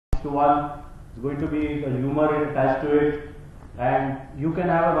1:1. It's going to be a humor attached to it, and you can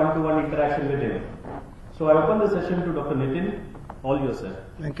have a one-to-one interaction with him. So I open the session to Dr. Nitin. All yours, sir.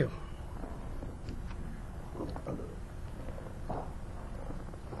 Thank you.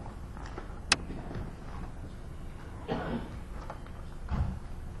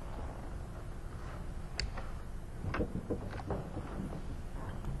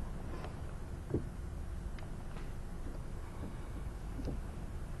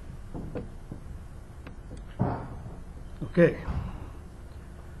 Okay.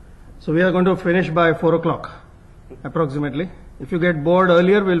 So we are going to finish by 4 o'clock approximately. If you get bored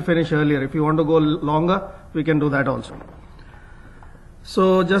earlier, we'll finish earlier. If you want to go longer, we can do that also.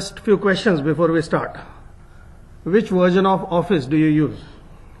 So just few questions before we start. Which version of Office do you use?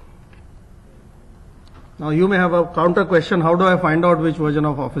 Now you may have a counter question, how do I find out which version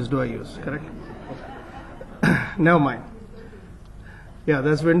of Office do I use, correct? Never mind. Yeah,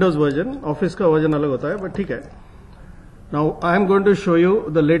 that's Windows version. Office का version अलग होता है, but ठीक है. Now I am going to show you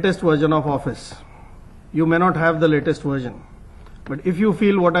the latest version of Office. You may not have the latest version, but if you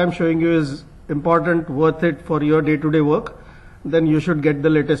feel what I am showing you is important, worth it for your day-to-day work, then you should get the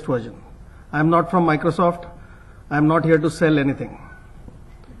latest version. I am not from Microsoft. I am not here to sell anything.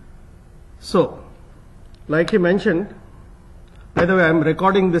 So, like he mentioned, by the way, I am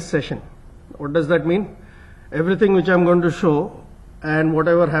recording this session. What does that mean? Everything which I am going to show and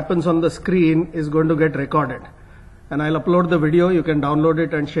whatever happens on the screen is going to get recorded. And I'll upload the video, you can download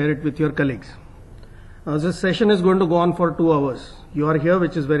it and share it with your colleagues. Now this session is going to go on for 2 hours. You are here,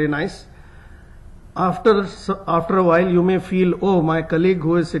 which is very nice. After a while, you may feel, oh, my colleague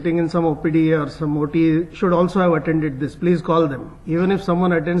who is sitting in some OPD or some OT should also have attended this. Please call them. Even if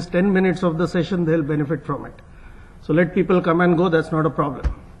someone attends 10 minutes of the session, they'll benefit from it. So let people come and go, that's not a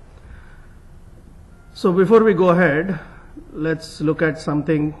problem. So before we go ahead, let's look at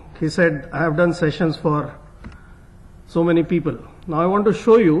something. He said, I have done sessions for so many people. Now I want to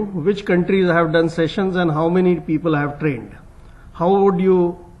show you which countries I have done sessions and how many people I have trained. How would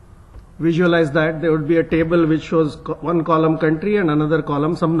you visualize that? There would be a table which shows one column country and another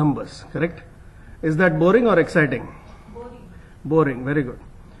column some numbers, correct? Is that boring or exciting? Boring. Boring, very good.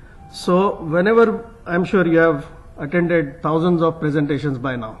 So whenever, I'm sure you have attended thousands of presentations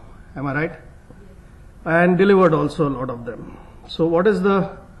by now, am I right? And delivered also a lot of them. So what is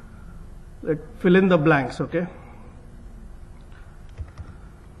the, fill in the blanks, okay?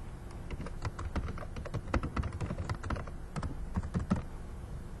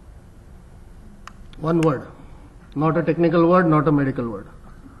 One word, not a technical word, not a medical word.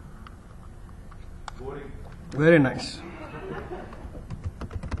 Boring. Very nice.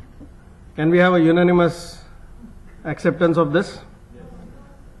 Can we have a unanimous acceptance of this? Yes.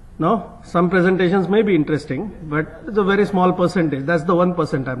 No? Some presentations may be interesting, but it's a very small percentage. That's the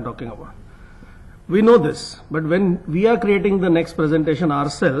 1% I'm talking about. We know this, but when we are creating the next presentation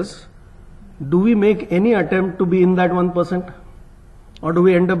ourselves, do we make any attempt to be in that 1%? Or do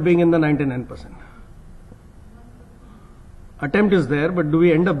we end up being in the 99%? Attempt is there, but do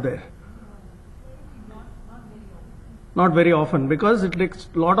we end up there? Not very often, because it takes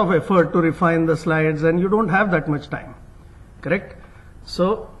a lot of effort to refine the slides and you don't have that much time. Correct?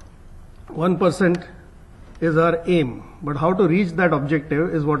 So 1% is our aim, but how to reach that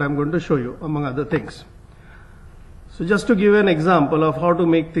objective is what I'm going to show you, among other things. So just to give you an example of how to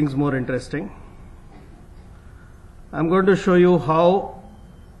make things more interesting, I'm going to show you how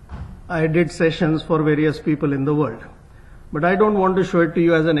I did sessions for various people in the world. But I don't want to show it to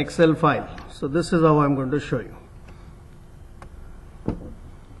you as an Excel file. So this is how I'm going to show you.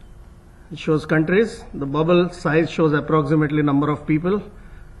 It shows countries. The bubble size shows approximately number of people.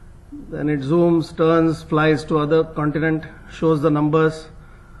 Then it zooms, turns, flies to other continent, shows the numbers.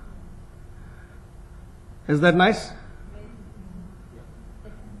 Is that nice?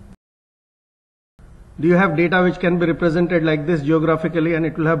 Do you have data which can be represented like this geographically and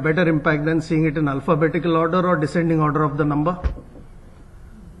it will have better impact than seeing it in alphabetical order or descending order of the number?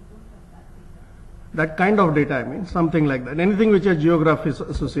 That kind of data, I mean, something like that. Anything which has geography is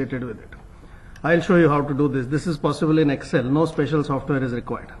associated with it. I'll show you how to do this. This is possible in Excel. No special software is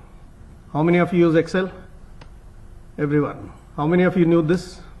required. How many of you use Excel? Everyone. How many of you knew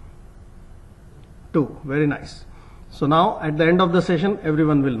this? 2. Very nice. So now at the end of the session,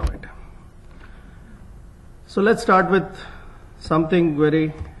 everyone will know it. So let's start with something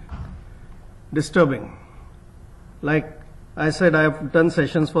very disturbing. Like I said, I have done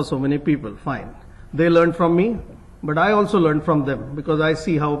sessions for so many people. Fine. They learned from me, but I also learned from them because I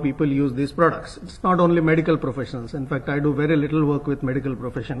see how people use these products. It's not only medical professionals. In fact, I do very little work with medical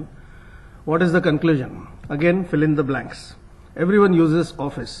profession. What is the conclusion? Again, fill in the blanks. Everyone uses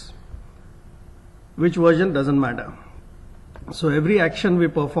Office. Which version doesn't matter. So every action we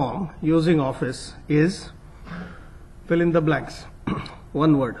perform using Office is fill in the blanks.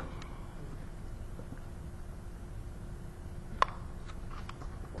 One word.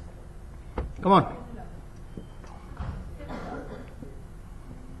 Come on.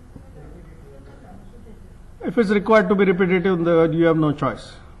 If it's required to be repetitive, then you have no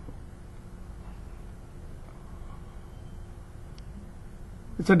choice.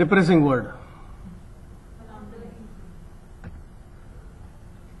 It's a depressing word.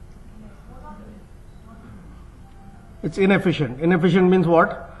 It's inefficient. Inefficient means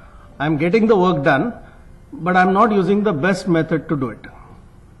what? I'm getting the work done, but I'm not using the best method to do it.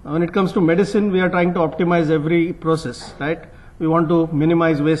 Now, when it comes to medicine, we are trying to optimize every process, right? We want to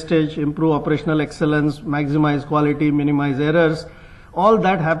minimize wastage, improve operational excellence, maximize quality, minimize errors. All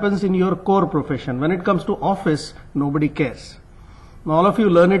that happens in your core profession. When it comes to Office, nobody cares. Now, all of you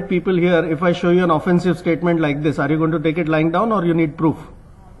learned people here, if I show you an offensive statement like this, are you going to take it lying down or you need proof?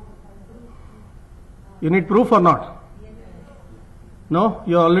 You need proof or not? No?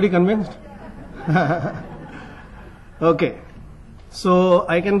 You're already convinced? Okay. So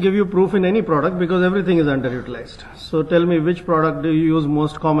I can give you proof in any product because everything is underutilized. So tell me, which product do you use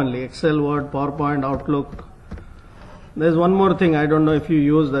most commonly? Excel, Word, PowerPoint, Outlook. There's one more thing I don't know if you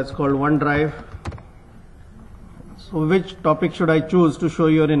use, that's called OneDrive. So which topic should I choose to show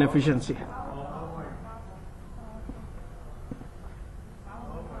your inefficiency?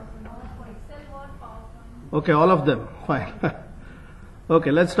 Okay, all of them. Fine.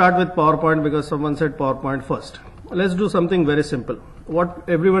 Okay, let's start with PowerPoint because someone said PowerPoint first. Let's do something very simple. What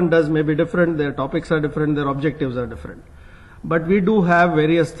everyone does may be different, their topics are different, their objectives are different. But we do have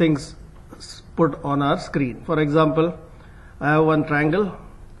various things put on our screen. For example, I have one triangle,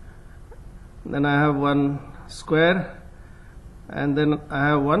 then I have one square, and then I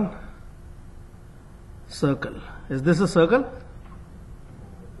have one circle. Is this a circle?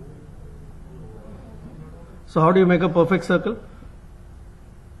 So how do you make a perfect circle?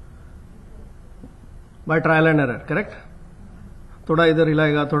 By trial and error, correct? थोड़ा इधर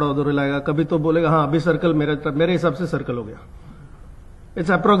हिलाएगा, थोड़ा उधर हिलाएगा, कभी तो बोलेगा हाँ अभी circle मेरे हिसाब से सर्कल हो गया. It's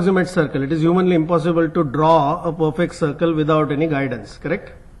approximate circle. It is humanly impossible to draw a perfect circle without any guidance,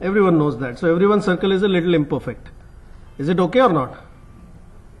 correct? Everyone knows that. So everyone's circle is a little imperfect. Is it okay or not?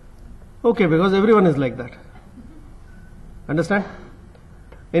 Okay, because everyone is like that. Understand?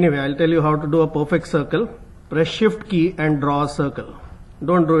 Anyway, I'll tell you how to do a perfect circle. Press Shift key and draw a circle.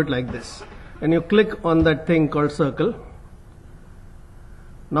 Don't do it like this. And you click on that thing called circle.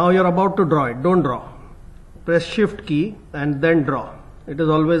 Now you're about to draw it. Don't draw. Press Shift key and then draw. It is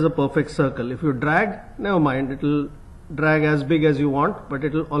always a perfect circle. If you drag, never mind. It will drag as big as you want, but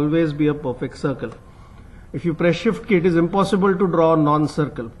it will always be a perfect circle. If you press Shift key, it is impossible to draw a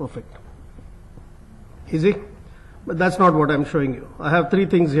non-circle. Perfect. Easy? But that's not what I'm showing you. I have three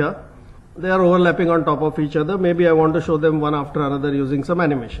things here. They are overlapping on top of each other. Maybe I want to show them one after another using some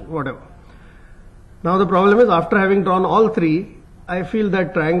animation, whatever. Now the problem is, after having drawn all three, I feel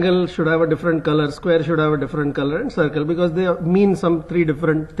that triangle should have a different color, square should have a different color, and circle, because they mean some three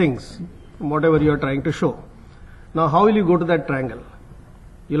different things, whatever you are trying to show. Now how will you go to that triangle?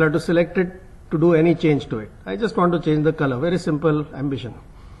 You'll have to select it to do any change to it. I just want to change the color. Very simple ambition.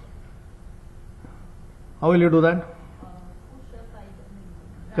 How will you do that?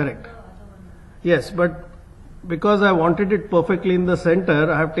 Correct. Yes, but because I wanted it perfectly in the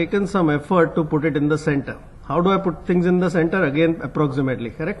center, I have taken some effort to put it in the center. How do I put things in the center? Again, approximately,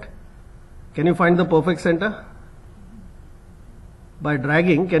 correct? Can you find the perfect center? By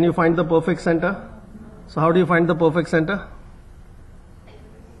dragging, can you find the perfect center? So how do you find the perfect center?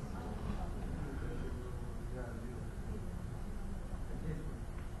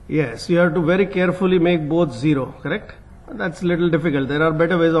 Yes, you have to very carefully make both 0, correct? That's a little difficult. There are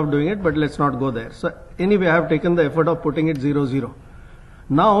better ways of doing it, but let's not go there. So anyway, I have taken the effort of putting it 0, 0.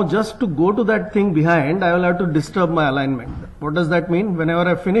 Now, just to go to that thing behind, I will have to disturb my alignment. What does that mean? Whenever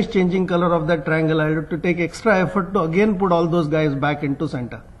I finish changing color of that triangle, I will have to take extra effort to again put all those guys back into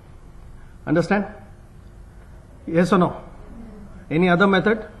center. Understand? Yes or no? Any other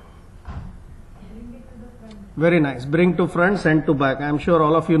method? Very nice. Bring to front, send to back. I am sure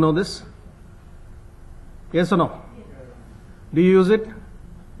all of you know this. Yes or no? Do you use it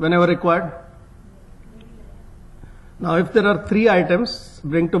whenever required? Now, if there are 3 items,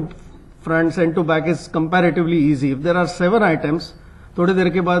 bring to front, send to back is comparatively easy. If there are 7 items, थोड़ी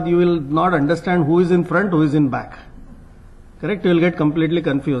देर के बाद you will not understand who is in front, who is in back. Correct? You will get completely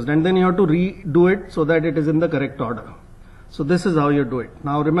confused, and then you have to redo it so that it is in the correct order. So this is how you do it.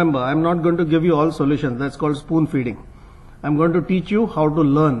 Now remember, I am not going to give you all solutions. That's called spoon feeding. I'm going to teach you how to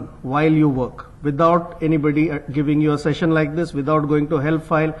learn while you work, without anybody giving you a session like this, without going to help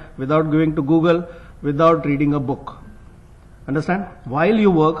file, without going to Google, without reading a book. Understand? While you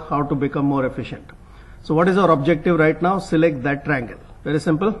work, how to become more efficient. So what is our objective right now? Select that triangle. Very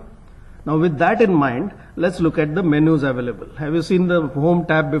simple. Now with that in mind, let's look at the menus available. Have you seen the home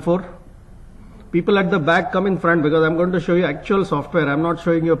tab before? People at the back come in front, because I'm going to show you actual software. I'm not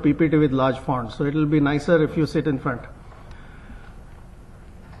showing you a PPT with large fonts. So it will be nicer if you sit in front.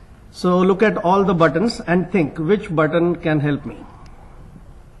 So look at all the buttons and think which button can help me.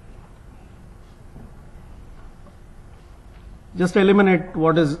 Just eliminate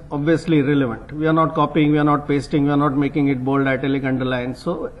what is obviously irrelevant. We are not copying, we are not pasting, we are not making it bold, italic, underline.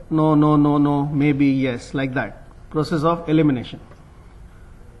 So no, no, no, no, maybe, yes, like that. Process of elimination.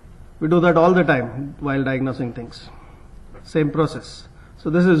 We do that all the time while diagnosing things. Same process. So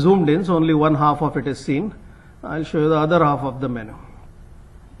this is zoomed in, so only one half of it is seen. I'll show you the other half of the menu.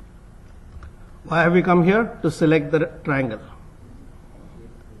 Why have we come here? To select the triangle.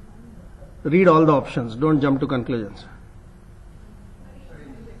 Read all the options, don't jump to conclusions.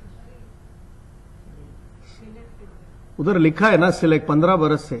 उधर लिखा है ना select 15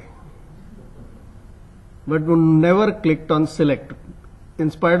 बरस से, but we never clicked on select in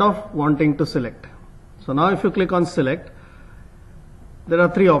spite of wanting to select. So now if you click on select, there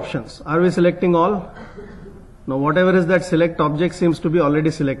are three options. Are we selecting all? No, whatever is that select object seems to be already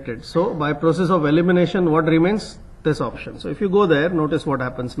selected. So by process of elimination, what remains? This option. So if you go there, notice what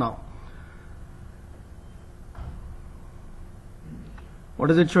happens now. What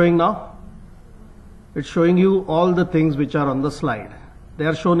is it showing now? It's showing you all the things which are on the slide. They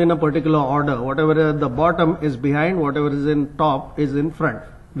are shown in a particular order. Whatever is at the bottom is behind, whatever is in top is in front,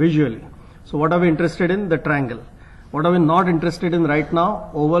 visually. So what are we interested in? The triangle. What are we not interested in right now?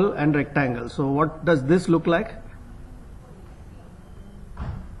 Oval and rectangle. So what does this look like?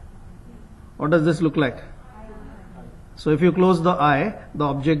 What does this look like? So if you close the eye, the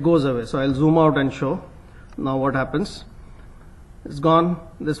object goes away. So I'll zoom out and show. Now what happens? It's gone.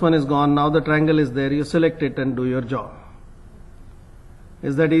 This one is gone. Now the triangle is there. You select it and do your job.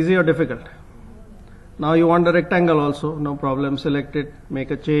 Is that easy or difficult? Now you want the rectangle also. No problem. Select it.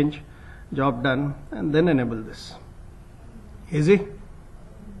 Make a change. Job done. And then enable this. Easy?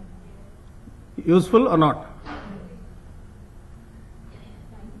 Useful or not?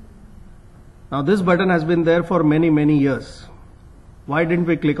 Now this button has been there for many, many years. Why didn't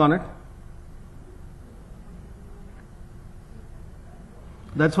we click on it?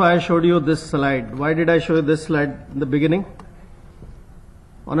 That's why I showed you this slide. Why did I show you this slide in the beginning?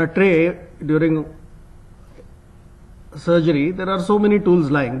 On a tray during surgery, there are so many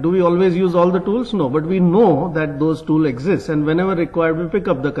tools lying. Do we always use all the tools? No, but we know that those tools exist, and whenever required, we pick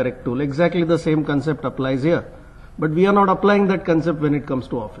up the correct tool. Exactly the same concept applies here. But we are not applying that concept when it comes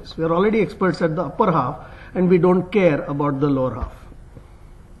to office. We are already experts at the upper half, and we don't care about the lower half.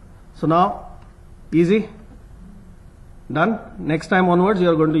 So now, easy? Done? Next time onwards, you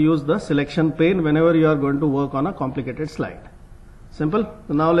are going to use the selection pane whenever you are going to work on a complicated slide. Simple?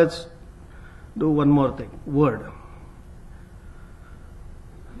 So now let's do one more thing. Word.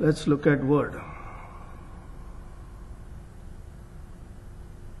 Let's look at Word.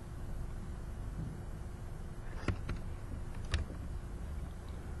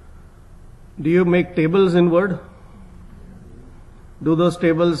 Do you make tables in Word? Do those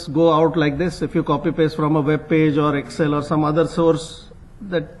tables go out like this? If you copy paste from a web page or Excel or some other source,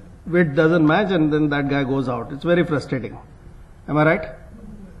 that width doesn't match and then that guy goes out. It's very frustrating. Am I right?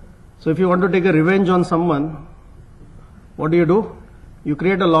 So if you want to take a revenge on someone, what do? You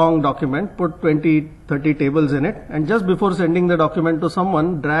create a long document, put 20, 30 tables in it, and just before sending the document to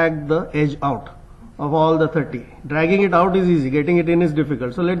someone, drag the edge out of all the 30. Dragging it out is easy, getting it in is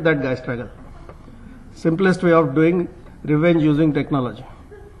difficult. So let that guy struggle. Simplest way of doing revenge using technology.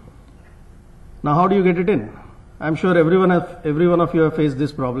 Now how do you get it in? I'm sure every one of you have faced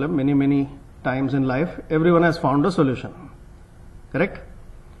this problem many times in life. Everyone has found a solution. Correct?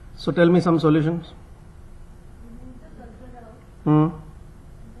 So tell me some solutions.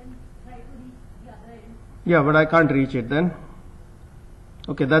 Yeah, but I can't reach it then.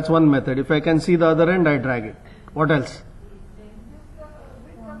 Okay, that's one method. If I can see the other end, I drag it. What else?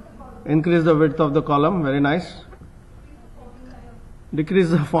 Increase the width of the column. Very nice. Decrease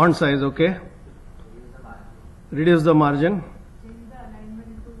the font size. Okay. Reduce the margin.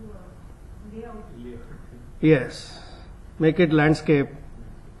 Yes. Make it landscape.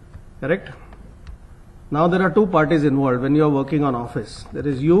 Correct? Now there are two parties involved when you are working on Office. There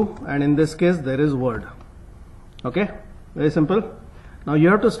is you, and in this case there is Word. Okay? Very simple. Now you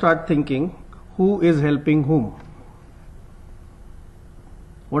have to start thinking who is helping whom.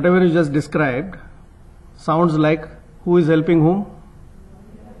 whatever you just described sounds like who is helping whom?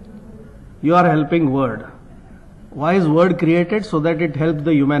 You are helping word. Why is word created? So that it helps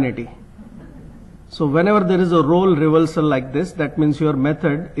the humanity. So whenever there is a role reversal like this, that means your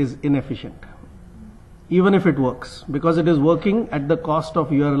method is inefficient. Even if it works, because it is working at the cost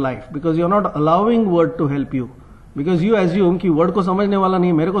of your life, because you are not allowing word to help you, because you assume कि word को समझने वाला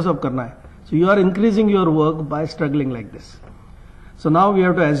नहीं, मेरे को सब करना है. So you are increasing your work by struggling like this. So now we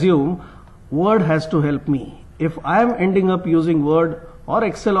have to assume word has to help me. If I am ending up using Word or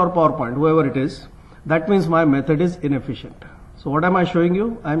Excel or PowerPoint, whoever it is, that means my method is inefficient. So what am I showing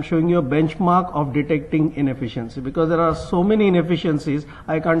you? I am showing you a benchmark of detecting inefficiency, because there are so many inefficiencies,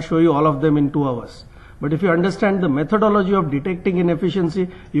 I can't show you all of them in 2 hours. But if you understand the methodology of detecting inefficiency,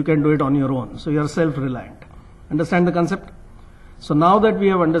 you can do it on your own. So you are self-reliant. Understand the concept? So now that we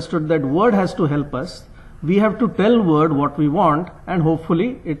have understood that word has to help us, we have to tell word what we want, and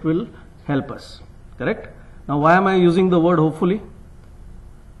hopefully it will help us. Correct? Now why am I using the word hopefully?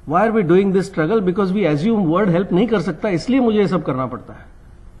 Why are we doing this struggle? Because we assume word help नहीं कर सकता, इसलिए मुझे ये सब करना पड़ता है.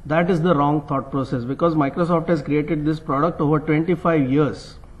 That is the wrong thought process, because Microsoft has created this product over 25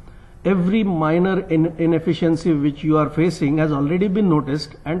 years. Every minor inefficiency which you are facing has already been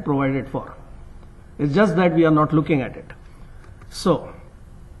noticed and provided for. It's just that we are not looking at it. So,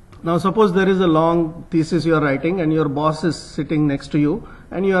 now suppose there is a long thesis you are writing and your boss is sitting next to you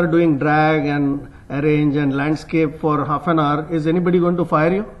and you are doing drag and arrange and landscape for half an hour. Is anybody going to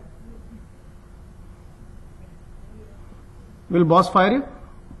fire you? Will boss fire you?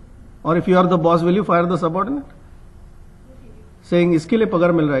 Or if you are the boss, will you fire the subordinate? Saying, इसके लिए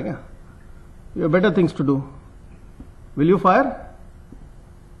पगार मिल रहा है क्या? You have better things to do. Will you fire?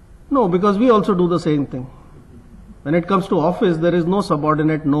 No, because we also do the same thing. When it comes to office, there is no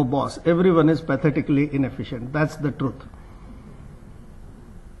subordinate, no boss. Everyone is pathetically inefficient. That's the truth.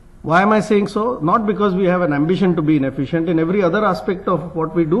 Why am I saying so? Not because we have an ambition to be inefficient. In every other aspect of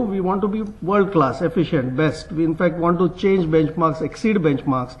what we do, we want to be world class, efficient, best. We in fact want to change benchmarks, exceed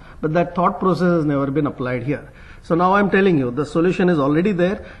benchmarks, but that thought process has never been applied here. So now I'm telling you, the solution is already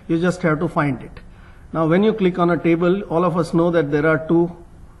there. You just have to find it. Now when you click on a table, all of us know that there are 2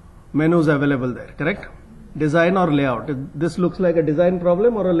 menus available there, correct? Design or layout. This looks like a design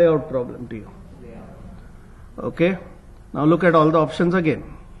problem or a layout problem to you? Okay. Now look at all the options again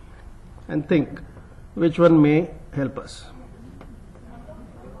and think which one may help us.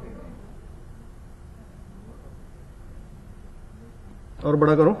 और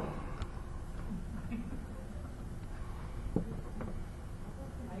बड़ा करो.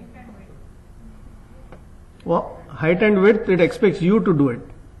 Well, height and width, it expects you to do it.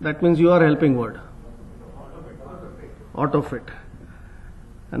 That means you are helping word. Auto fit.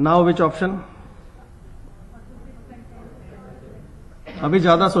 And now which option? अभी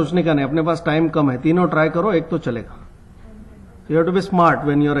ज्यादा सोचने का नहीं, अपने पास time कम है, तीनों ट्राई करो, एक तो चलेगा. You have to be smart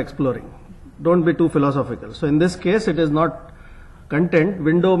when you are exploring. Don't be too philosophical. So in this case, it is not content.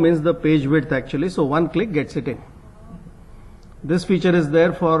 Window means the page width actually. So one click gets it in. This feature is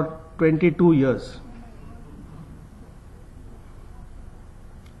there for 22 years.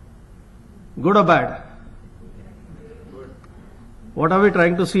 Good or bad? What are we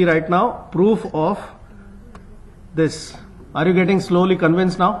trying to see right now? Proof of this. Are you getting slowly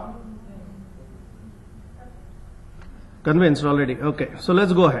convinced now? Convinced already. Okay. So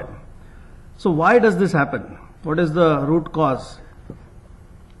let's go ahead. So why does this happen? What is the root cause?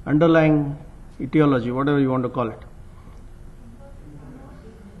 Underlying etiology, whatever you want to call it.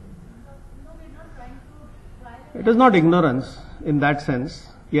 It is not ignorance in that sense.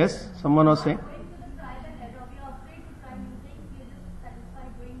 Yes, someone was saying.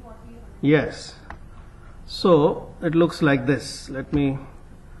 Yes. So it looks like this.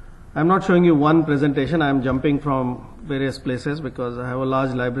 I'm not showing you one presentation. I'm jumping from various places because I have a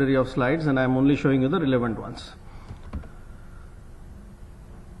large library of slides and I'm only showing you the relevant ones.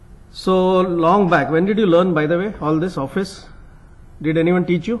 So long back, when did you learn, by the way, all this office? Did anyone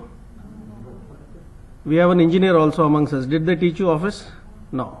teach you? We have an engineer also amongst us. Did they teach you office?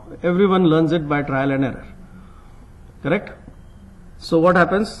 No. Everyone learns it by trial and error. Correct? So what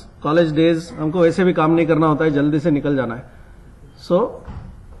happens? College days, हमको ऐसे भी काम नहीं करना होता है, जल्दी से निकल जाना है. So,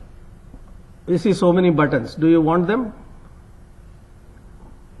 you see so many buttons. Do you want them?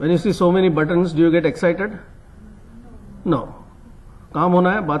 When you see so many buttons, do you get excited? No. काम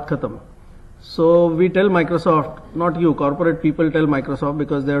होना है, बात खत्म. So we tell Microsoft, not you, corporate people tell Microsoft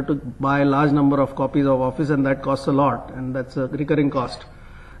because they have to buy a large number of copies of Office and that costs a lot and that's a recurring cost.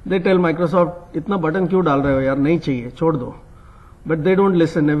 They tell Microsoft, इतना button क्यों डाल रहे हो यार, नहीं चाहिए, छोड़ दो. But they don't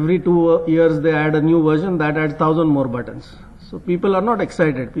listen. Every 2 years they add a new version that adds 1,000 more buttons. So people are not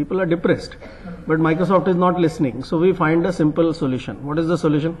excited, people are depressed. But Microsoft is not listening. So we find a simple solution. What is the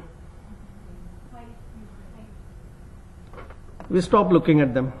solution? We stop looking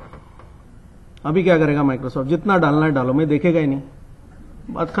at them. अभी क्या करेगा Microsoft? जितना डालना है डालो, मैं देखेगा ही नहीं,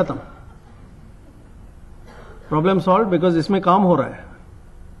 बात खत्म. प्रॉब्लम सॉल्व बिकॉज इसमें काम हो रहा है.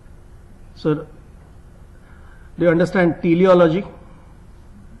 So do you understand teleology?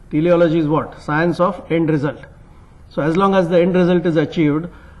 Teleology is what? Science of end result. So as long as the end result is achieved,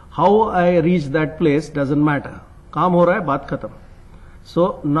 how I reach that place doesn't matter. काम हो रहा है, बात खत्म.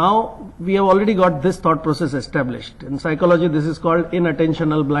 So now we have already got this thought process established. In psychology, this is called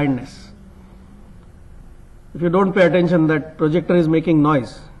inattentional blindness. If you don't pay attention, that projector is making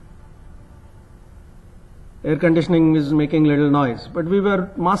noise. Air conditioning is making little noise, but we were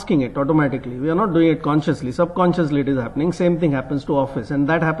masking it automatically. We are not doing it consciously. Subconsciously it is happening. Same thing happens to office, and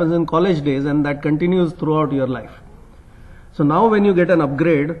that happens in college days, and that continues throughout your life. So now when you get an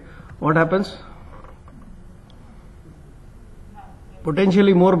upgrade, what happens?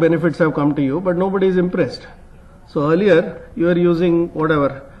 Potentially more benefits have come to you, but nobody is impressed. So earlier you were using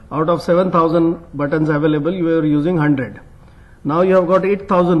whatever, out of 7,000 buttons available, you were using 100. Now you have got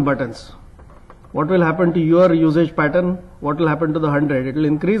 8,000 buttons. What will happen to your usage pattern? What will happen to the 100? It will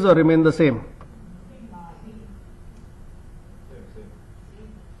increase or remain the same?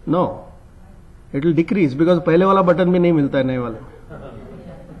 No. It will decrease because पहले वाला button भी नहीं मिलता है नए वाले.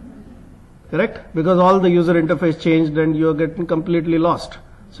 Correct? Because all the user interface changed and you are getting completely lost.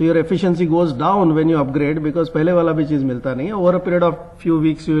 So your efficiency goes down when you upgrade because पहले वाला भी चीज मिलता नहीं है. Over a period of few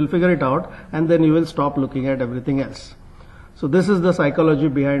weeks you will figure it out and then you will stop looking at everything else. So this is the psychology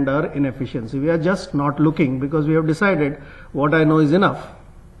behind our inefficiency. We are just not looking because we have decided what I know is enough.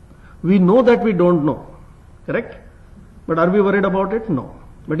 We know that we don't know. Correct? But are we worried about it? No.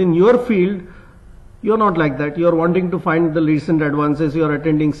 But in your field, you are not like that. You are wanting to find the recent advances. You are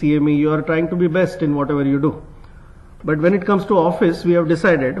attending CME. You are trying to be best in whatever you do. But when it comes to office, we have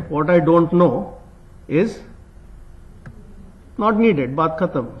decided what I don't know is not needed. बात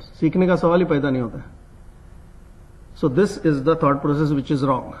खत्म. सीखने का सवाल ही पैदा नहीं होता. So this is the thought process which is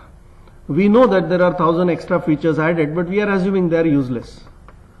wrong. We know that there are 1,000 extra features added, but we are assuming they are useless.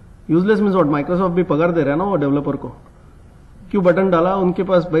 Useless means what? Microsoft भी पगार दे रहा है ना वो डेवलपर को. क्यों बटन डाला? उनके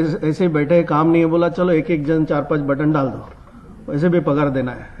पास ऐसे बैठे हैं, काम नहीं है, बोला चलो एक एक जन 4-5 बटन डाल दो, ऐसे भी पगार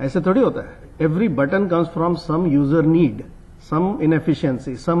देना है. ऐसे थोड़ी होता है. Every button comes from some user need, some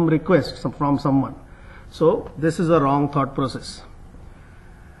inefficiency, some request from someone. So this is a wrong thought process.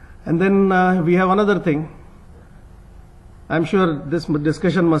 And then we have another thing. I'm sure this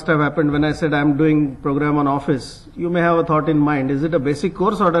discussion must have happened when I said I'm doing program on Office. You may have a thought in mind, is it a basic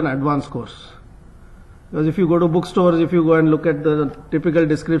course or an advanced course? Because if you go to bookstores, if you go and look at the typical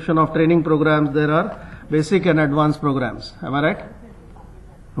description of training programs, there are basic and advanced programs. Am I right?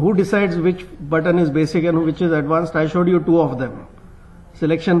 Who decides which button is basic and which is advanced? I showed you 2 of them.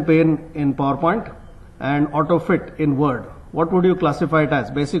 Selection pane in PowerPoint and auto fit in Word. What would you classify it as,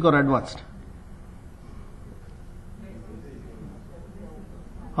 basic or advanced?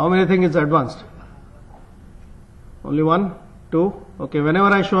 How many think it's advanced? Only 1? 2? Okay, whenever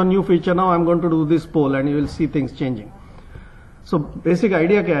I show a new feature now, I'm going to do this poll and you will see things changing. So basic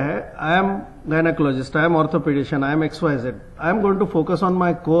idea क्या है? I am gynecologist, I am orthopedician, I am XYZ. I am going to focus on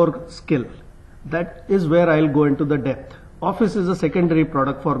my core skill. That is where I'll go into the depth. Office is a secondary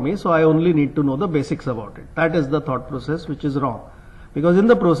product for me, so I only need to know the basics about it. That is the thought process which is wrong. Because in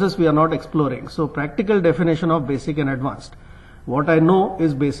the process we are not exploring. So practical definition of basic and advanced. What I know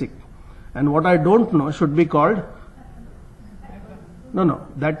is basic. And what I don't know should be called? No,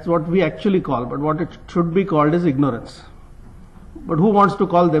 that's what we actually call. But what it should be called is ignorance. But who wants to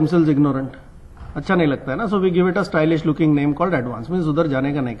call themselves ignorant? अच्छा नहीं लगता है ना? So we give it a stylish looking name called advanced. Means उधर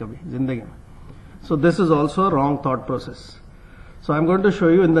जाने का नहीं कभी जिंदगी में. So this is also a wrong thought process. So I'm going to show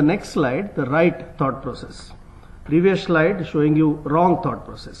you in the next slide the right thought process. Previous slide showing you wrong thought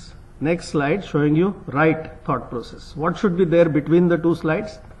process. Next slide showing you right thought process. What should be there between the 2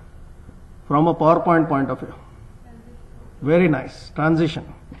 slides? From a PowerPoint point of view. Very nice. Transition.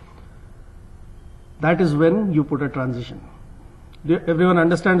 That is when you put a transition. Everyone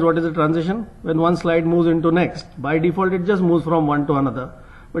understands what is a transition? When one slide moves into next, by default it just moves from one to another.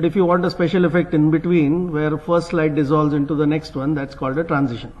 But if you want a special effect in between, where first slide dissolves into the next one, that's called a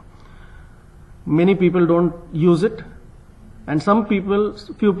transition. Many people don't use it. And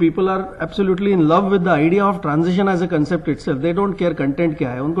few people are absolutely in love with the idea of transition as a concept itself. They don't care content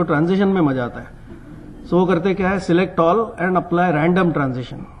क्या है, उनको transition में मजा आता है. So वो करते क्या है? Select all and apply random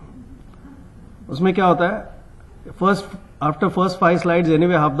transition. उसमें क्या होता है? After first 5 slides,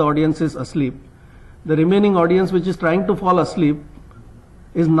 anyway half the audience is asleep. The remaining audience which is trying to fall asleep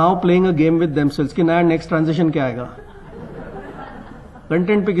is now playing a game with themselves कि नया next transition क्या आएगा.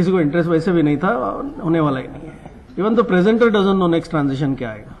 Content पे किसी को interest वैसे भी नहीं था, होने वाला ही नहीं है. Even the presenter doesn't know next transition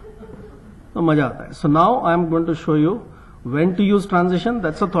क्या आएगा. तो मजा आता है. So now I am going to show you when to use transition.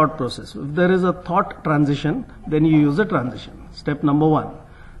 That's a thought process. If there is a thought transition, then you use a transition. Step number 1.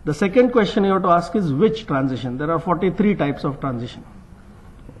 The second question you have to ask is which transition. There are 43 types of transition.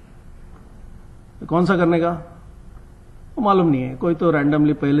 कौन सा करने का वो मालूम नहीं है. कोई तो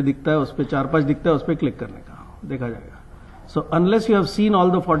रैंडमली पहले दिखता है, उस पर 4-5 दिखता है, उस पर क्लिक करने का देखा जाएगा. So unless you have seen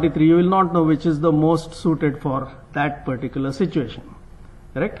all the 43, you will not know which is the most suited for that particular situation.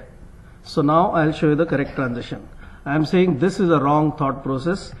 Correct? So now I'll show you the correct transition. I am saying this is a wrong thought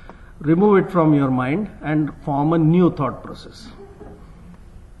process. Remove it from your mind and form a new thought process.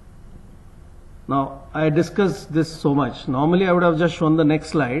 Now, I discussed this so much. Normally, I would have just shown the next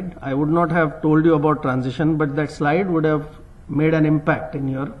slide. I would not have told you about transition, but that slide would have made an impact in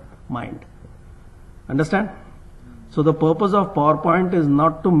your mind. Understand? So the purpose of PowerPoint is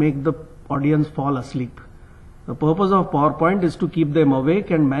not to make the audience fall asleep. The purpose of PowerPoint is to keep them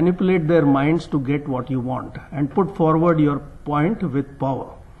awake and manipulate their minds to get what you want and put forward your point with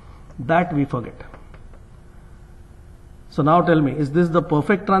power. That we forget. So now tell me, is this the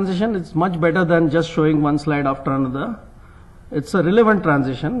perfect transition? It's much better than just showing one slide after another. It's a relevant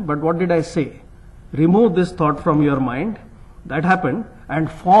transition, but what did I say? Remove this thought from your mind. That happened, and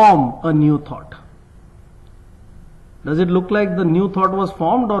form a new thought. Does it look like the new thought was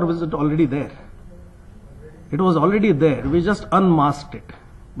formed, or was it already there? It was already there. We just unmasked it.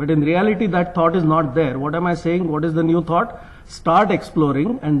 But in reality, that thought is not there. What am I saying? What is the new thought? Start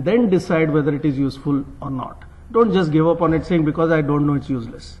exploring and then decide whether it is useful or not. Don't just give up on it saying because I don't know it's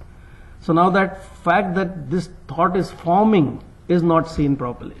useless. So now that fact that this thought is forming is not seen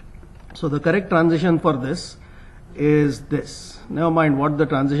properly. So the correct transition for this is this. Never mind what the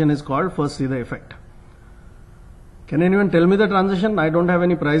transition is called. First see the effect. Can anyone tell me the transition? I don't have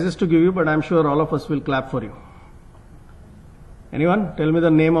any prizes to give you, but I'm sure all of us will clap for you. Anyone? Tell me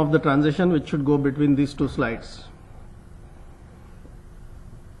the name of the transition which should go between these two slides.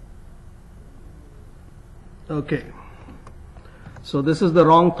 Okay. So this is the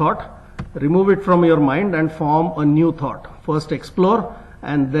wrong thought. Remove it from your mind and form a new thought. First explore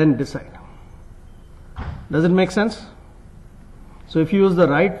and then decide. Does it make sense? So if you use the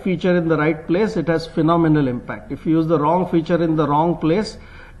right feature in the right place, it has phenomenal impact. If you use the wrong feature in the wrong place,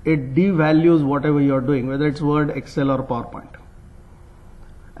 it devalues whatever you're doing, whether it's Word, Excel or PowerPoint.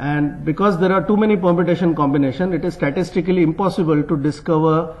 And because there are too many permutation combinations, it is statistically impossible to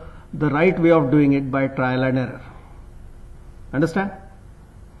discover the right way of doing it by trial and error. Understand?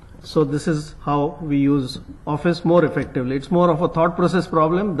 So this is how we use Office more effectively. It's more of a thought process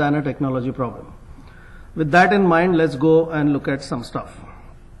problem than a technology problem. With that in mind, let's go and look at some stuff.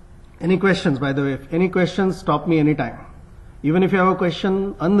 Any questions, by the way? If any questions, stop me anytime. Even if you have a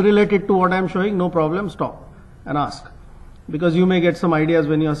question unrelated to what I'm showing, no problem, stop and ask. Because you may get some ideas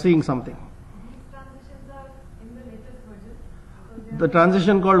when you're seeing something. These transitions are in the latest version? The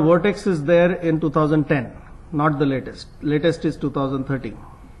transition called Vertex is there in 2010, not the latest. Latest is 2013.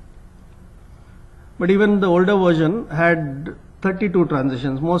 But even the older version had 32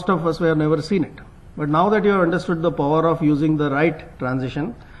 transitions. Most of us have never seen it. But now that you have understood the power of using the right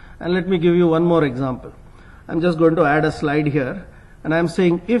transition, and let me give you one more example. I'm just going to add a slide here, and I'm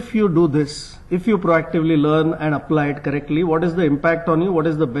saying if you do this, if you proactively learn and apply it correctly, what is the impact on you? What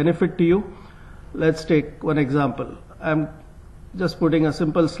is the benefit to you? Let's take one example. I'm just putting a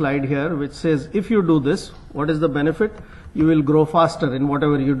simple slide here which says if you do this, what is the benefit? You will grow faster in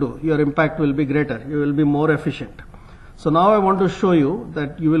whatever you do. Your impact will be greater. You will be more efficient. So now I want to show you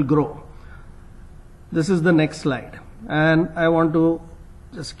that you will grow. This is the next slide. And I want to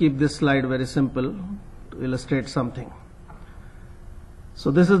just keep this slide very simple to illustrate something.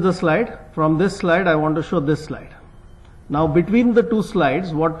 So this is the slide. From this slide, I want to show this slide. Now between the two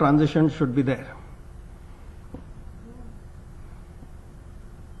slides, what transition should be there?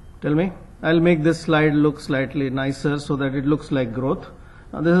 Tell me. I'll make this slide look slightly nicer so that it looks like growth.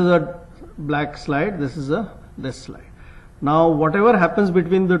 Now this is a black slide. This is this slide. Now whatever happens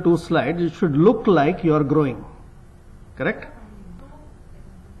between the two slides, it should look like you are growing. Correct?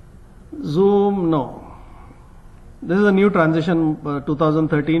 Zoom, no. This is a new transition,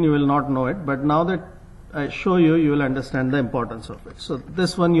 2013, you will not know it, but now that I show you, you will understand the importance of it. So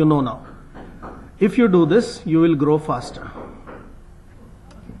this one you know now. If you do this, you will grow faster.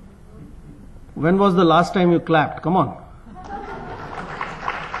 When was the last time you clapped? Come on.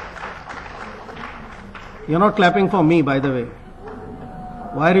 You're not clapping for me, by the way.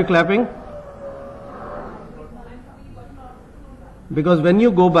 Why are you clapping? Because when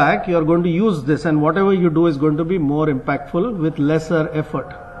you go back, you are going to use this, and whatever you do is going to be more impactful with lesser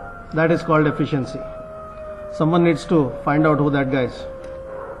effort. That is called efficiency. Someone needs to find out who that guy is.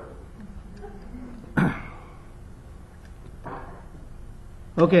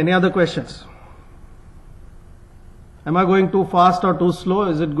 Okay, any other questions? Am I going too fast or too slow?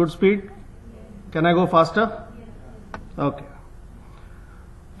 Is it good speed? Can I go faster? Okay.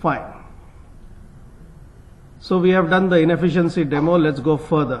 Fine. So we have done the inefficiency demo. Let's go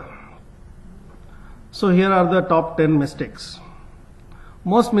further. So here are the top 10 mistakes.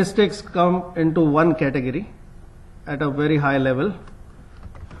 Most mistakes come into one category at a very high level.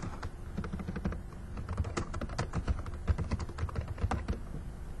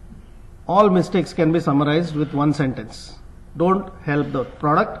 All mistakes can be summarized with one sentence. Don't help the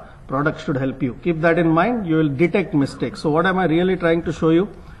product, product should help you. Keep that in mind, you will detect mistakes. So what am I really trying to show you?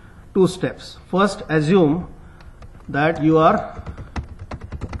 2 steps. First, assume that you are,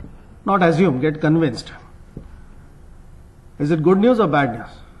 not assume, get convinced. Is it good news or bad news?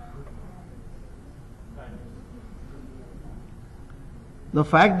 The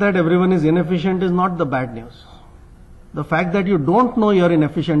fact that everyone is inefficient is not the bad news. The fact that you don't know you're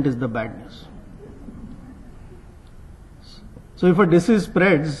inefficient is the bad news. So if a disease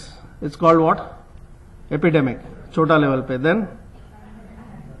spreads, it's called what? Epidemic. Chota level pe. Then,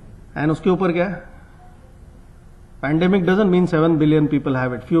 and uske upar kya hai? Pandemic doesn't mean 7 billion people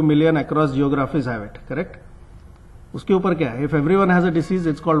have it. Few million across geographies have it. Correct? Uske upar kya hai? If everyone has a disease,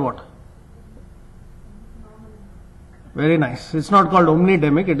 it's called what? Very nice. It's not called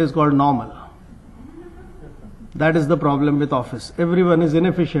omnidemic, it is called normal. That is the problem with office. Everyone is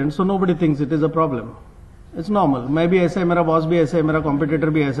inefficient, so nobody thinks it is a problem. It's normal. मैं भी ऐसा है, मेरा boss भी ऐसा है, मेरा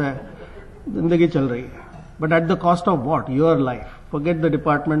competitor भी ऐसा है. जिंदगी चल रही है. But at the cost of what? Your life. Forget the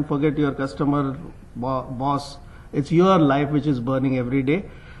department, forget your customer, boss. It's your life which is burning every day.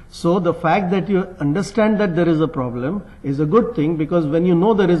 So the fact that you understand that there is a problem is a good thing, because when you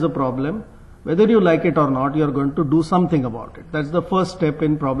know there is a problem, whether you like it or not, you are going to do something about it. That's the first step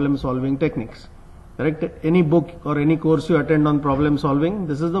in problem solving techniques. Correct? Any book or any course you attend on problem solving,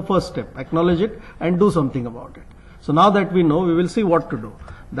 this is the first step. Acknowledge it and do something about it. So now that we know, we will see what to do.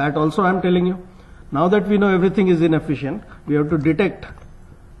 That also I am telling you. Now that we know everything is inefficient, we have to detect,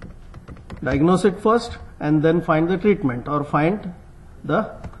 diagnose it first, and then find the treatment, or find the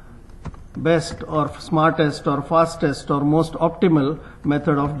best or smartest or fastest or most optimal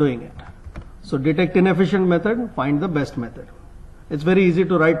method of doing it. So detect inefficient method, find the best method. It's very easy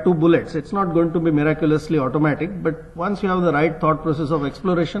to write 2 bullets. It's not going to be miraculously automatic, but once you have the right thought process of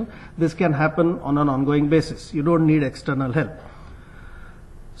exploration, this can happen on an ongoing basis. You don't need external help.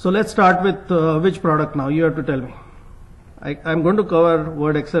 So let's start with which product now? You have to tell me. I'm going to cover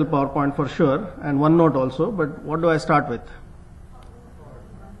Word, Excel, PowerPoint for sure, and OneNote also, but what do I start with?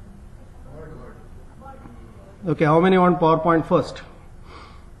 Okay, how many want PowerPoint first?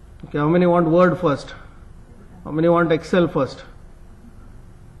 Okay, how many want Word first? How many want Excel first?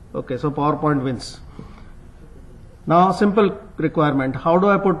 Okay, so PowerPoint wins. Now, simple requirement. How do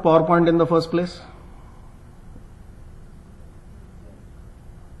I put PowerPoint in the first place?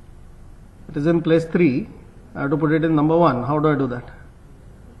 It is in place 3. I have to put it in number 1. How do I do that?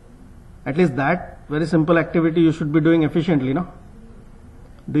 At least that very simple activity you should be doing efficiently, no?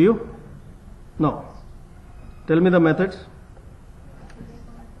 Do you? No. Tell me the methods.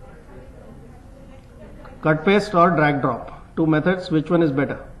 Cut paste or drag drop. 2 methods. Which one is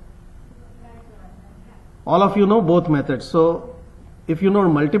better? All of you know both methods. So if you know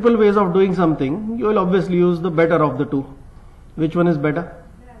multiple ways of doing something, you will obviously use the better of the 2. Which one is better?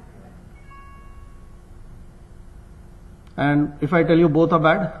 And if I tell you both are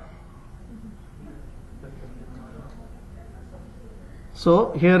bad?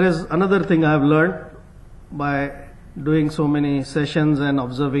 So here is another thing I have learned by doing so many sessions and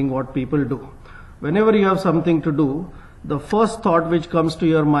observing what people do. Whenever you have something to do, the first thought which comes to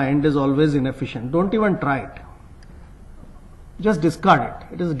your mind is always inefficient. Don't even try it. Just discard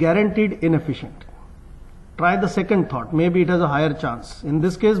it. It is guaranteed inefficient. Try the second thought. Maybe it has a higher chance. In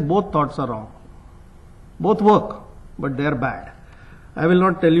this case, both thoughts are wrong. Both work, but they are bad. I will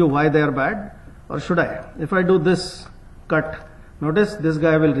not tell you why they are bad, or should I? If I do this cut, notice this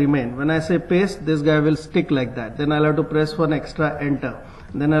guy will remain. When I say paste, this guy will stick like that. Then I'll have to press 1 extra enter.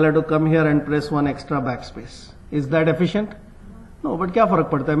 Then I'll have to come here and press 1 extra backspace. Is that efficient? No, but क्या फर्क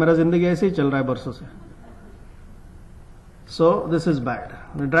पड़ता है? मेरा जिंदगी ऐसे ही चल रहा है बरसों से. So this is bad.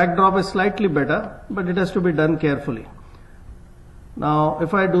 The drag drop is slightly better, but it has to be done carefully. Now,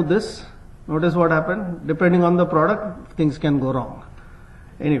 if I do this, notice what happened. Depending on the product, things can go wrong.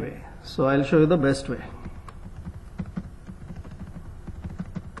 Anyway, so I'll show you the best way.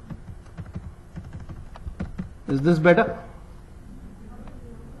 Is this better?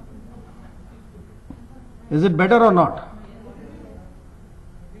 Is it better or not?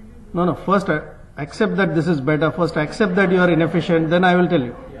 No, first accept that this is better. First accept that you are inefficient, then I will tell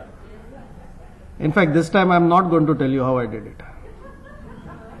you. In fact, this time I am not going to tell you how I did it.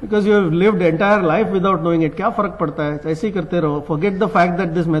 Because you have lived entire life without knowing it. क्या फर्क पड़ता है? ऐसे ही करते रहो. Forget the fact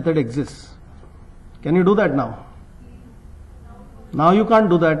that this method exists. Can you do that now? Now you can't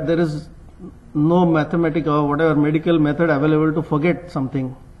do that. There is no mathematical or whatever medical method available to forget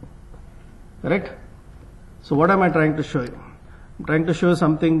something. Correct? So what am I trying to show you? I'm trying to show you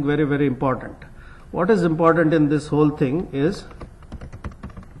something very, very important. What is important in this whole thing is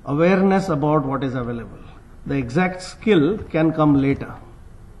awareness about what is available. The exact skill can come later.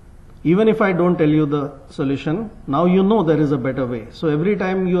 Even if I don't tell you the solution, now you know there is a better way. So every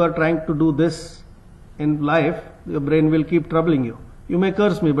time you are trying to do this in life, your brain will keep troubling you. You may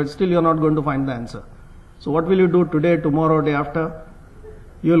curse me, but still you are not going to find the answer. So what will you do today, tomorrow, day after?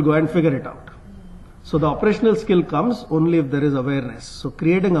 You will go and figure it out. So the operational skill comes only if there is awareness. So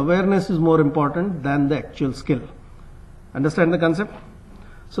creating awareness is more important than the actual skill. Understand the concept?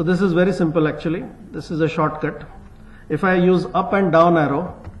 So this is very simple actually. This is a shortcut. If I use up and down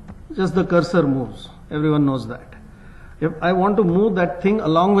arrow, just the cursor moves. Everyone knows that. If I want to move that thing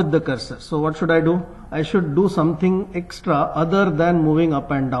along with the cursor, so what should I do? I should do something extra other than moving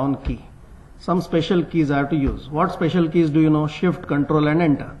up and down key. Some special keys I have to use. What special keys do you know? Shift, Control and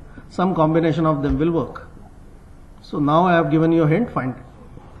Enter. Some combination of them will work. So now I have given you a hint, find it.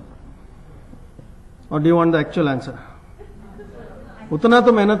 Or do you want the actual answer? उतना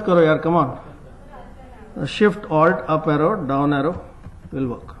तो मेहनत करो यार, come on. Shift, Alt, up arrow, down arrow will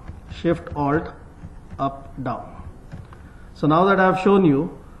work. Shift, Alt, up, down. So now that I have shown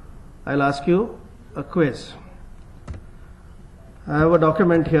you, I'll ask you a quiz. I have a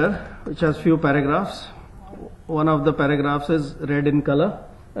document here which has few paragraphs. One of the paragraphs is red in color.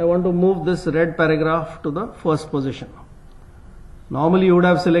 I want to move this red paragraph to the first position. Normally you would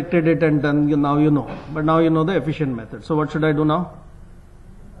have selected it and done, now you know. But now you know the efficient method. So what should I do now?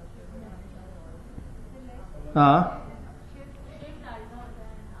 हाँ,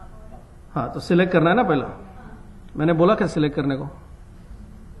 तो select करना है ना पहला. मैंने बोला क्या select करने को?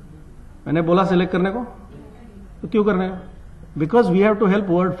 मैंने बोला सिलेक्ट करने को? तो क्यों करने को? Because we have to help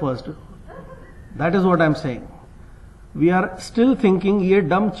word first. That is what I am saying. We are still thinking ये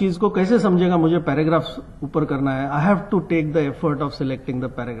डम चीज को कैसे समझेगा मुझे पैराग्राफ ऊपर करना है. I have to take the effort of selecting the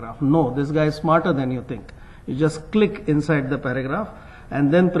paragraph. No, this guy is smarter than you think. You just click inside the paragraph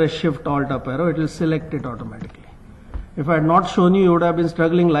and then press Shift Alt up arrow. It will select it automatically. If I had not shown you, you would have been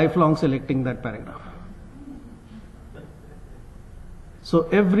struggling lifelong selecting that paragraph. So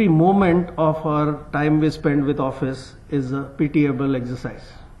every moment of our time we spend with office is a pitiable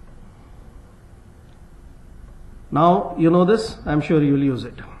exercise. Now you know this, I am sure you will use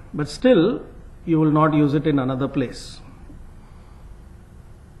it. But still, you will not use it in another place.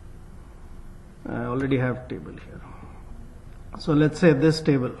 I already have table here. So let's say this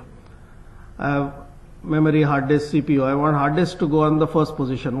table. I have memory, hard disk, CPU. I want hard disk to go on the first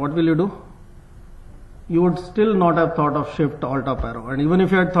position. What will you do? You would still not have thought of Shift Alt up arrow. And even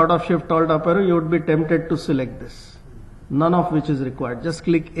if you had thought of Shift Alt up arrow, you would be tempted to select this. None of which is required. Just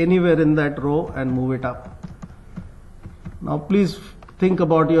click anywhere in that row and move it up. Now please think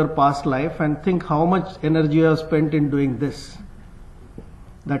about your past life and think how much energy you have spent in doing this.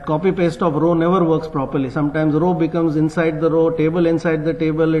 That copy paste of row never works properly. Sometimes row becomes inside the row, table inside the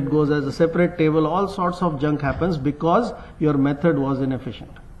table, it goes as a separate table. All sorts of junk happens because your method was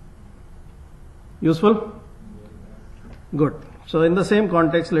inefficient. Useful? Good. So in the same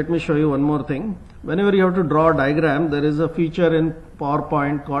context, let me show you one more thing. Whenever you have to draw a diagram, there is a feature in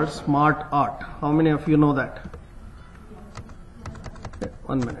PowerPoint called Smart Art. How many of you know that? Okay,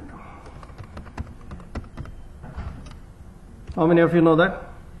 1 minute. How many of you know that?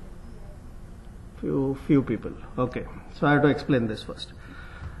 Few people. Okay. So I have to explain this first.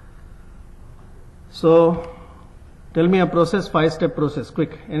 So tell me a process, 5-step process,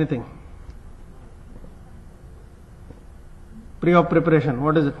 quick, anything. Pre-op preparation,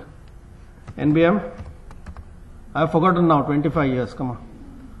 what is it? NBM? I have forgotten now, 25 years, come on.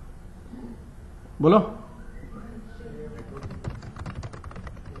 Bolo?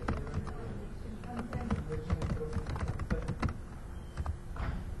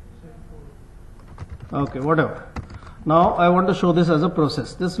 Okay, whatever. Now I want to show this as a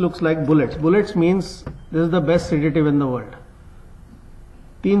process. This looks like bullets. Bullets means this is the best sedative in the world.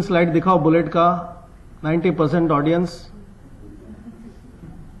 3 slide दिखाओ bullet का, 90% audience.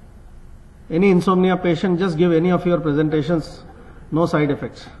 Any insomnia patient, just give any of your presentations, no side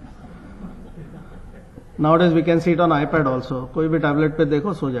effects. Nowadays we can see it on iPad also. कोई भी tablet पे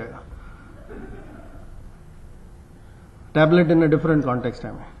देखो सो जाएगा. Tablet in a different context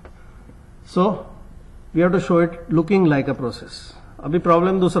है. So we have to show it looking like a process. अभी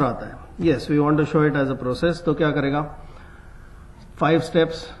problem दूसरा आता है. Yes, we want to show it as a process. तो क्या करेगा? 5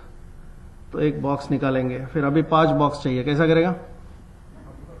 steps. तो एक बॉक्स निकालेंगे. फिर अभी 5 बॉक्स चाहिए. कैसा करेगा?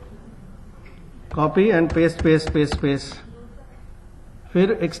 Copy and paste, paste, paste, paste.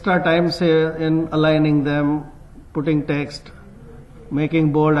 फिर extra time से in aligning them, putting text,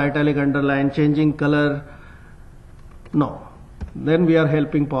 making bold, italic, underline, changing color. No. Then we are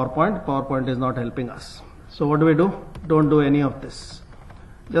helping PowerPoint. PowerPoint is not helping us. So what do? Don't do any of this.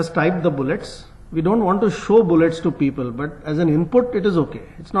 Just type the bullets. We don't want to show bullets to people, but as an input it is okay.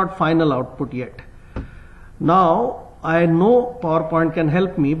 It's not final output yet. Now I know PowerPoint can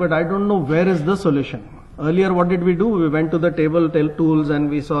help me, but I don't know where is the solution. Earlier what did we do? We went to the table tools and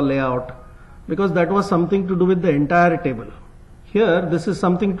we saw layout, because that was something to do with the entire table. Here this is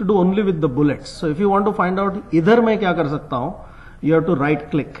something to do only with the bullets. So if you want to find out idhar मैं क्या कर सकता हूँ, you have to right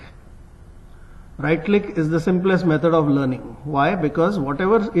click. Right click is the simplest method of learning. Why? Because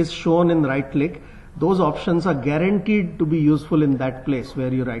whatever is shown in right click, those options are guaranteed to be useful in that place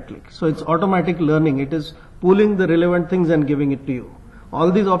where you right click. So it's automatic learning. It is pulling the relevant things and giving it to you.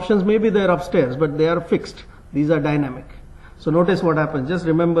 All these options may be there upstairs, but they are fixed. These are dynamic. So notice what happens. Just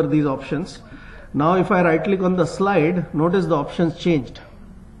remember these options. Now if I right click on the slide, notice the options changed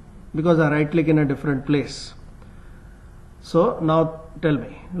because I right click in a different place. So now tell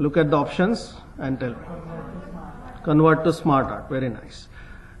me, look at the options and tell me. Convert to smart art. Very nice.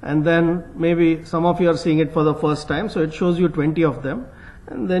 And then maybe some of you are seeing it for the first time. So it shows you 20 of them.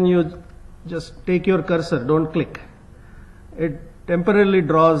 And then you just take your cursor, don't click. It temporarily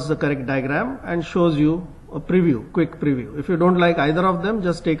draws the correct diagram and shows you a preview, quick preview. If you don't like either of them,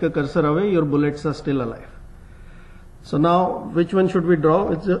 just take a cursor away, your bullets are still alive. So now, which one should we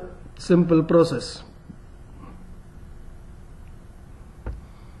draw? It's a simple process.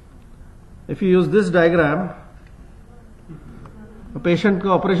 If you use this diagram, patient का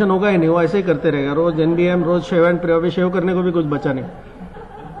operation होगा ही नहीं, वो ऐसे ही करते रहेगा. रोज NBM, rose shave and pray, अभी शेव करने को भी कुछ बचा नहीं.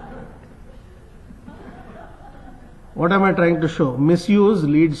 What am I trying to show? Misuse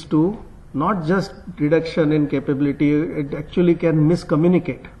leads to not just reduction in capability, it actually can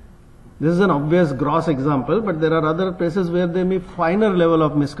miscommunicate. This is an obvious gross example, but there are other places where there may be finer level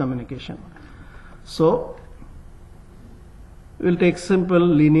of miscommunication. So we'll take simple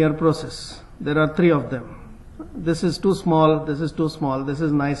linear process. There are 3 of them. This is too small, this is too small, this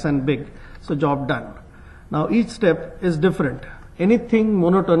is nice and big. So job done. Now each step is different. Anything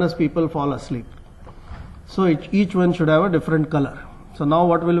monotonous, people fall asleep. So each one should have a different color. So now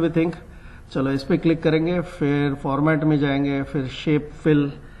what will we think? चलो इस पे click करेंगे, फिर format में जाएंगे, फिर shape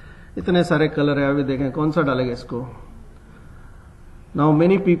fill, इतने सारे कलर है. अभी देखें कौन सा डालेंगे इसको. Now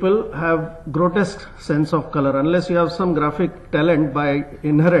many people have grotesque sense of color. Unless you have some graphic talent by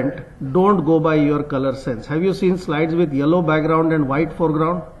inherent, don't go by your color sense. Have you seen slides with yellow background and white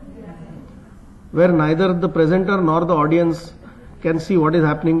foreground? Where neither the presenter nor the audience can see what is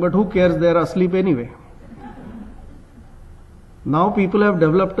happening, but who cares, they are asleep anyway. Now people have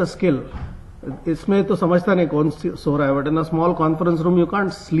developed a skill. इसमें तो समझता नहीं कौन सो रहा है, but in a small conference room you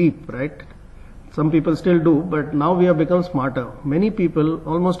can't sleep, right? Some people still do, but now we have become smarter. Many people,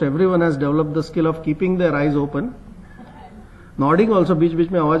 almost everyone has developed the skill of keeping their eyes open. Nodding also,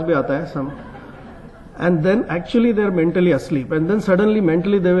 बीच-बीच में आवाज भी आता है some. And then actually they are mentally asleep. And then suddenly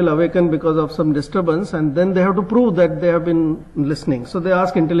mentally they will awaken because of some disturbance, and then they have to prove that they have been listening. So they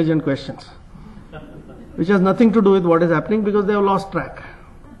ask intelligent questions, which has nothing to do with what is happening because they have lost track.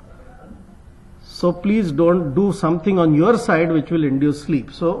 So please don't do something on your side which will induce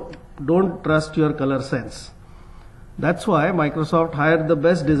sleep. So don't trust your color sense. That's why Microsoft hired the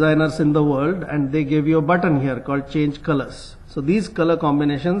best designers in the world, and they gave you a button here called change colors. So these color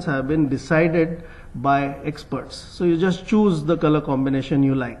combinations have been decided by experts. So you just choose the color combination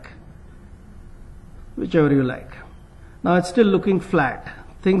you like, whichever you like. Now it's still looking flat.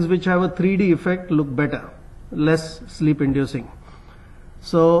 Things which have a 3D effect look better, less sleep inducing.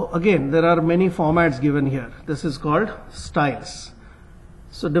 So again, there are many formats given here. This is called styles.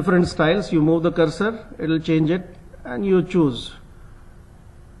 So different styles, you move the cursor, it will change it, and you choose.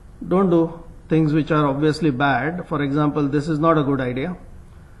 Don't do things which are obviously bad. For example, this is not a good idea,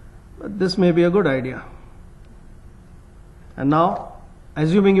 but this may be a good idea. And now,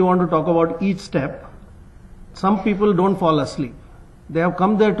 assuming you want to talk about each step, some people don't fall asleep. They have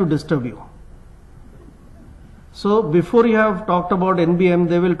come there to disturb you. So before you have talked about NBM,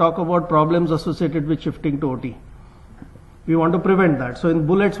 they will talk about problems associated with shifting to OT. We want to prevent that. So in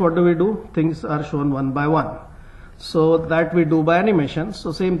bullets, what do? Things are shown one by one. So that we do by animation.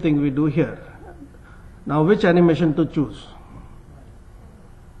 So same thing we do here. Now which animation to choose?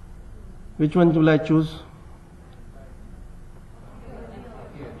 Which one will I choose?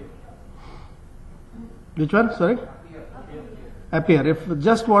 Which one? Sorry? Appear. If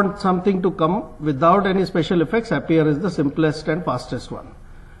just want something to come without any special effects, appear is the simplest and fastest one.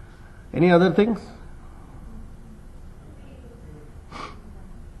 Any other things?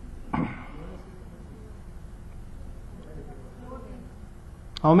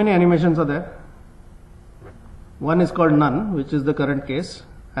 How many animations are there? One is called none, which is the current case.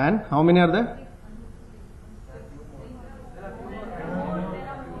 And how many are there?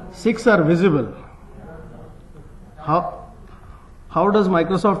 6 are visible. How does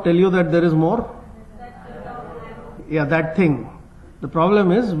Microsoft tell you that there is more? Yeah, that thing. The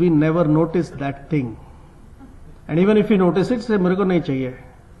problem is we never notice that thing. And even if you notice it, say मेरे को नहीं चाहिए.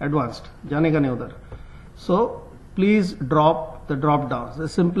 Advanced. जाने का नहीं उधर. So please drop the drop downs. The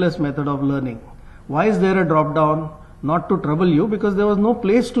simplest method of learning. Why is there a drop down? Not to trouble you, because there was no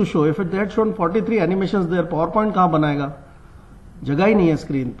place to show. If they had shown 43 animations there, PowerPoint कहाँ बनाएगा? जगह ही नहीं है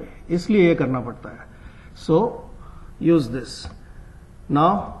screen पे. इसलिए ये करना पड़ता है. So use this.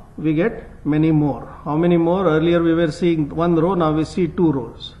 Now we get many more. How many more? Earlier we were seeing one row, now we see 2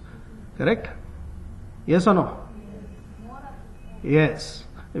 rows. Correct? Yes or no? Yes.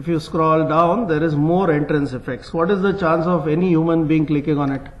 If you scroll down, there is more entrance effects. What is the chance of any human being clicking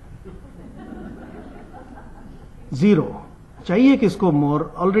on it? 0. चाहिए किसको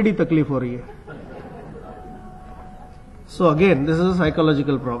more? Already तकलीफ हो रही है. So again, this is a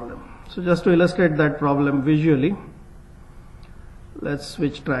psychological problem. So just to illustrate that problem visually, let's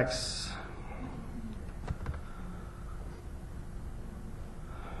switch tracks.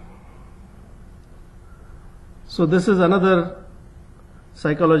 So this is another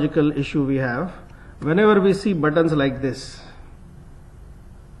psychological issue we have. Whenever we see buttons like this,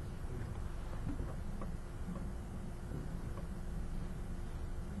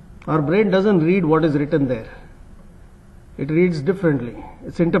 our brain doesn't read what is written there. It reads differently.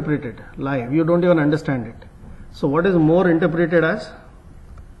 It's interpreted live. You don't even understand it. So what is more interpreted as?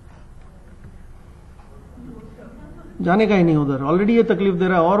 जाने का ही नहीं उधर. Already ये तकलीफ दे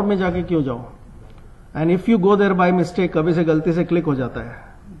रहा है और मैं जाके क्यों जाऊं? And if you go there by mistake, कभी से गलती से click हो जाता है.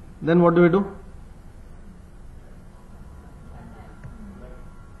 Then what do?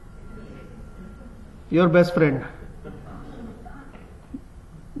 Your best friend.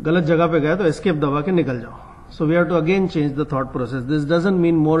 गलत जगह पे गया तो escape दबा के निकल जाओ. So we have to again change the thought process. This doesn't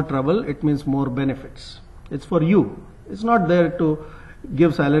mean more trouble, it means more benefits. It's for you. It's not there to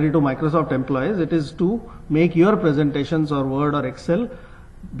give salary to Microsoft employees. It is to make your presentations or Word or Excel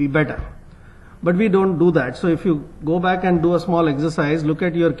be better. But we don't do that. So if you go back and do a small exercise, look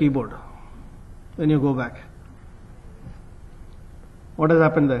at your keyboard when you go back. What has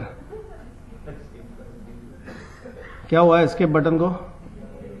happened there? क्या हुआ है escape button को?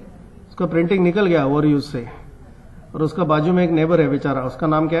 उसका printing निकल गया over use से, और उसका बाजू में एक नेबर है बेचारा, उसका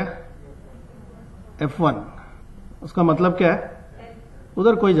नाम क्या है? F1. उसका मतलब क्या है?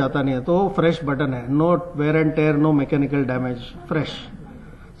 उधर कोई जाता नहीं है, तो फ्रेश बटन है. Know where and tear, no mechanical damage, fresh.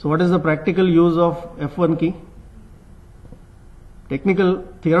 So what is the practical use of F1 की? Technical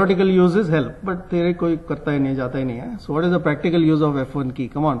theoretical use is help, but तेरे कोई करता ही नहीं, जाता ही नहीं है. So what is the practical use of F1 की?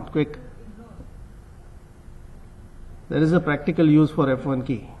 Come on quick. There is a practical use for F1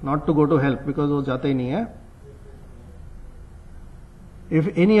 key, not to go to help because वो जाता ही नहीं है. If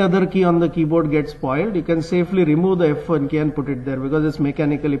any other key on the keyboard gets spoiled, you can safely remove the F1 key and put it there because it's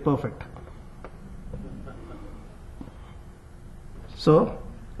mechanically perfect. So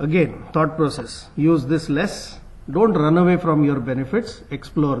again, thought process. Use this less. Don't run away from your benefits.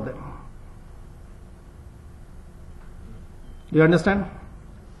 Explore them. Do you understand?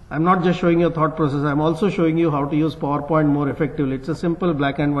 I'm not just showing you a thought process, I'm also showing you how to use PowerPoint more effectively. It's a simple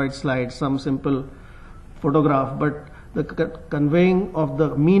black and white slide, some simple photograph, but the conveying of the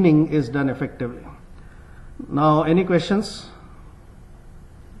meaning is done effectively. Now, any questions?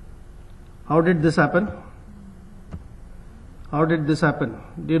 How did this happen? How did this happen?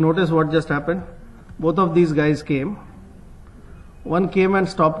 Do you notice what just happened? Both of these guys came. One came and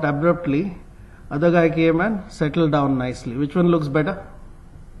stopped abruptly. Other guy came and settled down nicely. Which one looks better?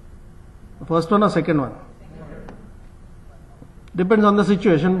 First one or second one? Depends on the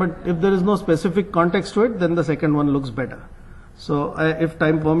situation, but if there is no specific context to it, then the second one looks better. So if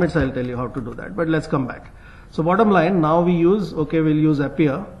time permits, I'll tell you how to do that. But let's come back. So bottom line, now we use, okay, we'll use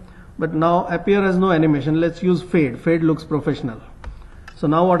appear. But now appear has no animation. Let's use fade. Fade looks professional. So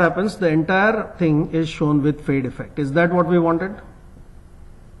now what happens? The entire thing is shown with fade effect. Is that what we wanted?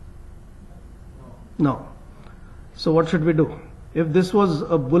 No. So what should we do? If this was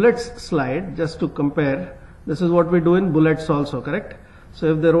a bullets slide, just to compare, this is what we do in bullets also, correct?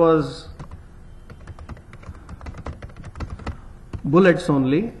 So if there was bullets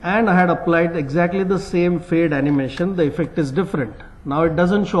only and I had applied exactly the same fade animation, the effect is different. Now it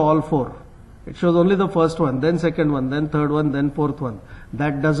doesn't show all four. It shows only the first one, then second one, then third one, then fourth one.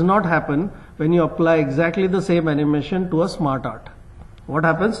 That does not happen when you apply exactly the same animation to a smart art. What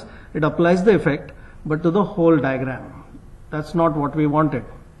happens? It applies the effect, but to the whole diagram. That's not what we wanted.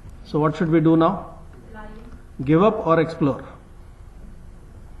 So what should we do now? Give up or explore?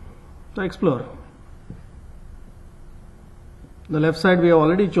 So explore. The left side we have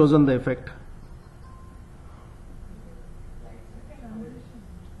already chosen the effect.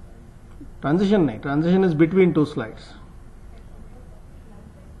 Transition नहीं, transition is between two slides.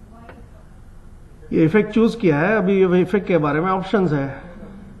 ये effect choose किया है, अभी ये effect के बारे में options है,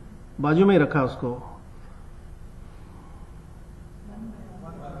 बाजू में ही रखा उसको.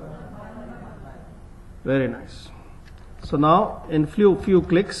 Very nice. So now in few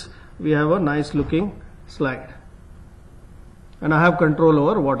clicks we have a nice looking slide. And I have control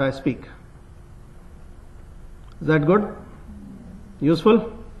over what I speak. Is that good?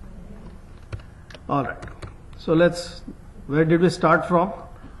 Useful? Alright. So where did we start from?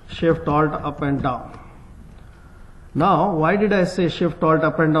 Shift, Alt, up and down. Now, why did I say Shift, Alt,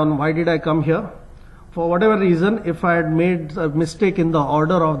 up and down? Why did I come here? For whatever reason, if I had made a mistake in the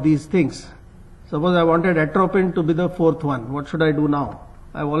order of these things, suppose I wanted atropine to be the fourth one, what should I do now?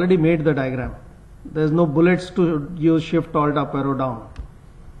 I've already made the diagram. There's no bullets to use Shift, Alt, up, arrow, down.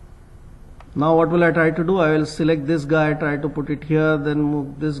 Now what will I try to do? I will select this guy, try to put it here, then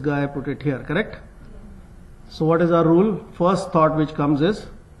move this guy, put it here, correct? So what is our rule? First thought which comes is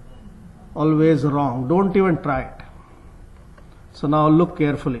always wrong. Don't even try it. So now look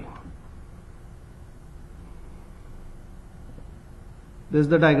carefully. This is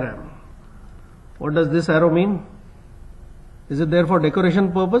the diagram. What does this arrow mean? Is it there for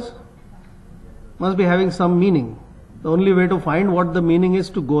decoration purpose? Must be having some meaning. The only way to find what the meaning is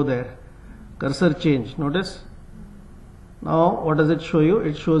to go there. Cursor change. Notice? Now what does it show you?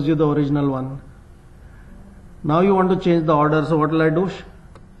 It shows you the original one. Now you want to change the order. So what will I do?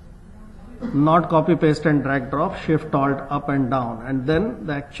 Not copy, paste and drag drop. Shift, Alt, up and down. And then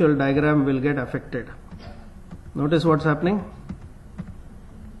the actual diagram will get affected. Notice what's happening?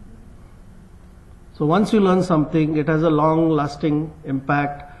 So once you learn something, it has a long lasting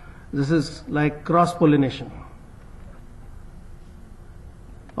impact. This is like cross-pollination.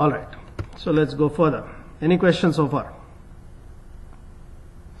 Alright, so let's go further. Any questions so far?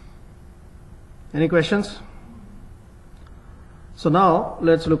 Any questions? So now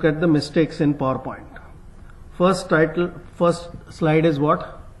let's look at the mistakes in PowerPoint. First slide is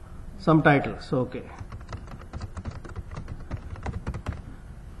what? Some title. So okay.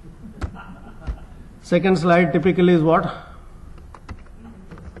 Second slide typically is what?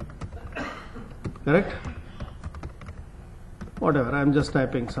 Correct? Whatever, I am just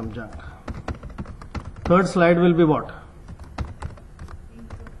typing some junk. Third slide will be what?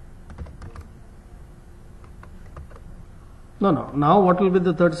 No. Now what will be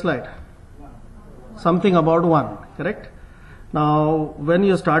the third slide? Something about one, correct? Now, when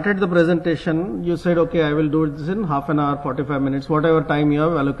you started the presentation, you said, okay, I will do this in half an hour, 45 minutes, whatever time you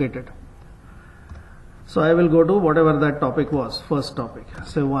have allocated. So I will go to whatever that topic was, first topic,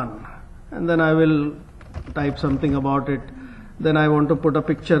 say 1. And then I will type something about it. Then I want to put a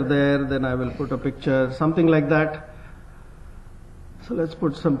picture there, then I will put a picture, something like that. So let's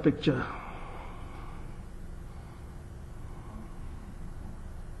put some picture.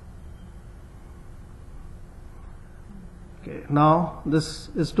 Okay, now this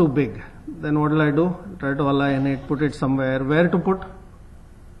is too big. Then what will I do? Try to align it, put it somewhere. Where to put?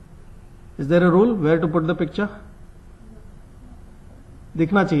 Is there a rule where to put the picture?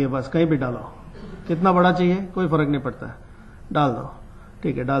 दिखना चाहिए बस, कहीं भी डालो. कितना बड़ा चाहिए कोई फर्क नहीं पड़ता, डाल दो.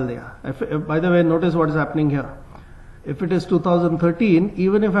 ठीक है, डाल दिया. By the way, notice what is happening here. If it is 2013,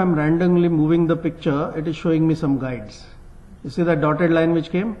 even if I am randomly moving the picture, it is showing me some guides. You see that dotted line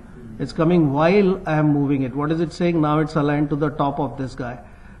which came? It's coming while I am moving it. What is it saying? Now it's aligned to the top of this guy.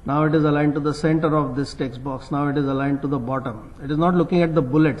 Now it is aligned to the center of this text box. Now it is aligned to the bottom. It is not looking at the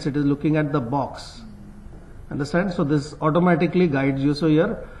bullets, it is looking at the box. Understand? So this automatically guides you. So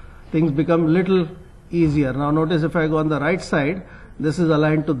here things become little easier. Now notice if I go on the right side, this is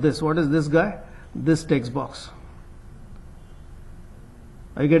aligned to this. What is this guy? This text box.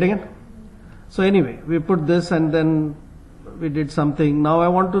 Are you getting it? So anyway, we put this and then we did something. Now I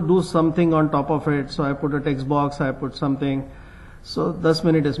want to do something on top of it. So I put a text box, I put something. So 10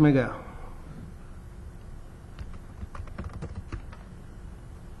 minute इसमें गया.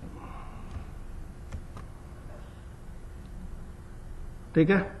 ठीक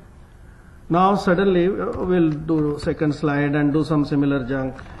है? Now suddenly we'll do second slide and do some similar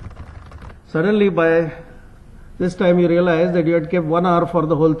junk. Suddenly by this time you realize that you had kept 1 hour for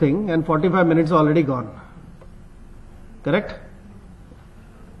the whole thing and 45 minutes already gone. Correct?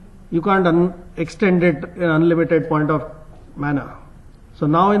 You can't extend it in unlimited point of manner. So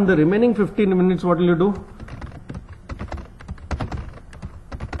now in the remaining 15 minutes what will you do?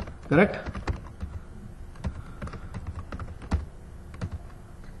 Correct?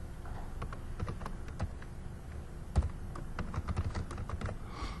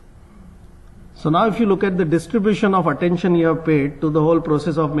 So now if you look at the distribution of attention you have paid to the whole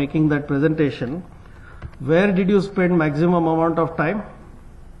process of making that presentation, where did you spend maximum amount of time?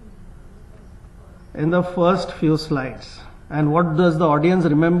 In the first few slides. And what does the audience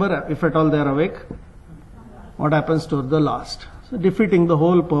remember, if at all they are awake? What happens to the last? So defeating the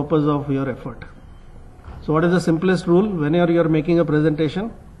whole purpose of your effort. So what is the simplest rule whenever you are making a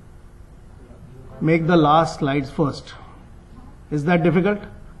presentation? Make the last slides first. Is that difficult?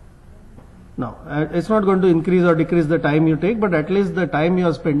 No, it's not going to increase or decrease the time you take, but at least the time you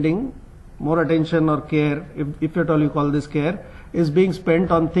are spending, more attention or care, if at all you call this care, is being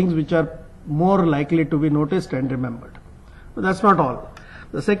spent on things which are more likely to be noticed and remembered. But that's not all.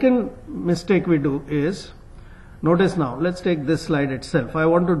 The second mistake we do is, notice now, let's take this slide itself. I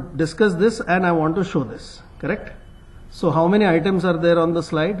want to discuss this and I want to show this, correct? So how many items are there on the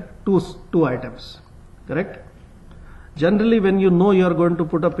slide? Two items, correct? Generally, when you know you are going to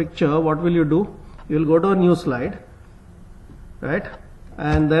put a picture, what will you do? You will go to a new slide, right?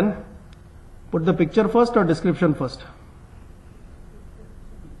 And then put the picture first or description first?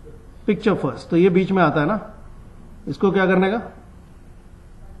 Picture first. तो ये बीच में आता है ना? इसको क्या करने का?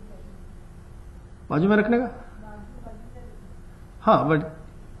 बाजू में रखने का? हाँ, but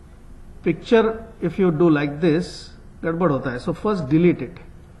picture if you do like this, गड़बड़ होता है. So first delete it.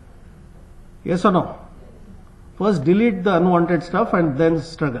 Yes or no? First delete the unwanted stuff and then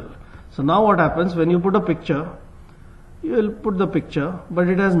struggle. So now what happens when you put a picture, you will put the picture, but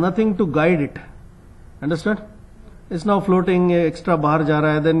it has nothing to guide it. Understand? It's now floating, extra bahar ja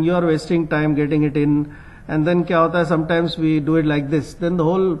raha hai, then you are wasting time getting it in. And then kya hota hai, sometimes we do it like this. Then the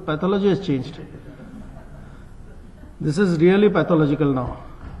whole pathology has changed. This is really pathological now.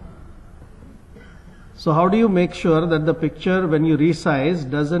 So how do you make sure that the picture when you resize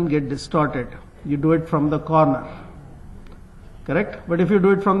doesn't get distorted? You do it from the corner, correct? But if you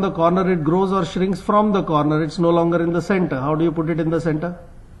do it from the corner, it grows or shrinks from the corner. It's no longer in the center. How do you put it in the center?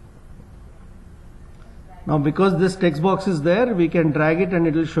 Now because this text box is there, we can drag it and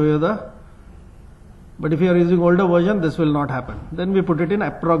it will show you but if you are using older version, this will not happen. Then we put it in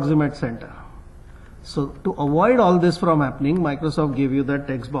approximate center. So to avoid all this from happening, Microsoft gave you that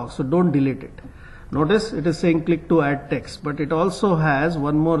text box. So don't delete it. Notice it is saying click to add text, but it also has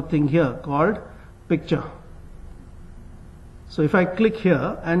one more thing here called picture. So if I click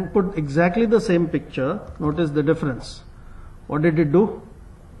here and put exactly the same picture, notice the difference. What did it do?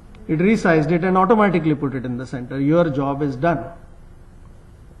 It resized it and automatically put it in the center. Your job is done.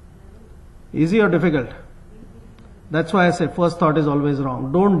 Easy or difficult? That's why I say first thought is always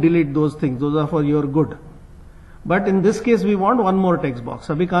wrong. Don't delete those things. Those are for your good. But in this case, we want one more text box.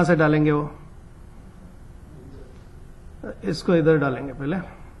 अभी कहाँ से डालेंगे वो? इसको इधर डालेंगे पहले.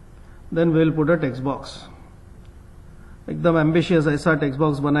 Then we'll put a text box. एकदम ambitious ऐसा text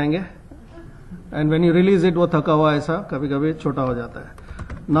box बनाएंगे. And when you release it, वो थका हुआ ऐसा कभी-कभी छोटा हो जाता है.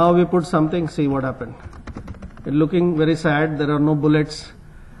 Now we put something. See what happened. It's looking very sad. There are no bullets.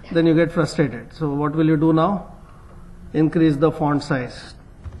 Then you get frustrated. So what will you do now? Increase the font size.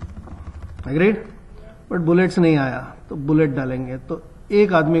 Agreed? But bullets नहीं आया, तो bullet डालेंगे. तो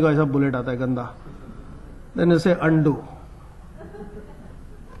एक आदमी को ऐसा bullet आता है गंदा. Then you say undo.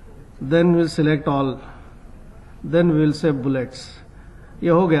 Then we'll select all. Then we'll say bullets. ये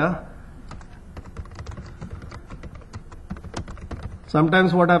हो गया.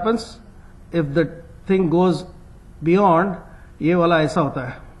 Sometimes what happens? If the thing goes beyond, ये वाला ऐसा होता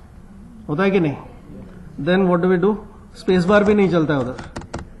है. होता है कि नहीं? Then what do we do? Space bar भी नहीं चलता है उधर.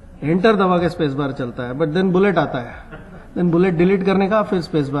 Enter दबा के space bar चलता है. But then bullet आता है. Then bullet delete करने का, फिर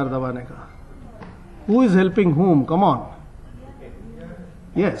space bar दबाने का. Who is helping whom? Come on.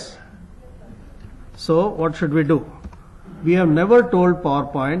 Yes. So what should we do? We have never told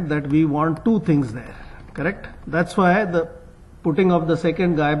PowerPoint that we want two things there. Correct? That's why the putting of the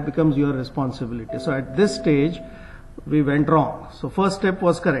second guy becomes your responsibility. So at this stage, we went wrong. So first step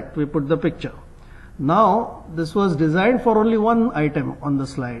was correct. We put the picture. Now this was designed for only one item on the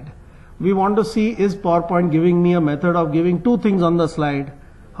slide. We want to see, is PowerPoint giving me a method of giving two things on the slide?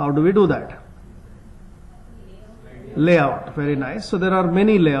 How do we do that? Layout. Very nice. So there are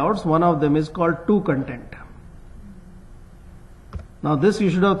many layouts. One of them is called to content. Now this you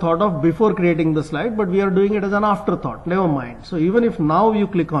should have thought of before creating the slide, but we are doing it as an afterthought. Never mind. So even if now you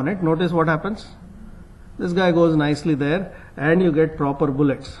click on it, notice what happens. This guy goes nicely there and you get proper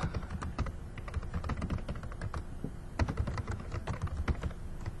bullets.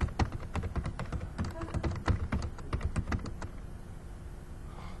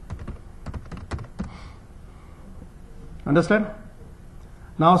 Understand?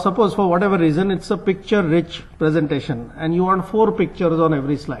 Now suppose for whatever reason it's a picture rich presentation and you want 4 pictures on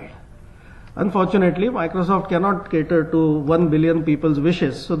every slide. Unfortunately, Microsoft cannot cater to 1 billion people's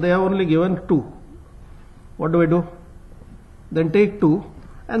wishes, so they have only given 2. What do? Then take 2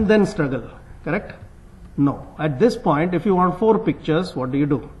 and then struggle, correct? No. At this point, if you want 4 pictures, what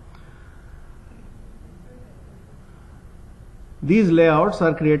do? These layouts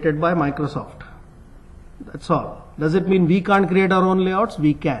are created by Microsoft. That's all. Does it mean we can't create our own layouts?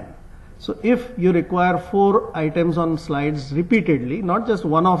 We can. So if you require 4 items on slides repeatedly, not just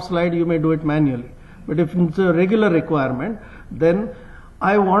one-off slide, you may do it manually. But if it's a regular requirement, then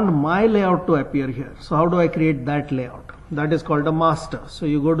I want my layout to appear here. So how do I create that layout? That is called a master. So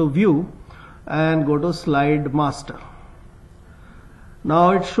you go to View and go to Slide Master.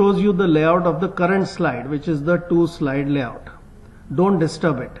 Now it shows you the layout of the current slide, which is the 2-slide layout. Don't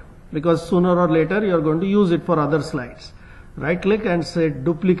disturb it, because sooner or later you are going to use it for other slides. Right click and say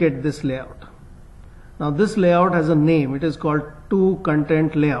duplicate this layout. Now this layout has a name. It is called to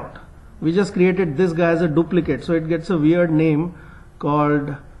content layout. We just created this guy as a duplicate, so it gets a weird name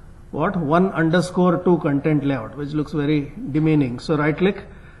called what? 1_2 content layout, which looks very demeaning. So right click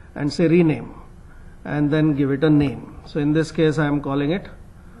and say rename and then give it a name. So in this case I am calling it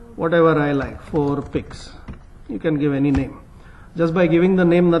whatever I like, 4 pics. You can give any name. Just by giving the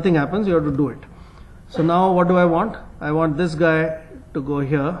name nothing happens, you have to do it. So now what do I want? I want this guy to go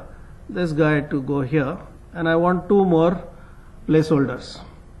here, this guy to go here, and I want 2 more placeholders.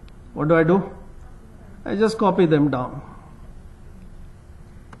 What do? I just copy them down.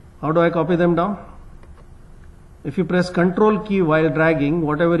 How do I copy them down? If you press Control key while dragging,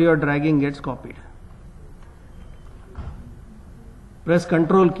 whatever you are dragging gets copied. Press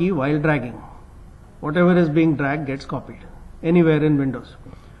Control key while dragging. Whatever is being dragged gets copied anywhere in Windows.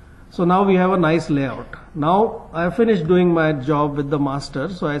 So now we have a nice layout. Now I have finished doing my job with the master,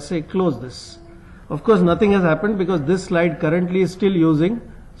 so I say close this. Of course nothing has happened because this slide currently is still using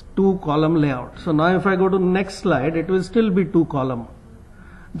 2-column layout. So now if I go to next slide, it will still be 2-column.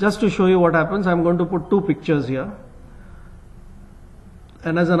 Just to show you what happens, I am going to put 2 pictures here.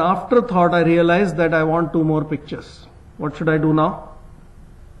 And as an afterthought, I realized that I want 2 more pictures. What should I do now?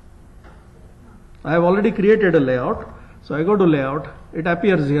 I have already created a layout. So I go to layout. It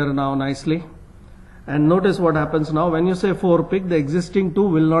appears here now nicely. And notice what happens now. When you say 4 pic, the existing 2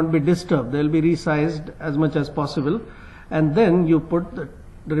 will not be disturbed. They will be resized as much as possible. And then you put the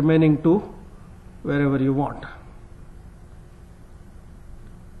remaining 2 wherever you want.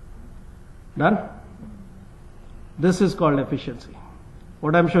 Done? This is called efficiency.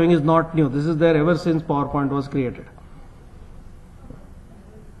 What I am showing is not new. This is there ever since PowerPoint was created.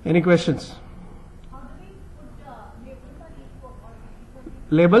 Any questions? How do we put labels on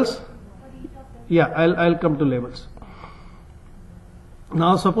each Labels? for each of them? Yeah, I'll come to labels.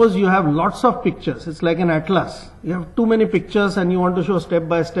 Now suppose you have lots of pictures. It's like an atlas. You have too many pictures and you want to show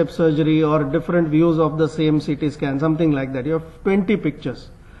step-by-step surgery or different views of the same CT scan, something like that. You have 20 pictures.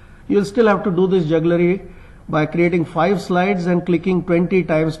 You'll still have to do this jugglery by creating 5 slides and clicking 20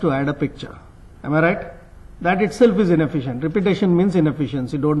 times to add a picture. Am I right? That itself is inefficient. Repetition means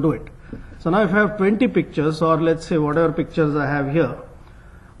inefficiency. Don't do it. So now if I have 20 pictures, or let's say whatever pictures I have here,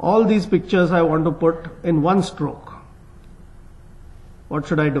 all these pictures I want to put in one stroke. What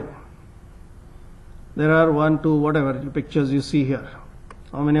should I do? There are 1, 2, whatever pictures you see here.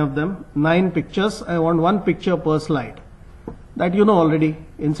 How many of them? 9 pictures. I want 1 picture per slide. That you know already.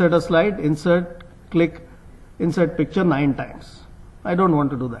 Insert a slide, insert, click, insert picture 9 times. I don't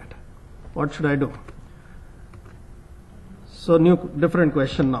want to do that. What should I do? So different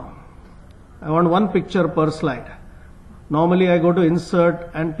question now. I want 1 picture per slide. Normally I go to insert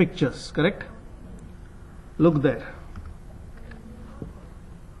and pictures, correct? Look there.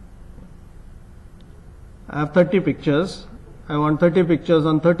 I have 30 pictures. I want 30 pictures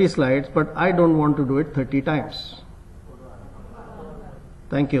on 30 slides, but I don't want to do it 30 times.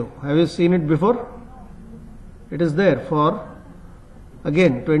 Thank you. Have you seen it before? It is there for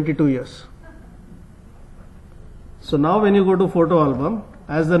again 22 years. So now when you go to photo album,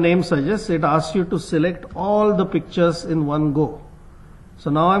 as the name suggests, it asks you to select all the pictures in one go. So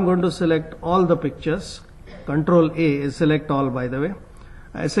now I'm going to select all the pictures. Control A is select all, by the way.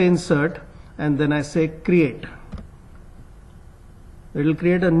 I say insert and then I say create. It will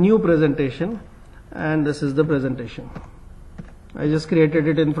create a new presentation and this is the presentation. I just created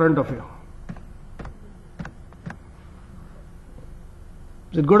it in front of you.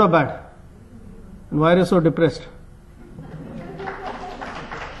 Is it good or bad? And why are you so depressed?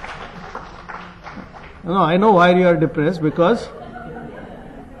 No, I know why you are depressed, because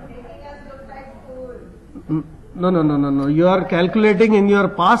no. You are calculating in your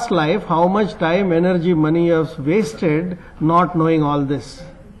past life how much time, energy, money you have wasted not knowing all this.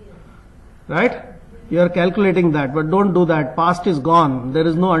 Right? You are calculating that, but don't do that. Past is gone. There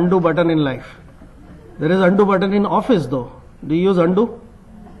is no undo button in life. There is undo button in office though. Do you use undo?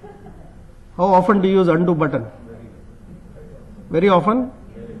 How often do you use undo button? Very often?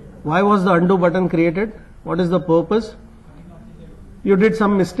 Why was the undo button created? What is the purpose? You did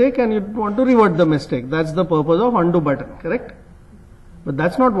some mistake and you want to revert the mistake. That's the purpose of undo button, correct? But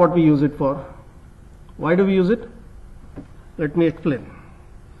that's not what we use it for. Why do we use it? Let me explain.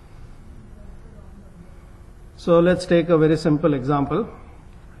 So let's take a very simple example.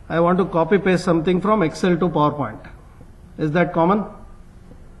 I want to copy paste something from Excel to PowerPoint. Is that common?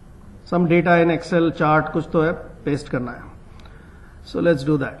 Some data in Excel chart, कुछ तो है, paste करना है. So let's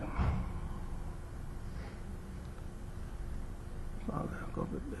do that.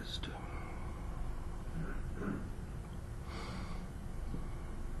 Copy paste.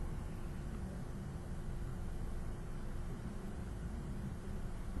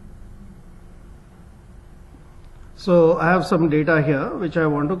 So I have some data here which I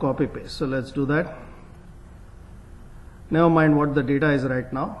want to copy paste. So let's do that. Never mind what the data is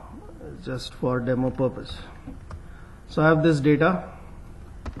right now, just for demo purpose. So I have this data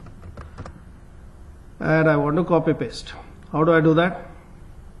and I want to copy paste. How do I do that?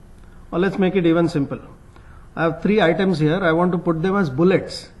 Well, let's make it even simple. I have 3 items here. I want to put them as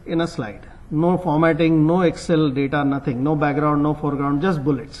bullets in a slide. No formatting, no Excel data, nothing. No background, no foreground, just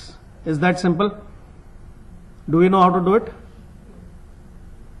bullets. Is that simple? Do we know how to do it?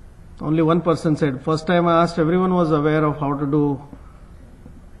 Only one person said. First time I asked, everyone was aware of how to do.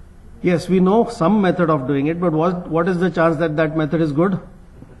 Yes, we know some method of doing it, but what is the chance that that method is good?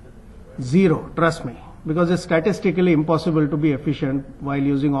 0, trust me. Because it's statistically impossible to be efficient while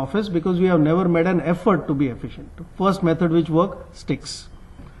using Office, because we have never made an effort to be efficient. First method which works sticks.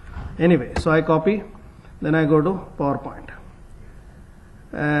 Anyway, so I copy, then I go to PowerPoint.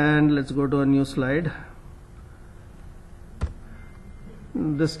 And let's go to a new slide.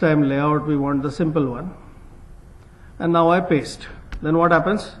 This time layout, we want the simple one. And now I paste. Then what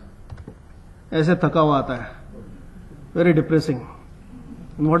happens? ऐसे थका हुआ आता है. Very depressing.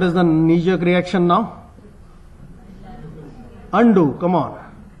 And what is the knee-jerk reaction now? Undo, come on.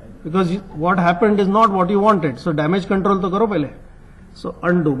 Because what happened is not what you wanted. So damage control to karo pehle. So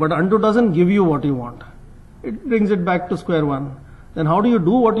undo. But undo doesn't give you what you want. It brings it back to square one. Then how do you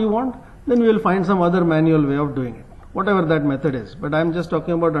do what you want? Then we will find some other manual way of doing it. Whatever that method is. But I'm just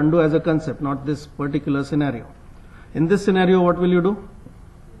talking about undo as a concept, not this particular scenario. In this scenario, what will you do?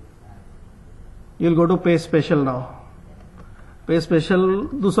 You'll go to paste special now. Paste special,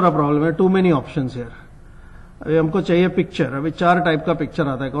 दूसरा problem है. Too many options here. अभी हमको चाहिए picture. अभी 4 type का picture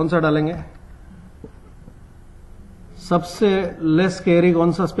आता है. कौन सा डालेंगे? सबसे लेस स्केरी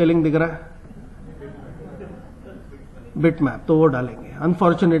कौन सा स्पेलिंग दिख रहा है? Bitmap. तो वो डालेंगे.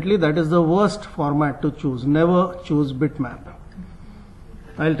 Unfortunately, that is the worst format to choose. Never choose bitmap.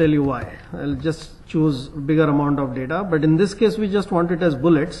 I'll tell you why. I'll just choose bigger amount of data. But in this case, we just want it as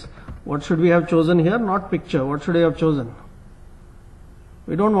bullets. What should we have chosen here? Not picture. What should I have chosen?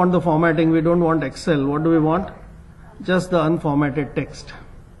 We don't want the formatting. We don't want Excel. What do we want? Just the unformatted text.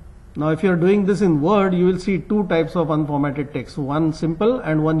 Now, if you're doing this in Word, you will see 2 types of unformatted text. One simple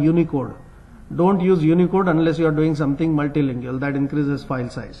and one Unicode. Don't use Unicode unless you are doing something multilingual. That increases file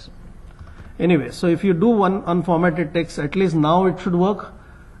size. Anyway, so if you do one unformatted text, at least now it should work.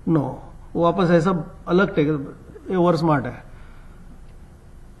 No. वो वापस ऐसा अलग text, ये over smart है.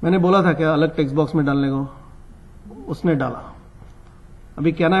 मैंने बोला था क्या अलग टेक्स्ट बॉक्स में डालने को, उसने डाला.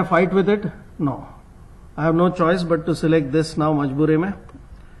 अभी can I fight with it? No. I have no choice but to select this now. मजबूरी में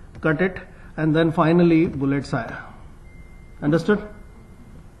cut it and then finally bullets आया. Understood?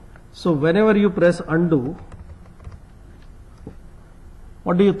 So whenever you press undo,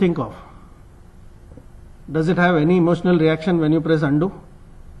 what do you think of? Does it have any emotional reaction when you press undo?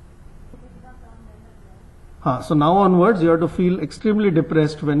 So now onwards you have to feel extremely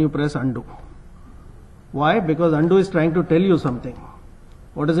depressed when you press undo. Why? Because undo is trying to tell you something.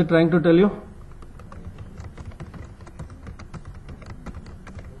 What is it trying to tell you?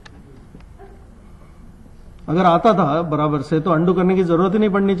 अगर आता था बराबर से तो undo करने की जरूरत ही नहीं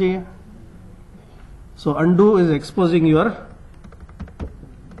पड़नी चाहिए. So undo is exposing your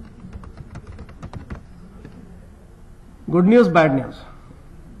good news, bad news.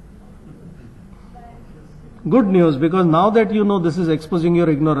 Good news, because now that you know this is exposing your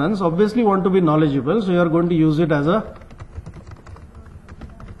ignorance, obviously you want to be knowledgeable, so you are going to use it as a...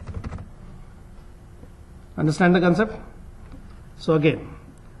 Understand the concept? So again,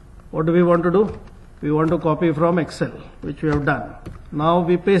 what do we want to do? We want to copy from Excel, which we have done. Now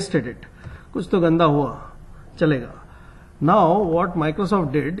we pasted it. कुछ तो गंदा हुआ, चलेगा. Now what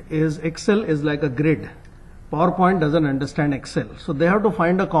Microsoft did is Excel is like a grid. PowerPoint doesn't understand Excel. So they have to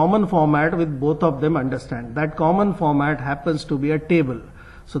find a common format with both of them understand. That common format happens to be a table.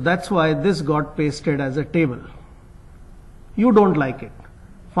 So that's why this got pasted as a table. You don't like it.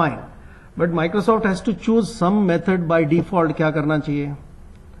 Fine. But Microsoft has to choose some method by default. क्या करना चाहिए?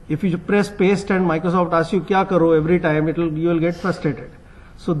 If you press paste and Microsoft asks you क्या करो every time, you will get frustrated.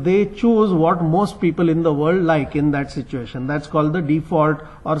 So they choose what most people in the world like in that situation. That's called the default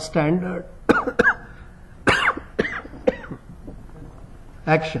or standard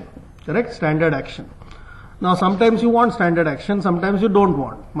action. Correct? Standard action. Now sometimes you want standard action, sometimes you don't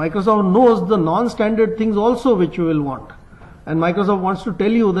want. Microsoft knows the non-standard things also which you will want. And Microsoft wants to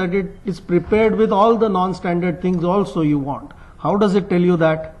tell you that it is prepared with all the non-standard things also you want. How does it tell you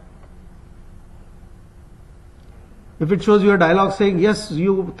that? If it shows you a dialogue saying, yes,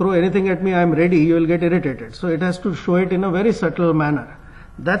 you throw anything at me, I am ready, you will get irritated. So it has to show it in a very subtle manner.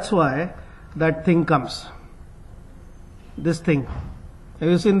 That's why that thing comes. This thing. Have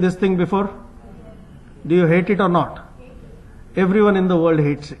you seen this thing before? Do you hate it or not? Everyone in the world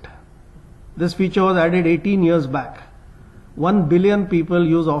hates it. This feature was added 18 years back. 1 billion people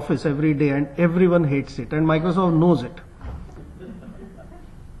use Office every day and everyone hates it, and Microsoft knows it.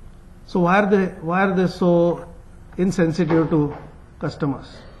 So why are they so insensitive to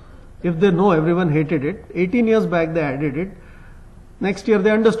customers? If they know everyone hated it, 18 years back they added it, next year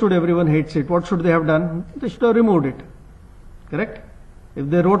they understood everyone hates it, what should they have done? They should have removed it. Correct? If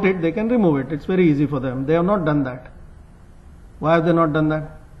they wrote it, they can remove it. It's very easy for them. They have not done that. Why have they not done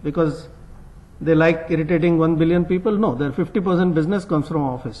that? Because they like irritating 1 billion people? No, their 50% business comes from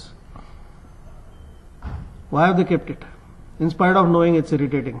Office. Why have they kept it? In spite of knowing it's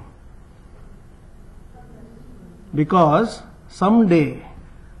irritating. Because someday,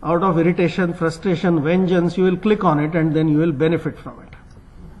 out of irritation, frustration, vengeance, you will click on it and then you will benefit from it.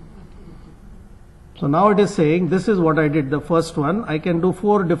 So now it is saying, this is what I did, the first one. I can do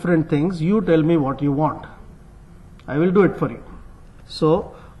 4 different things. You tell me what you want. I will do it for you.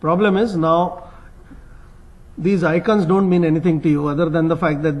 So, problem is now, these icons don't mean anything to you other than the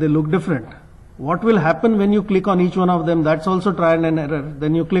fact that they look different. What will happen when you click on each one of them? That's also trial and error.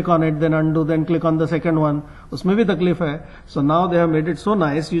 Then you click on it, then undo, then click on the second one. Usme bhi taklif hai. So now they have made it so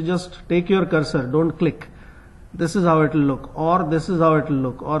nice, you just take your cursor, don't click. This is how it will look, or this is how it will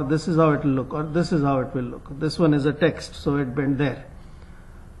look, or this is how it will look, or this is how it will look. This one is a text, so it went there.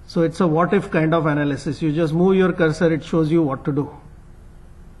 So it's a what if kind of analysis. You just move your cursor, it shows you what to do.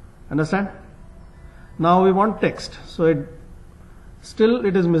 Understand? Now we want text. So it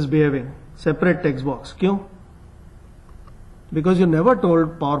is misbehaving. Separate text box. Kyun? Because you never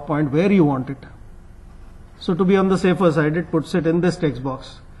told PowerPoint where you want it. So to be on the safer side, it puts it in this text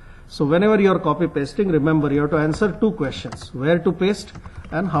box. So whenever you are copy pasting, remember you have to answer 2 questions. Where to paste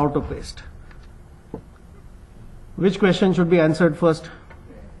and how to paste. Which question should be answered first?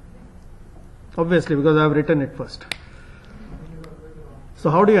 Obviously, because I have written it first. So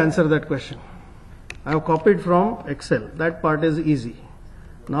how do you answer that question? I have copied from Excel. That part is easy.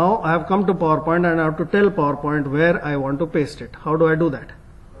 Now I have come to PowerPoint and I have to tell PowerPoint where I want to paste it. How do I do that?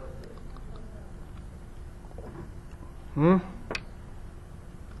 Come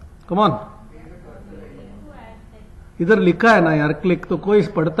on. इधर लिखा है ना यार click, तो कोई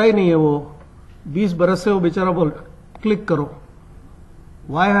पढ़ता ही नहीं है वो. 20 बरस से वो बेचारा बोल क्लिक करो.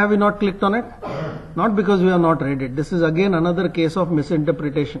 Why have we not clicked on it? Not because we have not read it. This is again another case of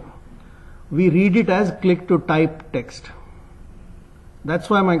misinterpretation. We read it as click to type text. That's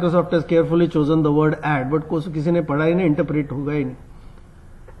why Microsoft has carefully chosen the word add, but किसी ने पढ़ा ही नहीं, interpret होगा ही नहीं.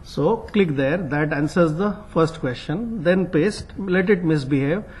 So click there, that answers the first question, then paste, let it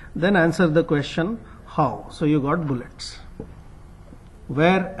misbehave, then answer the question how. So you got bullets.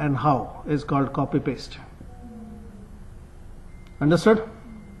 Where and how is called copy paste. Understood?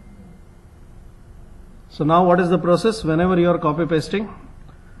 So now what is the process? Whenever you are copy pasting,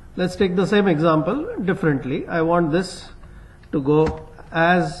 let's take the same example differently. I want this to go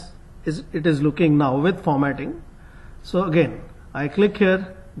as it is looking now with formatting. So again, I click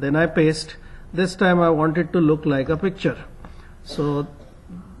here, then I paste. This time I want it to look like a picture. So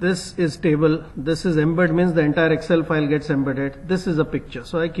this is table, this is embed, means the entire Excel file gets embedded. This is a picture,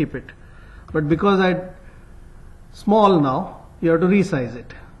 so I keep it. But because small now, you have to resize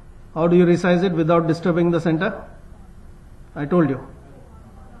it. How do you resize it without disturbing the center? I told you.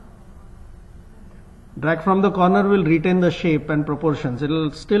 Drag from the corner will retain the shape and proportions. It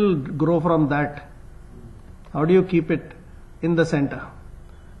will still grow from that. How do you keep it in the center?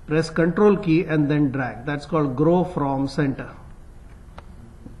 Press Control key and then drag. That's called grow from center.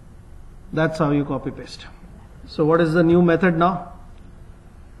 That's how you copy paste. So what is the new method now?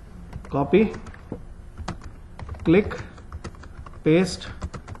 Copy, click, paste,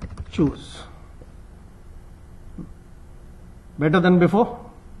 choose. Better than before?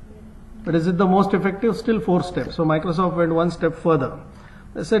 But is it the most effective? Still 4 steps. So Microsoft went one step further.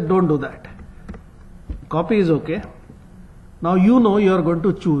 They said don't do that. Copy is okay. Now you know you are going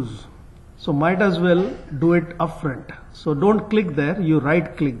to choose. So might as well do it upfront. So don't click there, you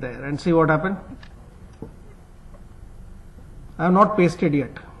right click there and see what happened. I have not pasted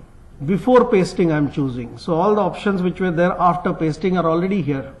yet. Before pasting I am choosing. So all the options which were there after pasting are already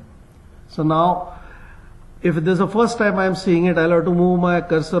here. So now if this is the first time I am seeing it, I'll have to move my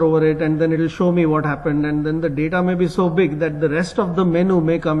cursor over it and then it will show me what happened, and then the data may be so big that the rest of the menu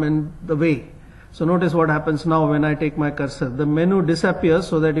may come in the way. So notice what happens now when I take my cursor. The menu disappears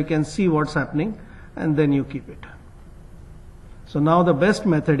so that you can see what's happening and then you keep it. So now the best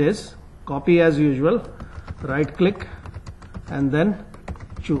method is copy as usual, right click and then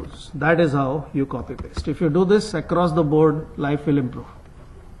choose. That is how you copy paste. If you do this across the board, life will improve.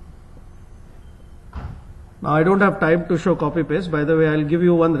 Now I don't have time to show copy paste. By the way, I'll give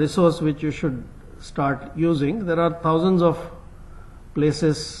you one resource which you should start using. There are thousands of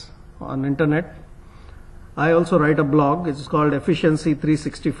places on internet. I also write a blog. It's called Efficiency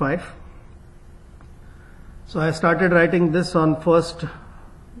 365. So I started writing this on 1st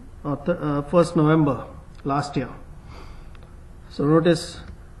November last year. So notice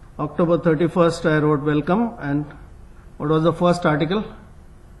October 31st I wrote welcome, and what was the first article?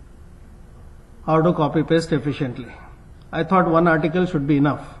 How to copy paste efficiently. I thought one article should be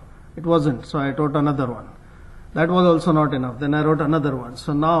enough. It wasn't, so I wrote another one. That was also not enough. Then I wrote another one.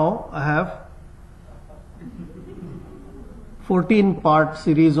 So now I have 14-part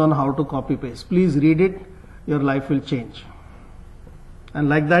series on how to copy paste. Please read it. Your life will change. And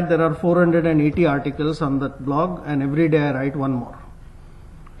like that, there are 480 articles on that blog, and every day I write one more.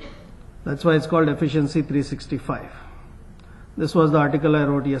 That's why it's called Efficiency 365. This was the article I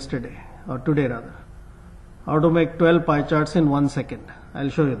wrote yesterday, or today rather. How to make 12 pie charts in 1 second. I'll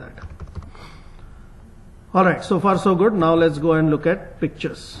show you that. Alright, so far so good. Now let's go and look at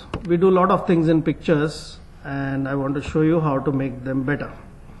pictures. We do a lot of things in pictures, and I want to show you how to make them better.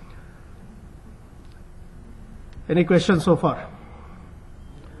 Any questions so far?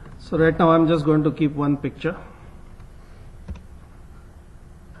 So right now I'm just going to keep one picture.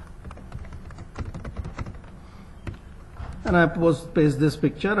 And I paste this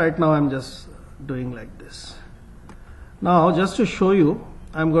picture. Right now I'm just doing like this. Now just to show you,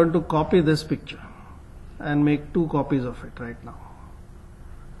 I'm going to copy this picture and make 2 copies of it right now.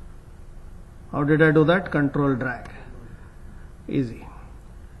 How did I do that? Control drag. Easy.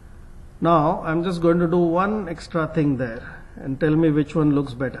 Now I'm just going to do one extra thing there and tell me which one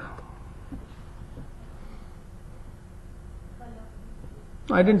looks better.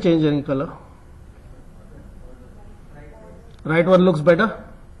 I didn't change any color. Right one looks better.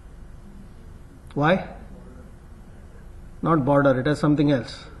 Why? Not border, it has something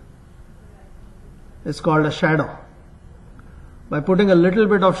else. It's called a shadow. By putting a little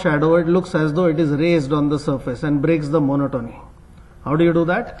bit of shadow, it looks as though it is raised on the surface and breaks the monotony. How do you do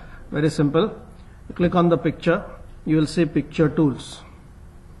that? Very simple. You click on the picture, you will see picture tools.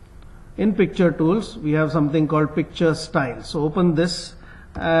 In picture tools, we have something called picture style. So open this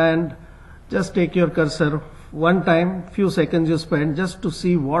and just take your cursor one time, few seconds you spend just to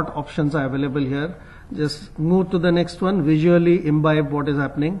see what options are available here. Just move to the next one, visually imbibe what is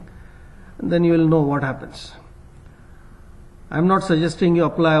happening, and then you will know what happens. I am not suggesting you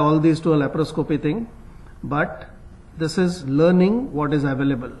apply all these to a laparoscopy thing, but this is learning what is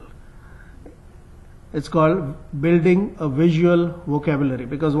available. It's called building a visual vocabulary,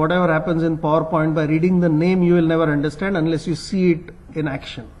 because whatever happens in PowerPoint, by reading the name you will never understand unless you see it in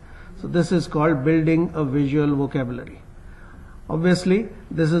action. So this is called building a visual vocabulary. Obviously,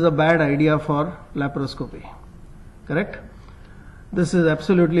 this is a bad idea for laparoscopy. Correct? This is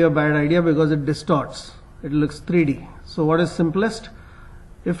absolutely a bad idea because it distorts. It looks 3D. So what is simplest?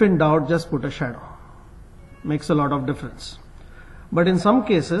 If in doubt, just put a shadow. Makes a lot of difference. But in some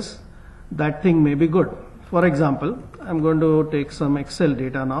cases, that thing may be good. For example, I'm going to take some Excel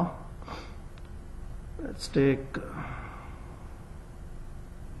data now. Let's take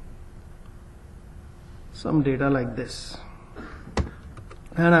some data like this.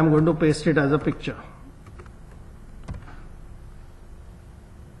 And I'm going to paste it as a picture.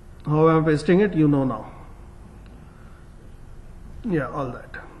 How am I pasting it? You know now. Yeah, all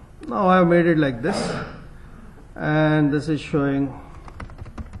that. Now I have made it like this. And this is showing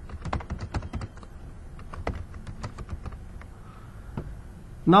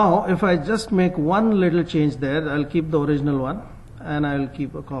now if I just make one little change there, I'll keep the original one and I'll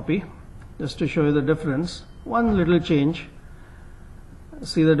keep a copy just to show you the difference. One little change.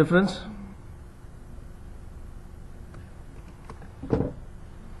 See the difference?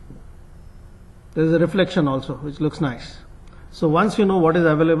 There's a reflection also, which looks nice. So once you know what is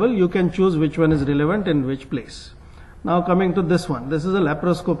available, you can choose which one is relevant in which place. Now coming to this one, this is a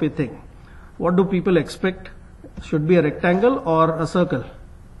laparoscopy thing. What do people expect? Should be a rectangle or a circle?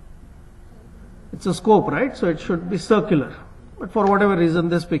 It's a scope, right? So it should be circular. But for whatever reason,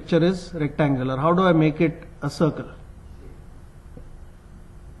 this picture is rectangular. How do I make it a circle?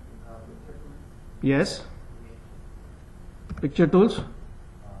 Yes? Picture tools?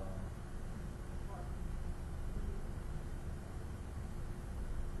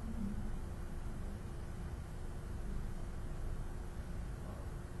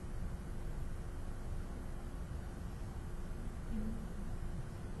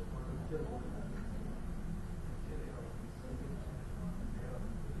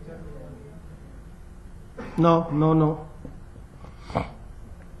 No.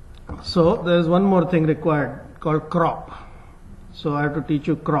 So there is one more thing required called crop. So I have to teach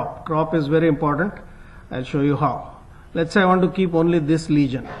you crop. Crop is very important. I'll show you how. Let's say I want to keep only this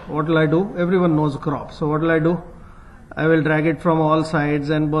lesion. What will I do? Everyone knows crop. So what will I do? I will drag it from all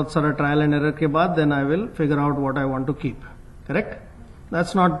sides and both sort of trial and error ke baad, then I will figure out what I want to keep. Correct?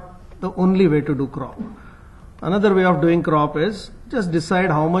 That's not the only way to do crop. Another way of doing crop is just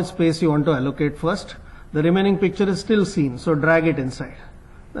decide how much space you want to allocate first. The remaining picture is still seen, so drag it inside.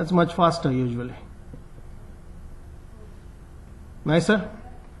 That's much faster usually. Nicer?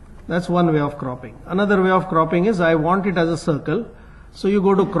 That's one way of cropping. Another way of cropping is I want it as a circle. So you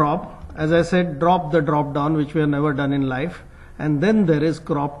go to crop. As I said, drop the drop down, which we have never done in life. And then there is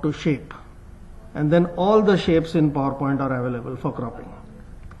crop to shape. And then all the shapes in PowerPoint are available for cropping.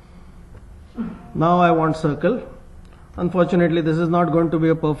 Now I want circle. Unfortunately, this is not going to be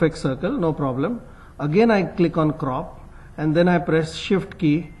a perfect circle. No problem. Again, I click on crop and then I press shift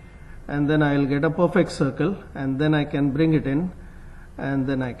key and then I will get a perfect circle and then I can bring it in and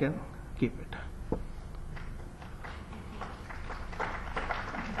then I can keep it.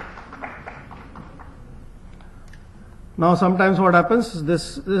 Now sometimes what happens,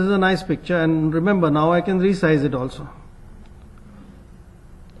 this is a nice picture, and remember now I can resize it also.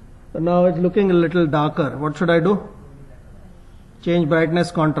 But now it's looking a little darker. What should I do? Change brightness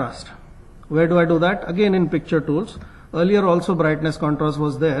contrast. Where do I do that? Again in picture tools. Earlier also brightness contrast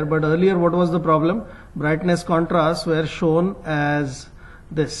was there, but earlier what was the problem? Brightness contrasts were shown as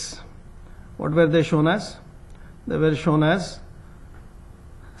this. What were they shown as? They were shown as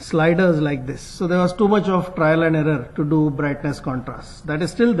sliders like this. So there was too much of trial and error to do brightness contrast. That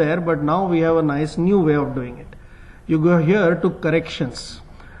is still there, but now we have a nice new way of doing it. You go here to corrections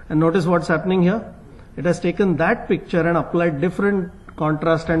and notice what's happening here. It has taken that picture and applied different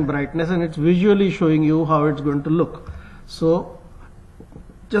contrast and brightness, and it's visually showing you how it's going to look. So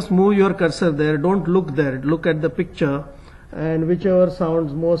just move your cursor there, don't look there, look at the picture, and whichever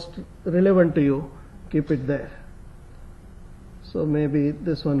sounds most relevant to you, keep it there. So maybe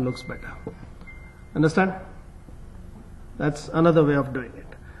this one looks better. Understand? That's another way of doing it.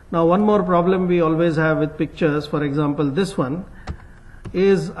 Now one more problem we always have with pictures, for example this one,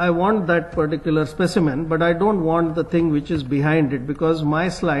 is I want that particular specimen, but I don't want the thing which is behind it because my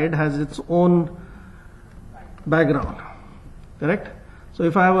slide has its own background. Correct? So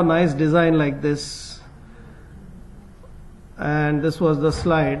if I have a nice design like this, and this was the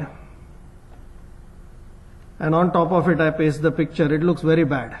slide, and on top of it I paste the picture, it looks very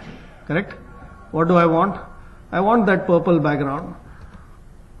bad. Correct? What do I want? I want that purple background.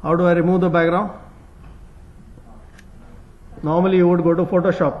 How do I remove the background? Normally you would go to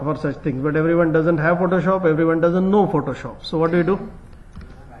Photoshop for such things, but everyone doesn't have Photoshop, everyone doesn't know Photoshop. So what do you do?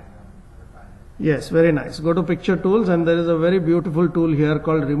 Yes, very nice. Go to picture tools and there is a very beautiful tool here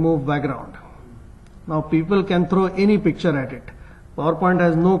called remove background. Now people can throw any picture at it. PowerPoint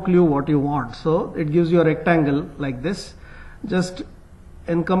has no clue what you want. So it gives you a rectangle like this. Just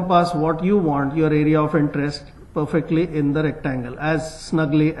encompass what you want, your area of interest, perfectly in the rectangle as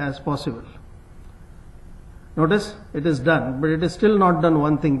snugly as possible. Notice it is done, but it is still not done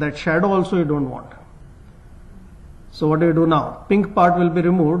one thing. That shadow also you don't want. So what do you do now? Pink part will be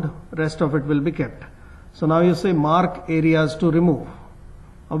removed, rest of it will be kept. So now you say mark areas to remove.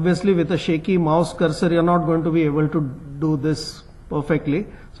 Obviously with a shaky mouse cursor you are not going to be able to do this perfectly.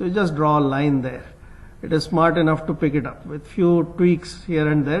 So you just draw a line there. It is smart enough to pick it up. With few tweaks here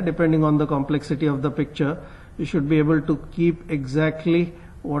and there, depending on the complexity of the picture, you should be able to keep exactly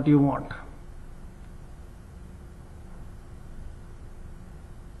what you want.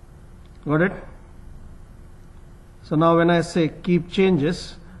 Got it? So now when I say keep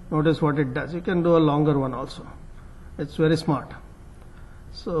changes, notice what it does. You can do a longer one also. It's very smart.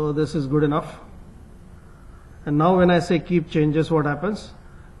 So this is good enough. And now when I say keep changes, what happens?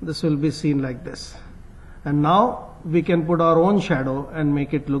 This will be seen like this. And now we can put our own shadow and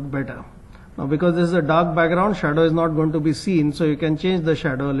make it look better. Now because this is a dark background, shadow is not going to be seen, so you can change the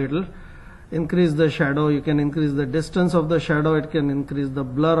shadow a little. Increase the shadow, you can increase the distance of the shadow, it can increase the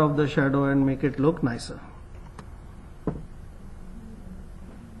blur of the shadow and make it look nicer.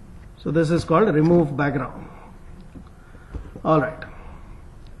 So this is called remove background. Alright.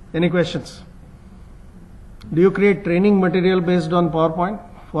 Any questions? Do you create training material based on PowerPoint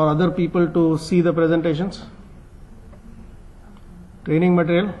for other people to see the presentations? Training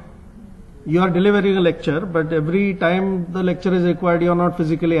material? You are delivering a lecture, but every time the lecture is required, you are not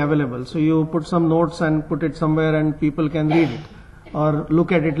physically available. So you put some notes and put it somewhere and people can read it or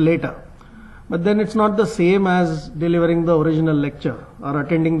look at it later. But then it's not the same as delivering the original lecture or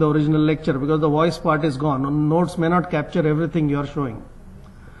attending the original lecture because the voice part is gone. Notes may not capture everything you are showing.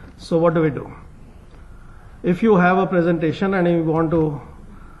 So what do we do? If you have a presentation and you want to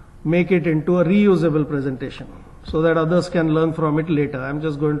make it into a reusable presentation so that others can learn from it later, I'm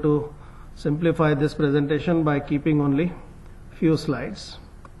just going to simplify this presentation by keeping only few slides.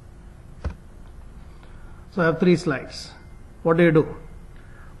 So I have 3 slides. What do?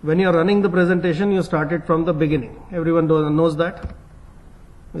 When you are running the presentation, you start it from the beginning. Everyone knows that?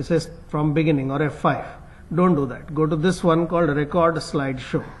 It says from beginning or F5. Don't do that. Go to this one called record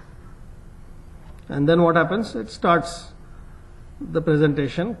slideshow. And then what happens? It starts the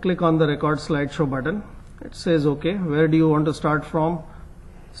presentation. Click on the record slideshow button. It says okay. Where do you want to start from?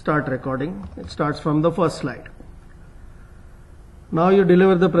 Start recording. It starts from the first slide. Now you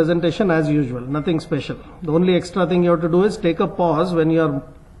deliver the presentation as usual. Nothing special. The only extra thing you have to do is take a pause when you are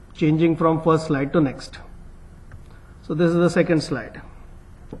changing from first slide to next. So this is the second slide.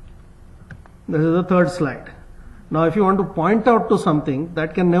 This is the third slide. Now if you want to point out to something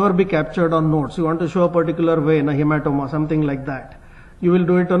that can never be captured on notes, you want to show a particular vein, a hematoma, something like that, you will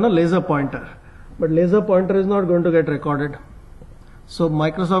do it on a laser pointer. But laser pointer is not going to get recorded. So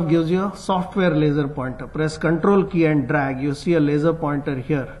Microsoft gives you a software laser pointer. Press Control key and drag. You see a laser pointer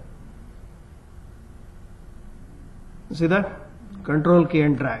here. You see that? Control key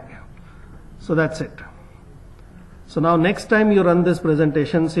and drag. So that's it. So now next time you run this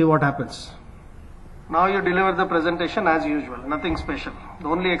presentation, see what happens. Now you deliver the presentation as usual. Nothing special. The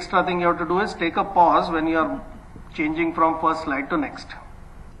only extra thing you have to do is take a pause when you are changing from first slide to next.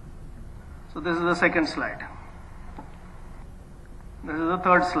 So this is the second slide. This is the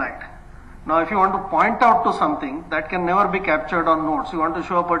third slide. Now if you want to point out to something that can never be captured on notes, you want to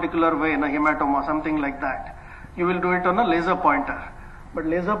show a particular vein, a hematoma, something like that, you will do it on a laser pointer. But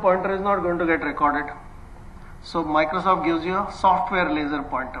laser pointer is not going to get recorded. So Microsoft gives you a software laser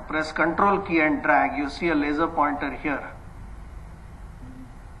pointer. Press Control key and drag. You see a laser pointer here.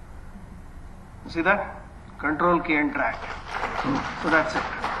 You see that? Control key and drag. So that's it.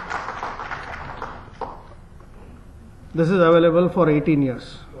 This is available for 18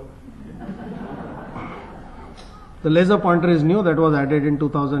 years. The laser pointer is new, that was added in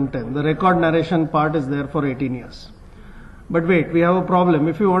 2010. The record narration part is there for 18 years. But wait, we have a problem.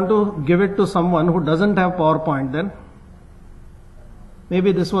 If you want to give it to someone who doesn't have PowerPoint, then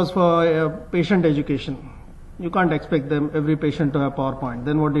maybe this was for patient education. You can't expect every patient to have PowerPoint.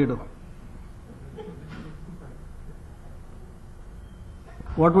 Then what do?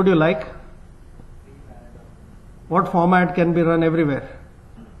 What would you like? What format can be run everywhere?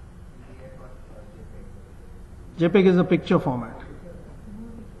 JPEG is a picture format.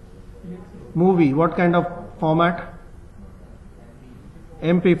 Movie, what kind of format?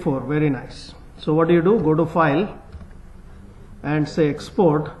 MP4, very nice. So what do? Go to File and say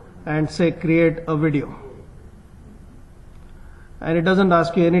Export and say create a video. And it doesn't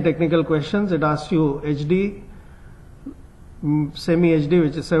ask you any technical questions. It asks you HD, semi HD,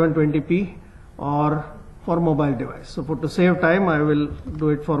 which is 720p, or for mobile device. So to save time, I will do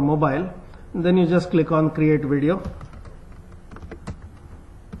it for mobile. And then you just click on create video.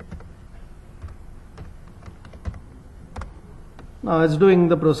 Now it's doing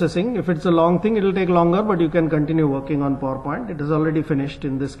the processing. If it's a long thing, it will take longer, but you can continue working on PowerPoint. It is already finished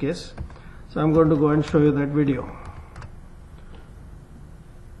in this case. So I'm going to go and show you that video.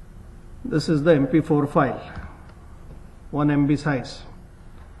 This is the MP4 file, 1 MB size.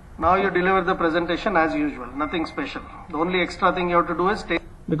 Now you deliver the presentation as usual, nothing special. The only extra thing you have to do is take,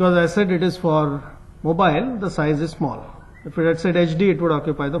 because I said it is for mobile, the size is small. If it had said HD, it would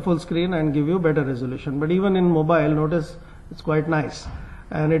occupy the full screen and give you better resolution. But even in mobile, notice it's quite nice.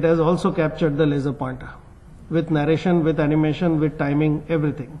 And it has also captured the laser pointer with narration, with animation, with timing,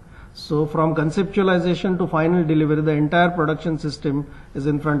 everything. So from conceptualization to final delivery, the entire production system is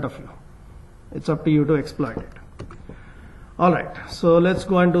in front of you. It's up to you to exploit it. Alright, so let's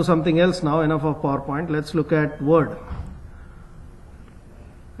go and do something else now. Enough of PowerPoint. Let's look at Word.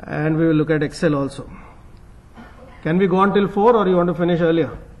 And we will look at Excel also. Can we go on till 4 or you want to finish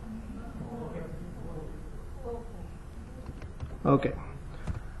earlier? Okay.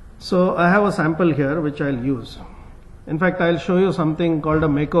 So I have a sample here which I'll use. In fact, I'll show you something called a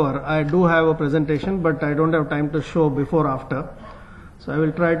makeover. I do have a presentation, but I don't have time to show before after. So I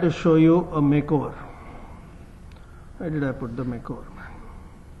will try to show you a makeover. Where did I put the makeover?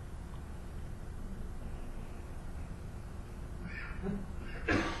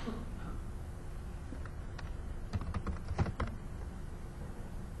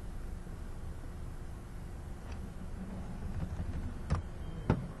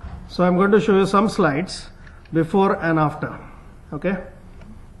 So I'm going to show you some slides before and after. Okay,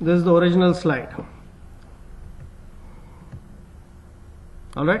 this is the original slide.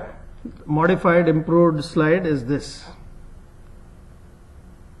 All right, modified, improved slide is this.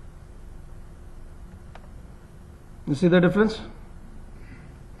 You see the difference?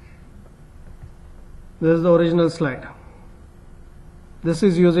 This is the original slide. This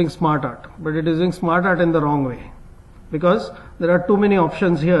is using smart art, but it is using smart art in the wrong way, because there are too many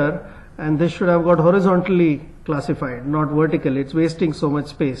options here, and this should have got horizontally classified, not vertically. It's wasting so much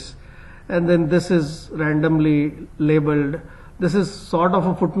space. And then this is randomly labeled. This is sort of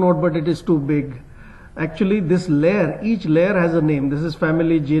a footnote, but it is too big. Actually, this layer, each layer has a name. This is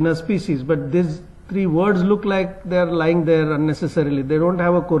family, genus, species, but these 3 words look like they're lying there unnecessarily. They don't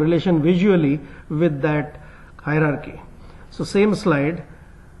have a correlation visually with that hierarchy. So same slide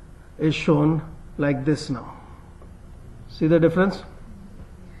is shown like this now. See the difference?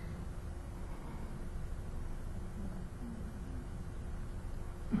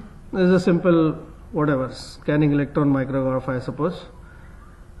 This is a simple whatever, scanning electron micrograph, I suppose.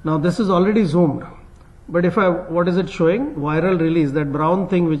 Now this is already zoomed, but if what is it showing? Viral release. That brown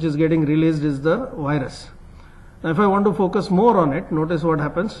thing which is getting released is the virus. Now if I want to focus more on it, notice what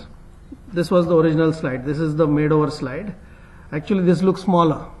happens. This was the original slide. This is the made over slide. Actually this looks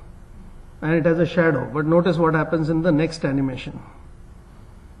smaller and it has a shadow, but notice what happens in the next animation.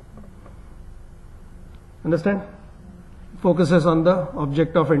 Understand? Focuses on the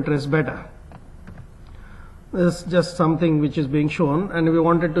object of interest better. This is just something which is being shown, and we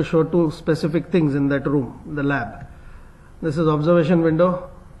wanted to show 2 specific things in that room, the lab. This is observation window,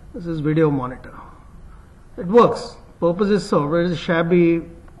 this is video monitor. It works, purpose is served, but it is shabby,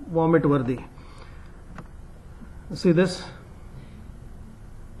 vomit worthy. See this?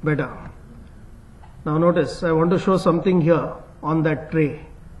 Better. Now notice, I want to show something here on that tray.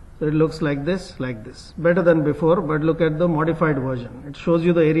 So it looks like this, better than before, but look at the modified version. It shows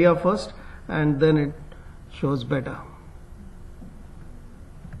you the area first and then it shows better.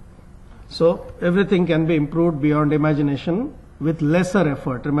 So everything can be improved beyond imagination with lesser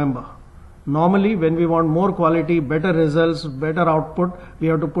effort. Remember, normally when we want more quality, better results, better output, we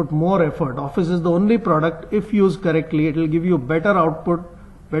have to put more effort. Office is the only product, if used correctly, it will give you better output,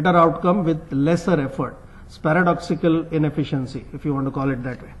 better outcome with lesser effort. It's paradoxical inefficiency, if you want to call it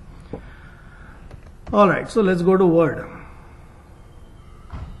that way. Alright, so let's go to Word.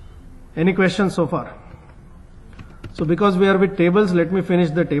 Any questions so far? So because we are with tables, let me finish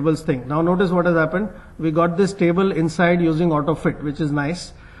the tables thing. Now notice what has happened. We got this table inside using AutoFit, which is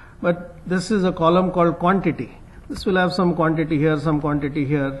nice. But this is a column called quantity. This will have some quantity here, some quantity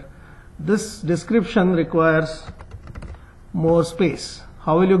here. This description requires more space.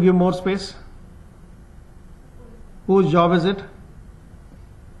 How will you give more space? Whose job is it?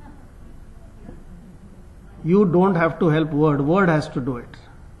 You don't have to help Word. Word has to do it.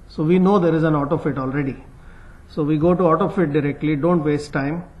 So we know there is an auto fit already. So we go to auto fit directly, don't waste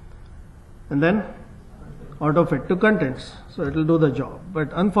time. And then auto fit to contents. So it will do the job. But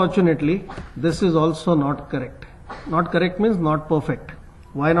unfortunately, this is also not correct. Not correct means not perfect.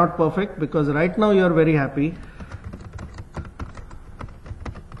 Why not perfect? Because right now you are very happy.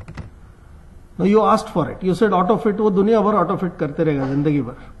 No, you asked for it. You said auto fit, वो दुनिया भर auto fit करते रहेगा जिंदगी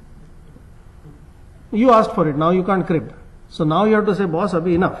भर. You asked for it. Now you can't crib. So now you have to say, boss,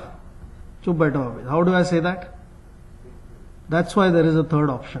 abhi enough. Chup baitho abhi. How do I say that? That's why there is a third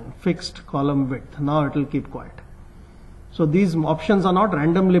option, fixed column width. Now it will keep quiet. So these options are not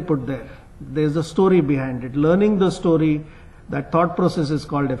randomly put there. There is a story behind it. Learning the story, that thought process is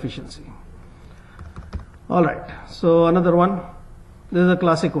called efficiency. Alright, so another one. This is a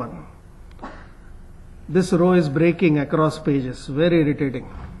classic one. This row is breaking across pages. Very irritating.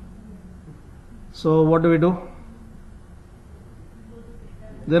 So what do?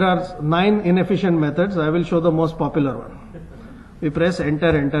 There are 9 inefficient methods. I will show the most popular one. We press enter,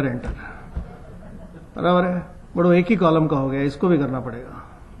 enter, enter. बराबर है, बड़ो एक ही column का हो गया, इसको भी करना पड़ेगा.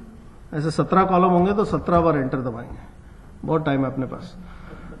 ऐसे 17 कॉलम होंगे तो 17 बार एंटर दबाएंगे. बहुत टाइम है अपने पास.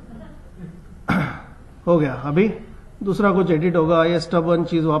 हो गया. अभी दूसरा कुछ एडिट होगा, ये स्टबर्न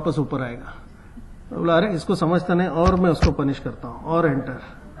चीज वापस ऊपर आएगा. बोला अरे इसको समझता नहीं और मैं उसको पनिश करता हूं. और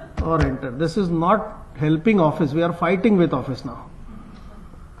enter. This is not helping office. We are fighting with office now.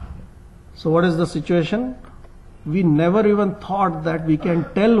 So what is the situation? We never even thought that we can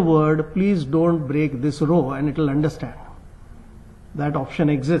tell Word, please don't break this row, and it will understand. That option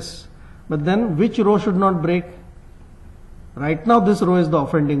exists. But then which row should not break? Right now this row is the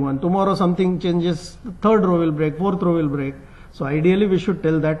offending one. Tomorrow something changes, the third row will break, fourth row will break. So ideally we should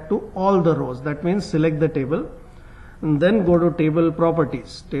tell that to all the rows. That means select the table and then go to table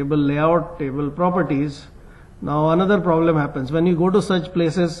properties, table layout, table properties. Now another problem happens. When you go to such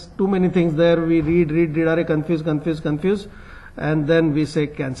places, too many things there, we read, are confused, and then we say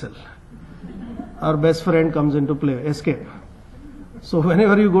cancel. Our best friend comes into play, escape. So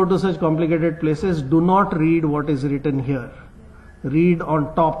whenever you go to such complicated places, do not read what is written here. Read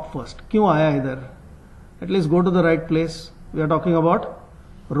on top first. Kyun aaya idhar? At least go to the right place. We are talking about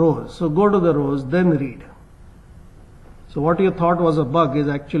rows. So go to the rows, then read. So what you thought was a bug is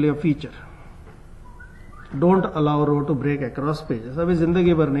actually a feature. Don't allow row to break across pages. अभी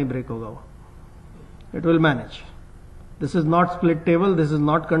जिंदगी भर नहीं break होगा वो. It will manage. This is not split table. This is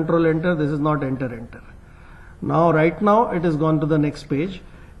not control enter. This is not enter. Now, right now, it has gone to the next page.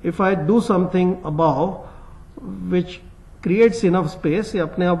 If I do something above, which creates enough space, ये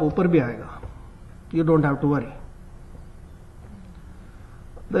अपने आप ऊपर भी आएगा. You don't have to worry.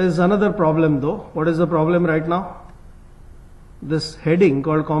 There is another problem though. What is the problem right now? This heading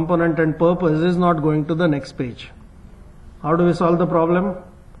called component and purpose is not going to the next page. How do we solve the problem?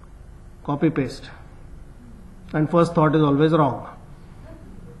 Copy paste. And first thought is always wrong.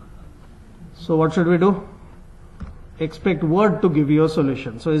 So what should we do? Expect Word to give you a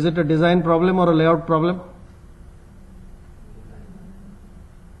solution. So is it a design problem or a layout problem?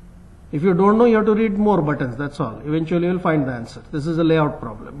 If you don't know, you have to read more buttons, that's all. Eventually you will find the answer. This is a layout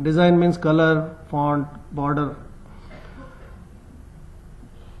problem. Design means color, font, border.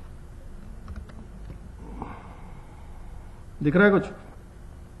 दिख रहा है कुछ?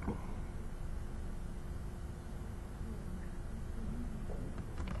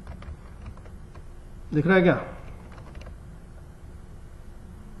 दिख रहा है क्या?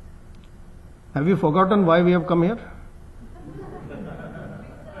 Have you forgotten why we have come here?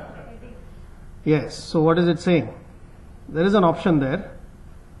 Yes. So what is it saying? There is an option there.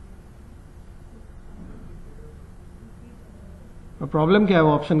 The problem क्या है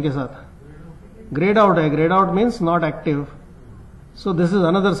वो option के साथ? Grayed out है. Grayed out means not active. So this is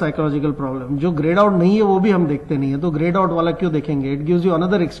another psychological problem. जो grayed out नहीं है वो भी हम देखते नहीं है. तो grayed out वाला क्यों देखेंगे? It gives you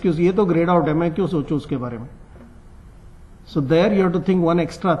another excuse. ये तो grayed out है, मैं क्यों सोचूं उसके बारे में? So there you have to think one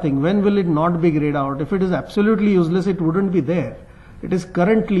extra thing. When will it not be grayed out? If it is absolutely useless, it wouldn't be there. It is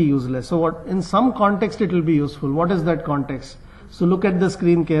currently useless. So what, in some context it will be useful. What is that context? So look at the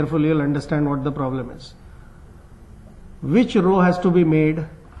screen carefully, you'll understand what the problem is. Which row has to be made?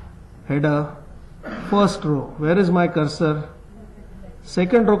 Header. First row. Where is my cursor?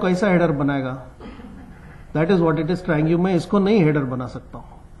 Second row कैसा header बनाएगा? That is what it is trying you. मैं इसको नहीं header बना सकता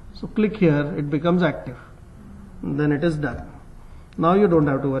हूँ. So click here, it becomes active. And then it is done. Now you don't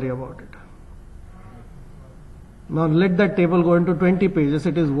have to worry about it. Now let that table go into 20 pages.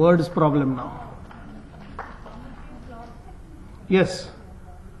 It is Word's problem now. Yes.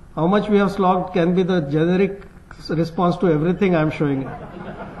 How much we have slogged can be the generic response to everything I am showing you.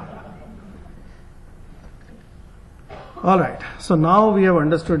 Alright, so now we have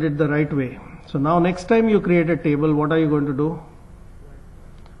understood it the right way. So now next time you create a table, what are you going to do?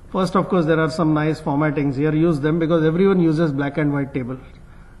 First, of course, there are some nice formattings here. Use them because everyone uses black and white table.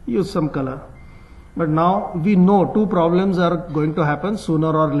 Use some color. But now we know two problems are going to happen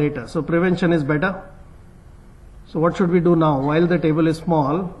sooner or later. So prevention is better. So what should we do now? While the table is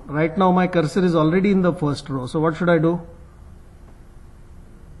small, right now my cursor is already in the first row. So what should I do?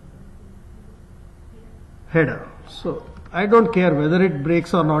 Header. So I don't care whether it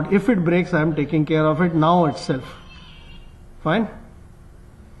breaks or not. If it breaks, I am taking care of it now itself. Fine?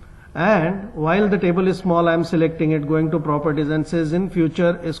 And while the table is small, I am selecting it, going to properties and says in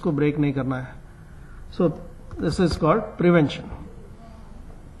future, isko break nahi karna hai. So this is called prevention.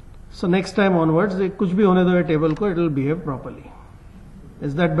 So next time onwards, kuch bhi hone do ye table ko, it will behave properly.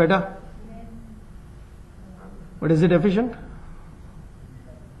 Is that better? But is it efficient?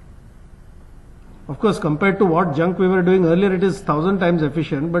 Of course, compared to what junk we were doing earlier, it is 1,000 times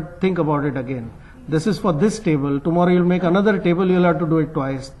efficient, but think about it again. This is for this table. Tomorrow you'll make another table, you'll have to do it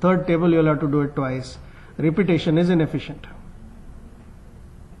twice. Third table, you'll have to do it twice. Repetition is inefficient.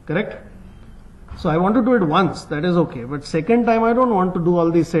 Correct? So I want to do it once, that is okay. But second time, I don't want to do all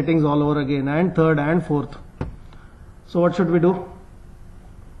these settings all over again, and third and fourth. So what should we do?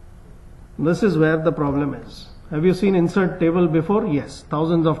 This is where the problem is. Have you seen insert table before? Yes,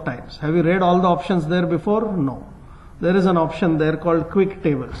 thousands of times. Have you read all the options there before? No. There is an option there called quick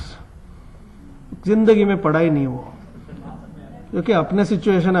tables. जिंदगी में पढ़ा ही नहीं वो, क्योंकि अपने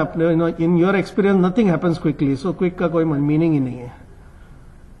situation है, अपने in your experience nothing happens quickly, so quick का कोई meaning ही नहीं है.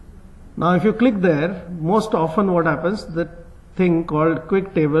 Now if you click there, most often what happens, the thing called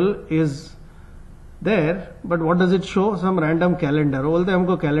quick table is there, but what does it show? Some random calendar. बोलते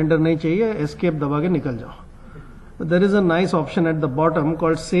हमको calendar नहीं चाहिए, escape दबा के निकल जाओ. There is a nice option at the bottom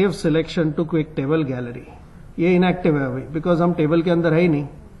called save selection to quick table gallery. ये inactive है अभी, because हम table के अंदर है ही नहीं.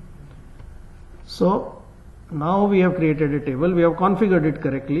 So now we have created a table, we have configured it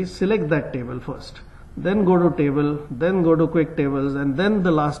correctly. Select that table first, then go to table, then go to quick tables, and then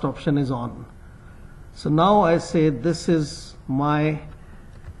the last option is on. So now I say this is my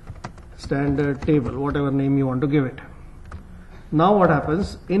standard table, whatever name you want to give it. Now what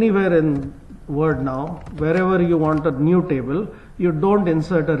happens, anywhere in Word now, wherever you want a new table, you don't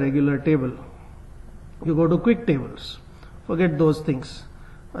insert a regular table. You go to quick tables. Forget those things.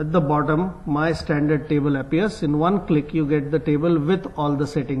 At the bottom, my standard table appears. In one click, you get the table with all the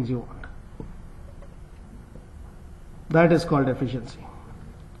settings you want. That is called efficiency.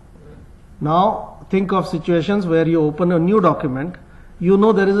 Now, think of situations where you open a new document. You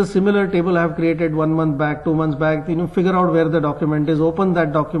know there is a similar table I have created 1 month back, 2 months back. You figure out where the document is, open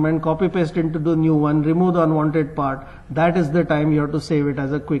that document, copy paste into the new one, remove the unwanted part. That is the time you have to save it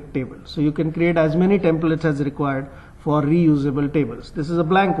as a quick table. So you can create as many templates as required for reusable tables. This is a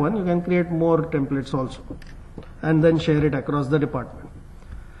blank one. You can create more templates also and then share it across the department.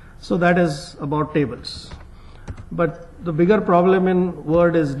 So that is about tables. But the bigger problem in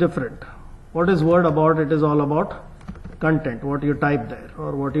Word is different. What is Word about? It is all about content, what you type there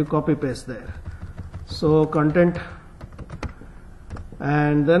or what you copy paste there. So content,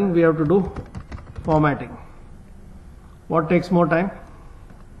 and then we have to do formatting. What takes more time?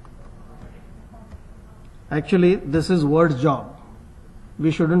 Actually, this is Word's job. We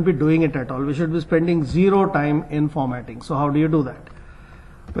shouldn't be doing it at all. We should be spending zero time in formatting. So how do you do that?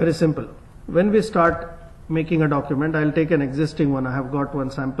 Very simple. When we start making a document, I'll take an existing one. I have got one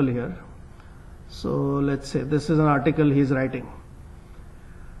sample here. So let's say this is an article he's writing.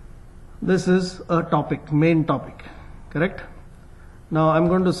 This is a topic, main topic, correct? Now I'm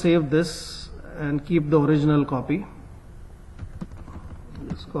going to save this and keep the original copy.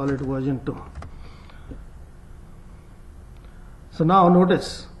 Let's call it version 2. So now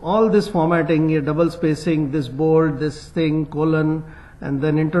notice all this formatting, double spacing, this bold, this thing, colon, and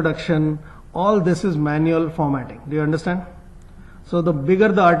then introduction, all this is manual formatting. Do you understand? So the bigger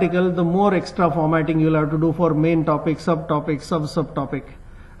the article, the more extra formatting you'll have to do for main topic, subtopic, subtopic.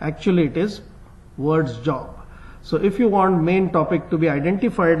 Actually, it is Word's job. So if you want main topic to be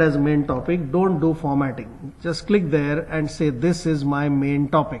identified as main topic, don't do formatting. Just click there and say, this is my main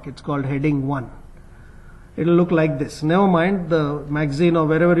topic. It's called heading 1. It'll look like this. Never mind, the magazine or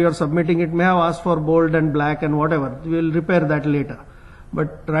wherever you're submitting it may have asked for bold and black and whatever. We'll repair that later.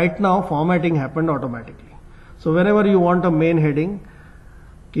 But right now, formatting happened automatically. So whenever you want a main heading,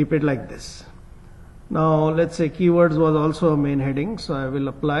 keep it like this. Now let's say keywords was also a main heading, so I will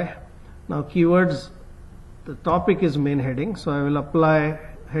apply. Now keywords, the topic is main heading, so I will apply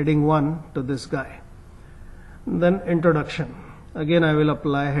heading 1 to this guy. And then introduction, again I will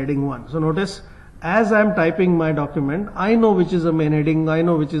apply heading 1. So notice as I'm typing my document, I know which is a main heading, I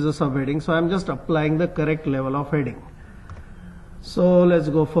know which is a subheading, so I'm just applying the correct level of heading. So let's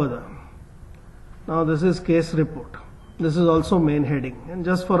go further. Now this is case report. This is also main heading. And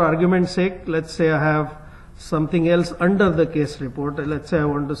just for argument's sake, let's say I have something else under the case report. Let's say I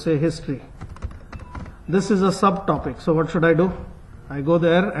want to say history. This is a subtopic. So what should I do? I go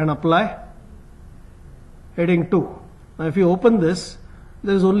there and apply heading 2. Now if you open this,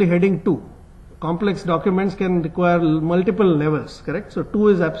 there is only heading 2. Complex documents can require multiple levels, correct? So 2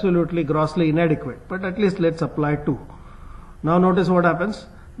 is absolutely grossly inadequate, but at least let's apply 2. Now notice what happens.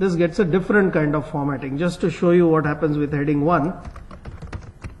 This gets a different kind of formatting. Just to show you what happens with heading 1.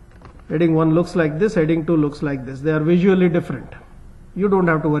 Heading 1 looks like this, heading 2 looks like this. They are visually different. You don't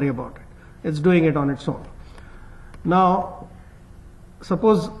have to worry about it. It's doing it on its own. Now,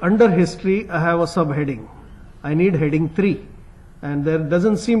 suppose under history I have a subheading. I need heading 3, and there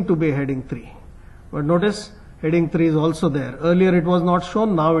doesn't seem to be a heading 3. But notice heading 3 is also there. Earlier it was not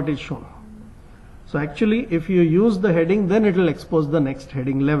shown, now it is shown. So actually if you use the heading, then it will expose the next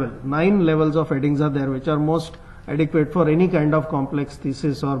heading level. 9 levels of headings are there, which are most adequate for any kind of complex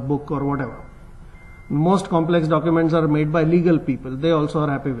thesis or book or whatever. Most complex documents are made by legal people. They also are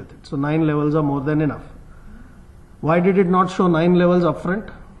happy with it. So 9 levels are more than enough. Why did it not show 9 levels up front?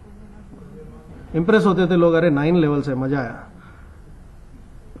 Impress होते थे लोग, अरे 9 levels है, मजा आया.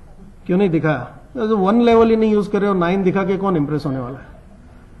 क्यों नहीं दिखाया? 1 level ही नहीं यूज करे और 9 दिखा के कौन impress होने वाला है?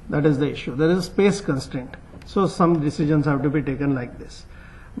 That is the issue. There is a space constraint. So some decisions have to be taken like this.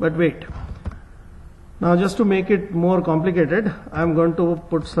 But wait. Now just to make it more complicated, I am going to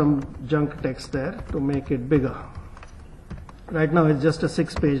put some junk text there to make it bigger. Right now it's just a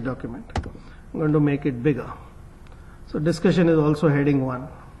 6-page document. I'm going to make it bigger. So discussion is also heading 1.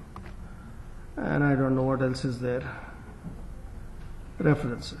 And I don't know what else is there.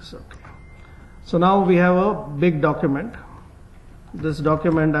 References. Okay. So now we have a big document. This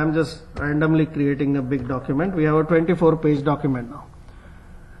document, I'm just randomly creating a big document. We have a 24-page document now.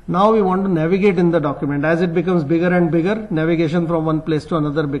 Now we want to navigate in the document. As it becomes bigger and bigger, navigation from one place to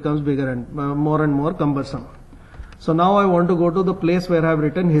another becomes bigger and more cumbersome. So now I want to go to the place where I have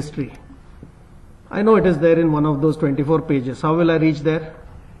written history. I know it is there in one of those 24 pages. How will I reach there?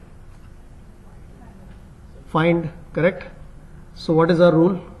 Find, correct? So what is our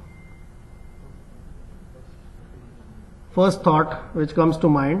rule? First thought which comes to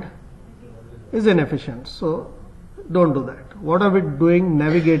mind is inefficient. So don't do that. What are we doing?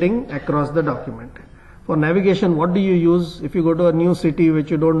 Navigating across the document. For navigation, what do you use? If you go to a new city which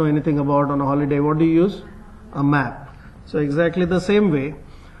you don't know anything about on a holiday, what do you use? A map. So exactly the same way,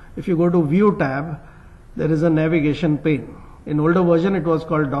 if you go to View tab, there is a navigation pane. In older version, it was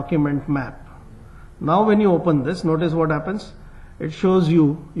called Document Map. Now when you open this, notice what happens. It shows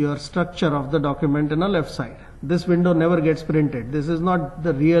you your structure of the document in a left side. This window never gets printed. This is not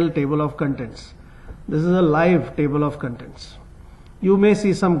the real table of contents. This is a live table of contents. You may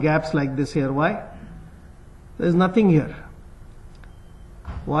see some gaps like this here. Why? There is nothing here.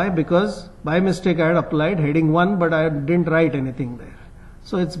 Why? Because by mistake I had applied heading 1, but I didn't write anything there.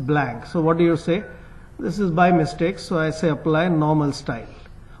 So it's blank. So what do you say? This is by mistake, so I say apply normal style.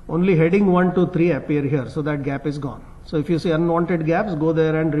 Only heading 1, 2, 3 appear here, so that gap is gone. So if you see unwanted gaps, go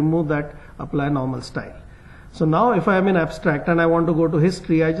there and remove that, apply normal style. So now if I am in abstract and I want to go to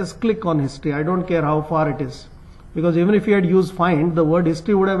history, I just click on history. I don't care how far it is. Because even if you had used find, the word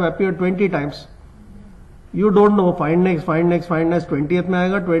history would have appeared 20 times. You don't know, find next, 20th में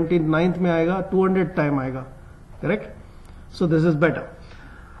आएगा, 29th में आएगा, 200th time आएगा. Correct? So this is better.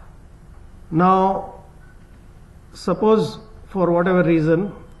 Now, suppose for whatever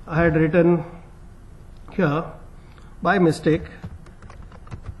reason, I had written here, by mistake,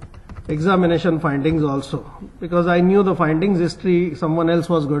 examination findings also, because I knew the findings history someone else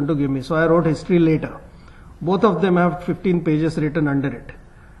was going to give me, so I wrote history later. Both of them have 15 pages written under it.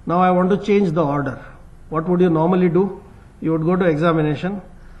 Now I want to change the order. What would you normally do? You would go to examination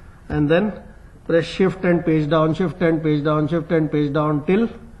and then press shift and page down, shift and page down, shift and page down till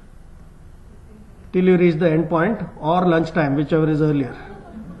you reach the end point or lunchtime, whichever is earlier.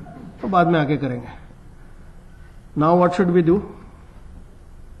 तो बाद में आके करेंगे. Now what should we do?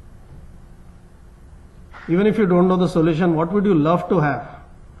 Even if you don't know the solution, what would you love to have?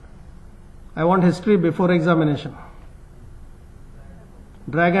 I want history before examination.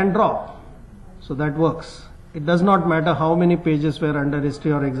 Drag and drop. So that works. It does not matter how many pages were under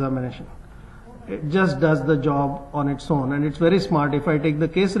history or examination. It just does the job on its own, and it's very smart. If I take the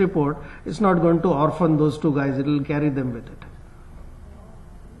case report, it's not going to orphan those two guys. It will carry them with it.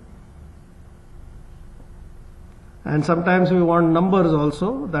 And sometimes we want numbers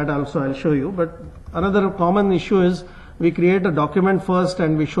also, that also I'll show you. But another common issue is we create a document first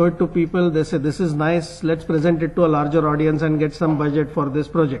and we show it to people. They say, this is nice, let's present it to a larger audience and get some budget for this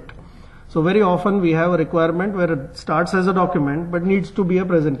project. So very often we have a requirement where it starts as a document but needs to be a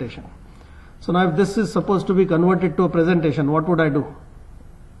presentation. So now if this is supposed to be converted to a presentation, what would I do?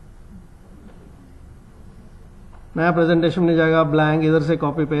 नया presentation नहीं जाएगा, blank, इधर से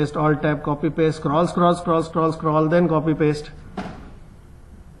copy paste, alt tab, copy paste, scroll, then copy paste.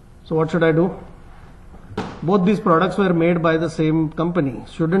 So what should I do? Both these products were made by the same company.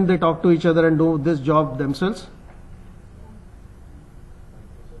 Shouldn't they talk to each other and do this job themselves?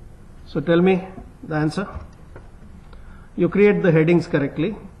 So tell me the answer. You create the headings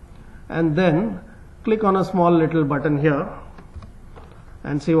correctly and then click on a small little button here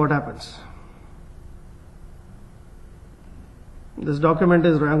and see what happens. This document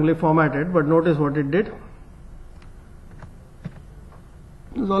is wrongly formatted, but notice what it did.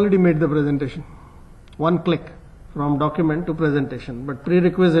 It's already made the presentation. One click from document to presentation. But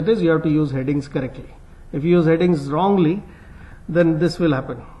prerequisite is you have to use headings correctly. If you use headings wrongly, then this will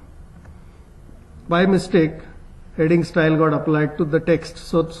happen. By mistake, heading style got applied to the text,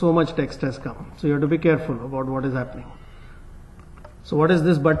 so much text has come. So you have to be careful about what is happening. So what is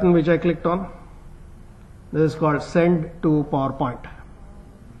this button which I clicked on? This is called Send to PowerPoint.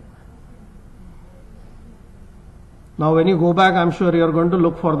 Now when you go back, I'm sure you're going to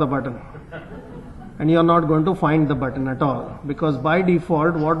look for the button. And you're not going to find the button at all. Because by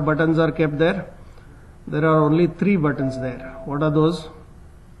default, what buttons are kept there? There are only 3 buttons there. What are those?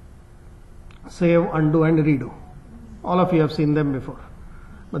 Save, undo and redo. All of you have seen them before.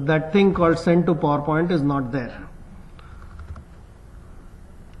 But that thing called Send to PowerPoint is not there.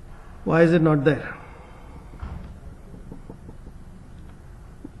 Why is it not there?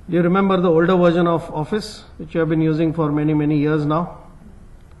 Do you remember the older version of Office, which you have been using for many years now?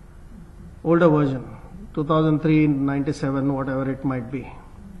 Older version, 2003, 97, whatever it might be.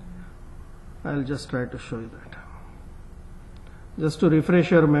 I'll just try to show you that. Just to refresh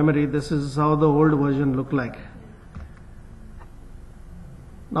your memory, this is how the old version looked like.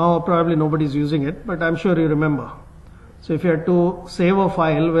 Now probably nobody's using it, but I'm sure you remember. So if you had to save a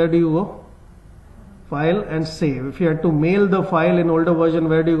file, where do you go? File and save. If you had to mail the file in older version,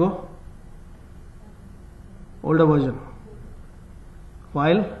 where do you go? Older version.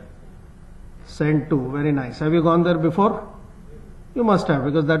 File, send to. Very nice. Have you gone there before? You must have,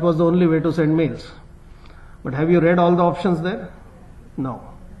 because that was the only way to send mails. But have you read all the options there? No.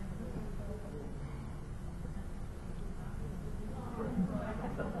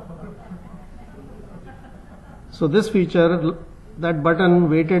 So this feature, that button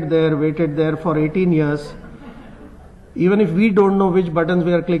waited there for 18 years. Even if we don't know which buttons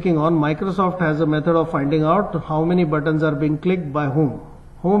we are clicking on, Microsoft has a method of finding out how many buttons are being clicked by whom.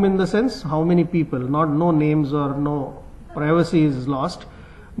 Whom in the sense, how many people, no names or no privacy is lost,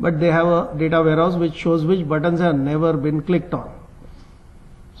 but they have a data warehouse which shows which buttons have never been clicked on.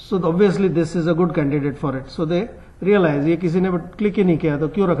 So obviously this is a good candidate for it. So they realize ये किसी ने click ही नहीं किया तो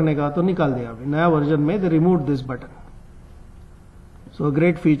क्यों रखने का, तो निकाल दिया अभी नया version में they removed this button. So a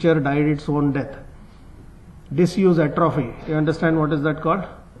great feature died its own death. Disuse atrophy. You understand what is that called?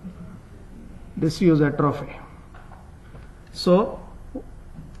 Disuse atrophy. So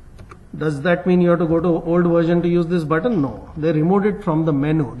does that mean you have to go to old version to use this button? No. They removed it from the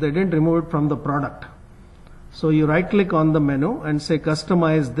menu. They didn't remove it from the product. So you right click on the menu and say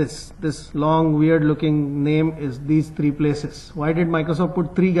customize this. This long weird looking name is these 3 places. Why did Microsoft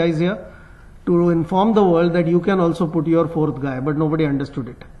put 3 guys here? To inform the world that you can also put your 4th guy, but nobody understood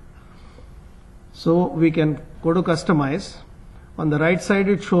it. So we can go to customize. On the right side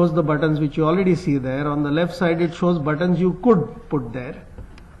it shows the buttons which you already see there. On the left side it shows buttons you could put there.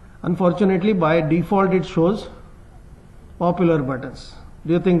 Unfortunately by default it shows popular buttons.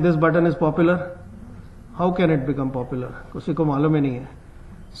 Do you think this button is popular? How can it become popular? किसी को मालूम ही नहीं है.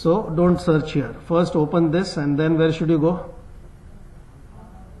 So don't search here. First open this and then where should you go?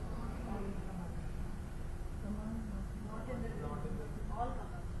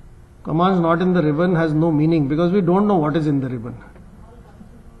 Commands not in the ribbon has no meaning because we don't know what is in the ribbon.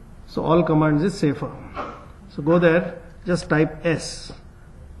 So all commands is safer. So go there, just type S.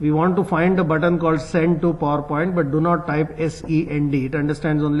 We want to find a button called send to PowerPoint, but do not type SEND. It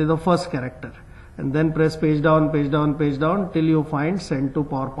understands only the first character. And then press page down till you find send to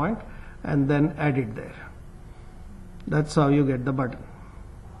PowerPoint and then add it there. That's how you get the button.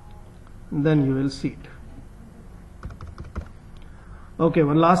 And then you will see it. Okay,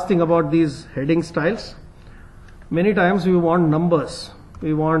 one last thing about these heading styles. Many times we want numbers.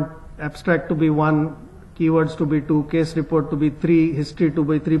 We want abstract to be 1, keywords to be 2, case report to be 3, history to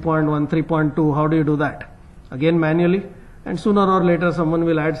be 3.1, 3.2. How do you do that? Again manually, and sooner or later someone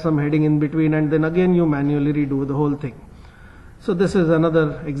will add some heading in between, and then again you manually redo the whole thing. So this is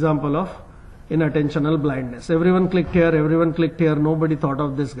another example of inattentional blindness. Everyone clicked here, nobody thought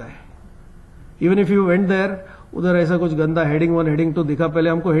of this guy. Even if you went there, उधर ऐसा कुछ गंदा heading 1 heading 2 दिखा, पहले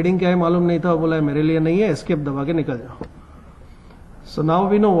हमको heading क्या है मालूम नहीं था, बोला मेरे लिए नहीं है, एस्केप दबा के निकल जाओ. So now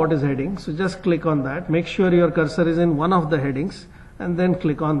we know what is heading, so just click on that. Make sure your cursor is in one of the headings and then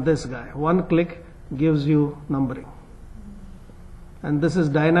click on this guy. One click gives you numbering. And this is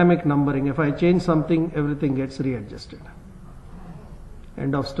dynamic numbering. If I change something, everything gets readjusted.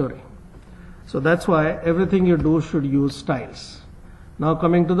 End of story. So that's why everything you do should use styles. Now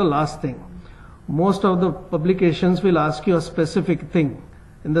coming to the last thing. Most of the publications will ask you a specific thing.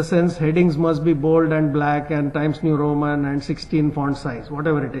 In the sense, headings must be bold and black and Times New Roman and 16 font size,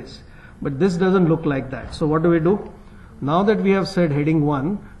 whatever it is. But this doesn't look like that. So what do? Now that we have said heading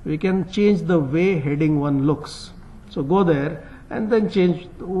 1, we can change the way heading 1 looks. So go there and then change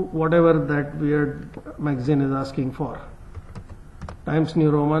whatever that weird magazine is asking for. Times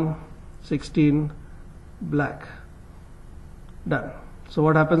New Roman, 16, black. Done. So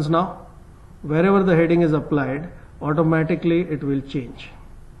what happens now? Wherever the heading is applied, automatically it will change.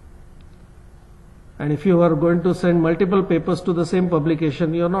 And if you are going to send multiple papers to the same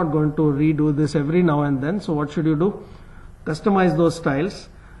publication, you are not going to redo this every now and then. So what should you do? Customize those styles,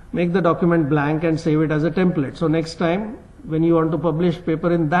 make the document blank and save it as a template. So next time when you want to publish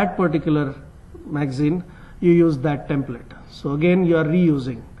paper in that particular magazine, you use that template. So again, you are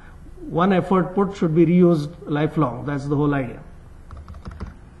reusing. One effort put should be reused lifelong. That's the whole idea.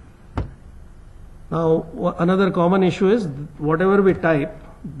 Now, another common issue is whatever we type,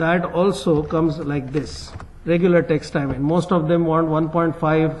 that also comes like this. Regular text, I mean. Most of them want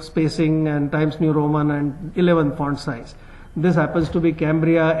 1.5 spacing and Times New Roman and 11 font size. This happens to be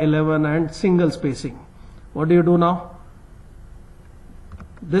Cambria 11 and single spacing. What do you do now?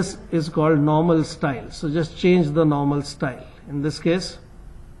 This is called normal style. So just change the normal style. In this case,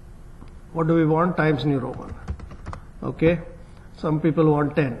 what do we want? Times New Roman. Okay. Some people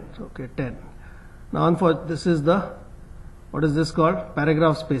want 10. Okay, 10. Now, this is the, what is this called?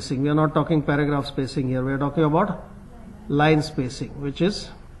 Paragraph spacing. We are not talking paragraph spacing here. We are talking about line spacing, which is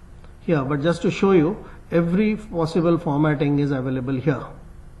here. But just to show you, every possible formatting is available here.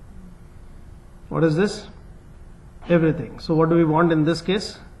 What is this? Everything. So what do we want in this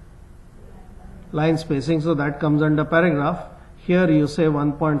case? Line spacing. So that comes under paragraph. Here you say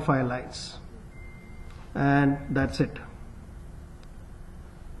 1.5 lines. And that's it.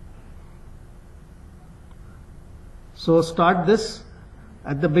 So start this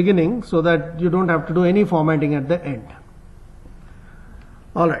at the beginning so that you don't have to do any formatting at the end.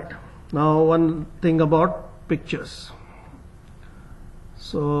 Alright. Now one thing about pictures.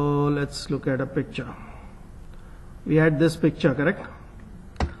 So let's look at a picture. We had this picture, correct?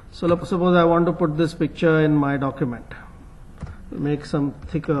 So suppose I want to put this picture in my document. Make some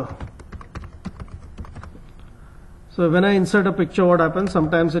thicker. So when I insert a picture, what happens?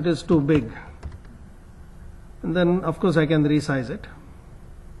 Sometimes it is too big. And then of course I can resize it.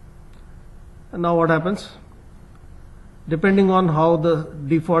 And now what happens? Depending on how the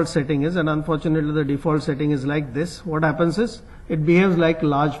default setting is, and unfortunately the default setting is like this, what happens is it behaves like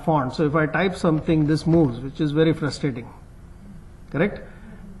large font. So if I type something, this moves, which is very frustrating. Correct?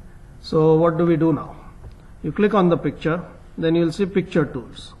 So what do we do now? You click on the picture, then you will see picture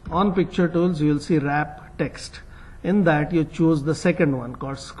tools. On picture tools you will see wrap text. In that you choose the second one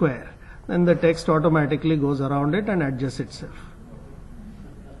called square. Then the text automatically goes around it and adjusts itself.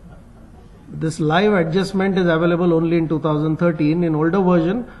 This live adjustment is available only in 2013. In older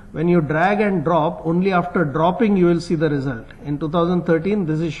version, when you drag and drop, only after dropping you will see the result. In 2013,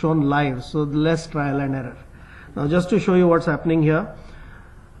 this is shown live, so less trial and error. Now just to show you what's happening here,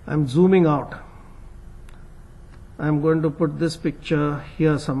 I'm zooming out. I'm going to put this picture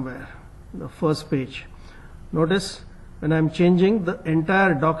here somewhere, the first page. Notice when I'm changing, the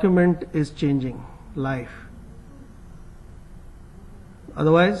entire document is changing live.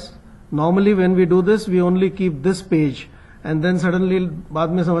 Otherwise, normally when we do this, we only keep this page and then suddenly बाद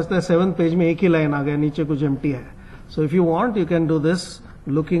में समझते हैं 7th page में एक ही line आ गया, नीचे कुछ empty है. So if you want, you can do this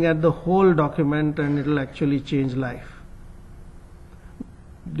looking at the whole document and it will actually change live.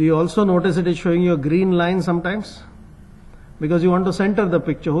 Do you also notice it is showing you a green line sometimes? Because you want to center the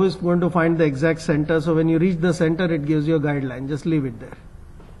picture. Who is going to find the exact center? So when you reach the center, it gives you a guideline. Just leave it there.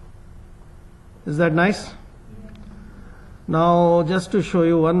 Is that nice? Now, just to show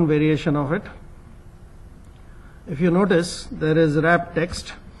you one variation of it. If you notice, there is wrap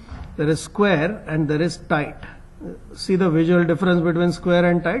text. there is square and there is tight. See the visual difference between square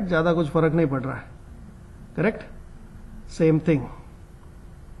and tight? ज़्यादा कुछ फर्क नहीं पड़ रहा है. Correct? Same thing.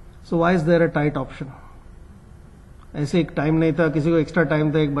 So why is there a tight option? ऐसे एक time नहीं था, किसी को एक्स्ट्रा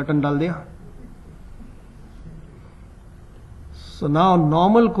टाइम था, एक बटन डाल दिया. So now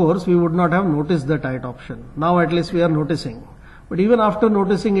normal course we would not have noticed the tight option. Now at least we are noticing. But even after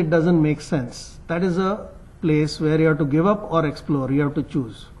noticing it doesn't make sense. That is a place where you have to give up or explore. You have to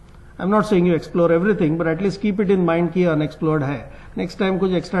choose. I'm not saying you explore everything, but at least keep it in mind कि unexplored है. Next time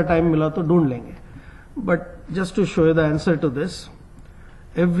कुछ extra time मिला तो ढूंढ लेंगे. But just to show you the answer to this,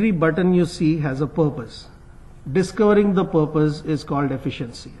 every button you see has a purpose. Discovering the purpose is called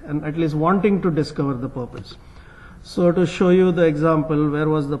efficiency, and at least wanting to discover the purpose. So to show you the example, where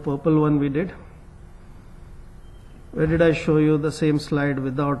was the purple one we did? Where did I show you the same slide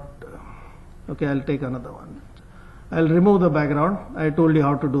without? Okay, I'll take another one. I'll remove the background. I told you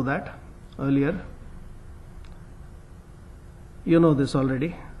how to do that earlier. You know this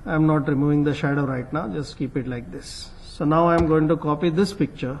already. I'm not removing the shadow right now. Just keep it like this. So now I'm going to copy this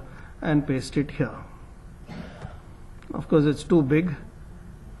picture and paste it here. Of course, it's too big.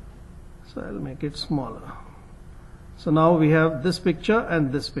 So I'll make it smaller. So now we have this picture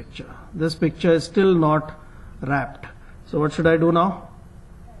and this picture. This picture is still not wrapped. So what should I do now?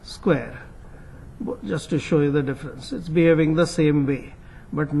 Square. Just to show you the difference. It's behaving the same way.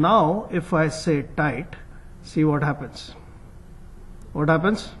 But now if I say tight, see what happens. What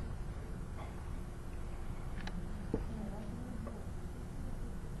happens?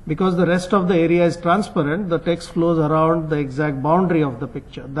 Because the rest of the area is transparent, the text flows around the exact boundary of the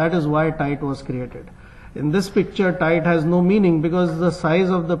picture. That is why tight was created. In this picture, tight has no meaning because the size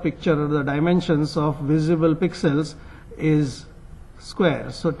of the picture, the dimensions of visible pixels is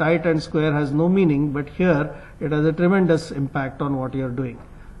square. So tight and square has no meaning, but here it has a tremendous impact on what you are doing.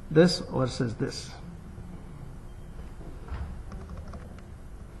 This versus this.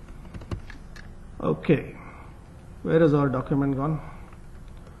 Okay, where is our document gone?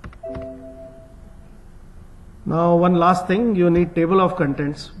 Now one last thing, you need table of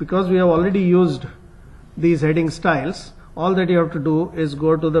contents. Because we have already used these heading styles, all that you have to do is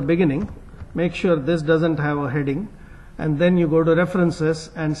go to the beginning, make sure this doesn't have a heading, and then you go to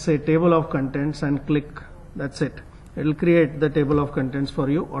references and say table of contents and click. That's it. It will create the table of contents for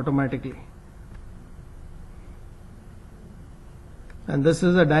you automatically. And this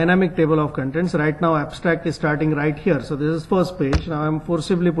is a dynamic table of contents. Right now abstract is starting right here. So this is first page. Now I'm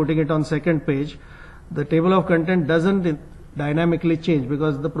forcibly putting it on second page. The table of content doesn't dynamically change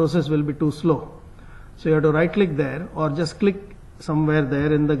because the process will be too slow. So you have to right click there or just click somewhere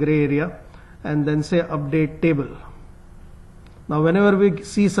there in the gray area and then say update table. Now whenever we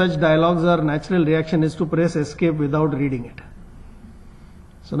see such dialogues, our natural reaction is to press escape without reading it.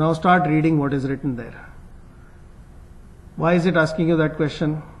 So now start reading what is written there. Why is it asking you that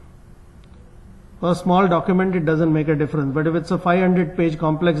question? For a small document it doesn't make a difference, but if it's a 500-page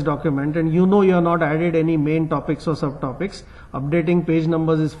complex document and you know you have not added any main topics or subtopics, updating page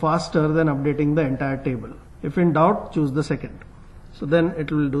numbers is faster than updating the entire table. If in doubt, choose the second. So then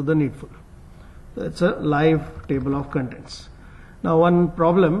it will do the needful. So it's a live table of contents. Now one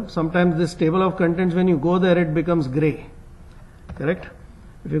problem, sometimes this table of contents, when you go there, it becomes gray. Correct?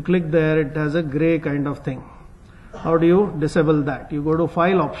 If you click there, it has a gray kind of thing. How do you disable that? You go to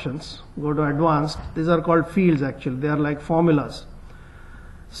file options, go to advanced. These are called fields actually. They are like formulas.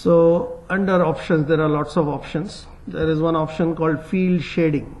 So under options, there are lots of options. There is one option called field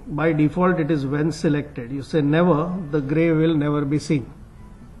shading. By default, it is when selected. You say never, the gray will never be seen.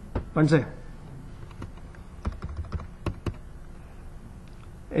 Panse.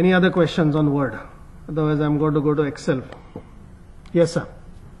 Any other questions on Word? Otherwise, I'm going to go to Excel. Yes, sir.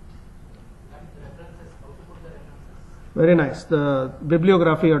 Very nice. The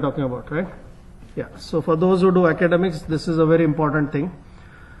bibliography you're talking about, right? Yeah. So for those who do academics, this is a very important thing.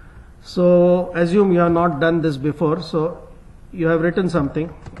 So assume you have not done this before. So you have written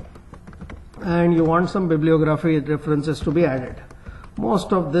something and you want some bibliography references to be added.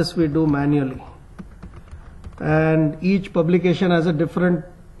 Most of this we do manually. And each publication has a different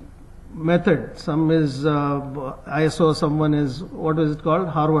method. Some is ISO, someone is, what is it called?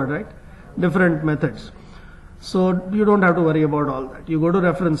 Harvard, right? Different methods. So you don't have to worry about all that. You go to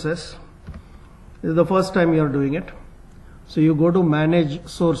references. This is the first time you are doing it. So you go to manage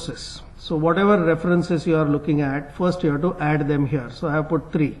sources. So whatever references you are looking at, first you have to add them here. So I have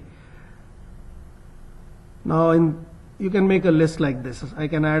put 3. Now you can make a list like this. I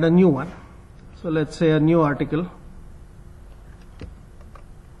can add a new one. So let's say a new article.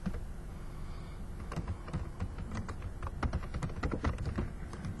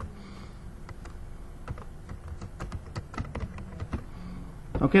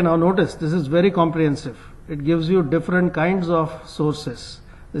 Okay, now notice this is very comprehensive. It gives you different kinds of sources.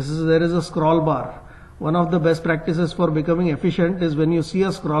 There is a scroll bar. One of the best practices for becoming efficient is when you see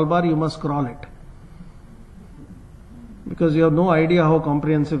a scroll bar, you must scroll it. Because you have no idea how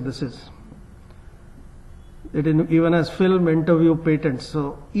comprehensive this is. It even has film, interview, patents.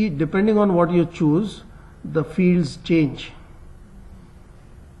 So depending on what you choose, the fields change.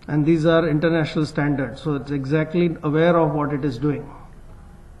 And these are international standards. So it's exactly aware of what it is doing.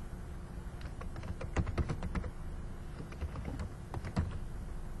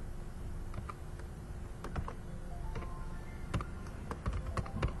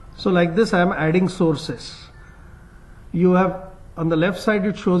 So like this, I am adding sources. You have, on the left side,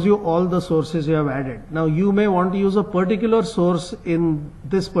 it shows you all the sources you have added. Now you may want to use a particular source in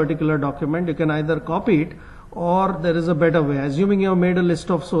this particular document. You can either copy it, or there is a better way. Assuming you have made a list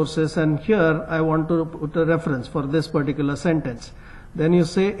of sources, and here I want to put a reference for this particular sentence. Then you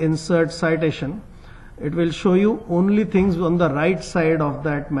say insert citation. It will show you only things on the right side of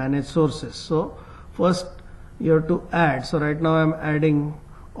that manage sources. So first you have to add. So right now I am adding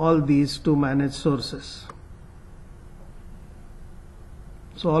all these to manage sources.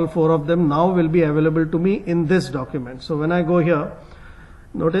 So all 4 of them now will be available to me in this document. So when I go here,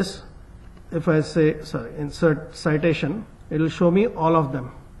 notice if I say, insert citation, it will show me all of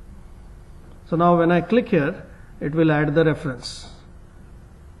them. So now when I click here, it will add the reference.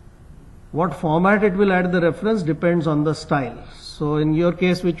 What format it will add the reference depends on the style. So in your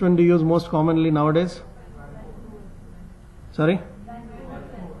case, which one do you use most commonly nowadays? Sorry?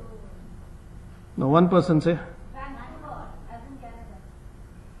 No, one person say.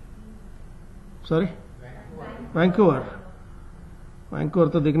 Sorry? Vancouver.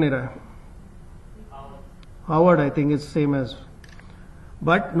 Vancouver to dikh nahi raha hai. Howard, I think is same as.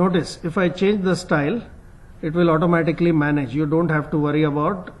 But notice, if I change the style, it will automatically manage. You don't have to worry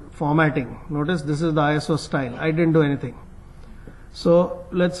about formatting. Notice this is the ISO style. I didn't do anything. So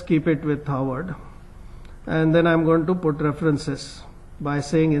let's keep it with Howard. And then I'm going to put references by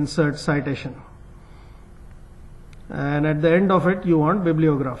saying insert citation. And at the end of it, you want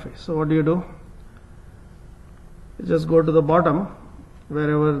bibliography. So what do? You just go to the bottom,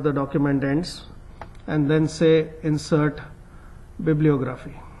 wherever the document ends, and then say insert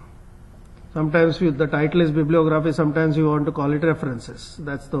bibliography. Sometimes the title is bibliography, sometimes you want to call it references.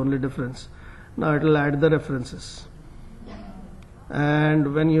 That's the only difference. Now it will add the references.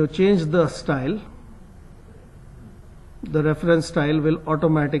 And when you change the style, the reference style will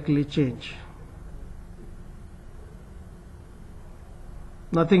automatically change.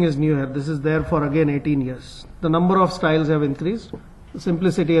 Nothing is new here. This is there for again 18 years. The number of styles have increased, the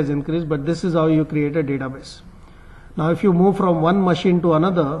simplicity has increased, but this is how you create a database. Now if you move from one machine to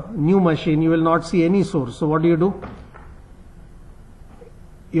another, new machine, you will not see any source. So what do?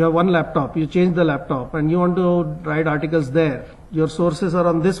 You have one laptop, you change the laptop and you want to write articles there. Your sources are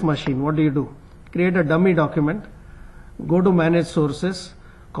on this machine. What do? Create a dummy document, go to manage sources,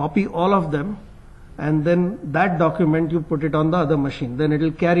 copy all of them, and then that document you put it on the other machine. Then it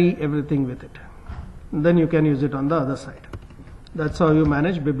will carry everything with it. And then you can use it on the other side. That's how you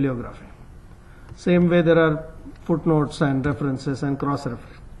manage bibliography. Same way there are footnotes and references and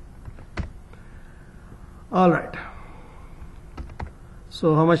cross-reference. Alright.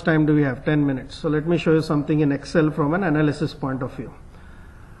 So how much time do we have? 10 minutes. So let me show you something in Excel from an analysis point of view.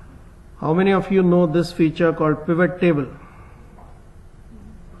 How many of you know this feature called pivot table?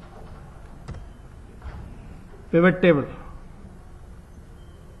 Pivot table.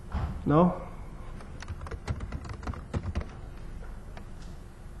 No?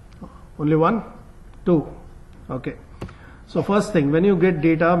 Only one? Two. Okay. So first thing, when you get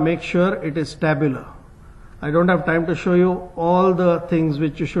data, make sure it is tabular. I don't have time to show you all the things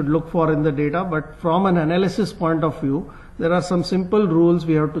which you should look for in the data, but from an analysis point of view, there are some simple rules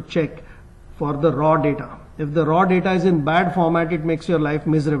we have to check for the raw data. If the raw data is in bad format, it makes your life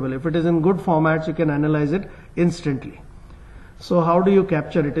miserable. If it is in good formats, you can analyze it instantly. So how do you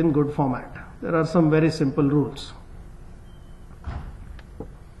capture it in good format? There are some very simple rules.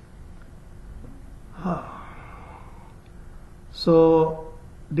 So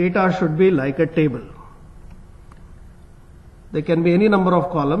data should be like a table. There can be any number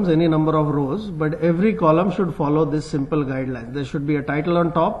of columns, any number of rows, but every column should follow this simple guideline. There should be a title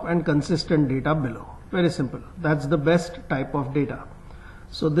on top and consistent data below. Very simple. That's the best type of data.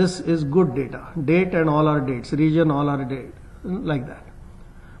 So this is good data. Date and all our dates. Region, all our date. Like that.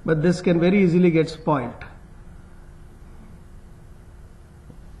 But this can very easily get spoiled.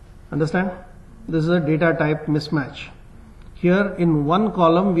 Understand? This is a data type mismatch. Here in one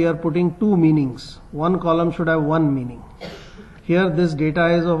column we are putting two meanings. One column should have one meaning. here this data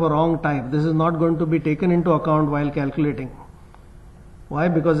is of a wrong type. This is not going to be taken into account while calculating. Why?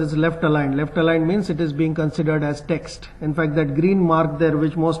 Because it's left aligned. Left aligned means it is being considered as text. In fact, that green mark there,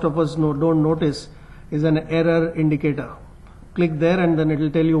 which most of us don't notice, is an error indicator. Click there and then it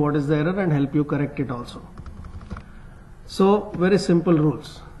will tell you what is the error and help you correct it also. So, very simple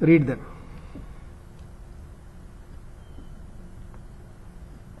rules. Read them.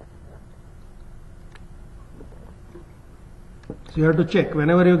 So you have to check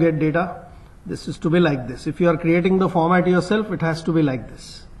whenever you get data, this is to be like this. If you are creating the format yourself, it has to be like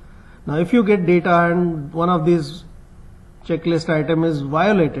this. Now if you get data and one of these checklist item is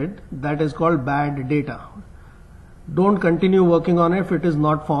violated, that is called bad data. Don't continue working on it if it is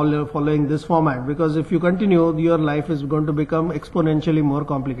not following this format, because if you continue, your life is going to become exponentially more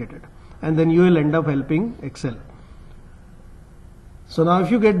complicated and then you will end up helping Excel. So now if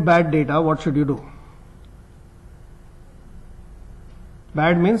you get bad data, what should you do?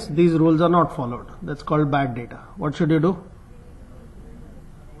 Bad means these rules are not followed. That's called bad data. What should you do?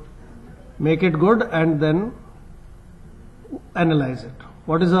 Make it good and then analyze it.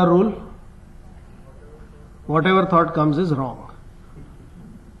 What is our rule? Whatever thought comes is wrong.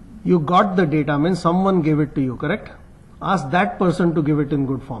 You got the data means someone gave it to you, correct? Ask that person to give it in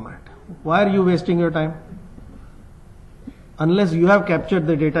good format. Why are you wasting your time? Unless you have captured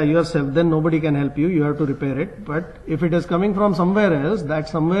the data yourself, then nobody can help you. You have to repair it. But if it is coming from somewhere else, that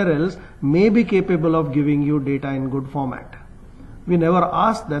somewhere else may be capable of giving you data in good format. We never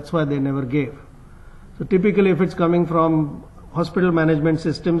asked, that's why they never gave. So typically if it's coming from hospital management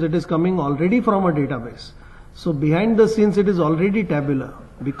systems, it is coming already from a database. So behind the scenes it is already tabular.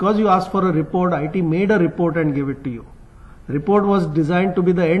 Because you asked for a report, IT made a report and gave it to you. Report was designed to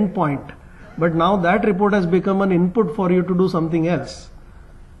be the end point. But now that report has become an input for you to do something else.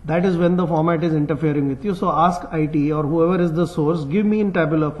 That is when the format is interfering with you. So ask IT or whoever is the source, give me in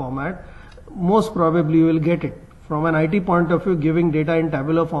tabular format. Most probably you will get it. From an IT point of view, giving data in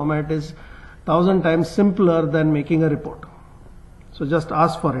tabular format is 1,000 times simpler than making a report. So just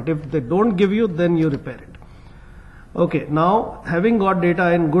ask for it. If they don't give you, then you repair it. Okay, now having got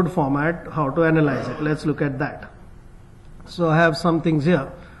data in good format, how to analyze it? Let's look at that. So I have some things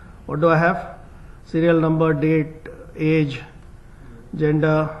here. What do I have? Serial number, date, age,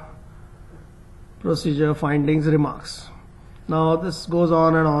 gender, procedure, findings, remarks. Now this goes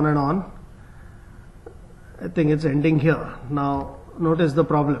on and on and on. I think it's ending here. Now notice the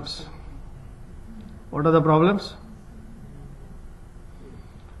problems. What are the problems?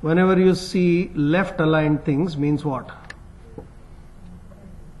 Whenever you see left aligned things means what?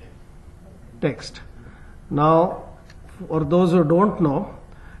 Text. Now for those who don't know,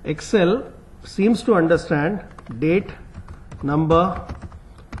 Excel seems to understand date, number,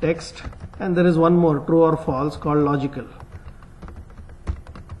 text, and there is one more, true or false, called logical.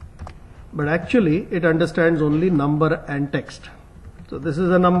 But actually it understands only number and text. So this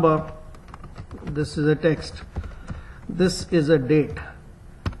is a number, this is a text, this is a date.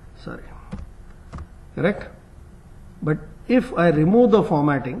 Sorry. Correct? But if I remove the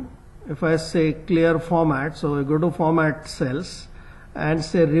formatting, if I say clear format, so I go to format cells and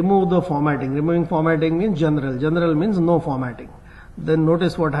say remove the formatting. Removing formatting means general. General means no formatting. Then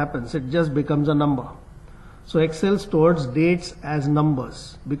notice what happens. It just becomes a number. So Excel stores dates as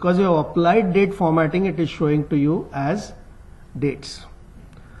numbers. Because you have applied date formatting, it is showing to you as dates.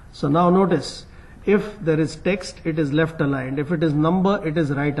 So now notice, if there is text, it is left aligned. If it is number, it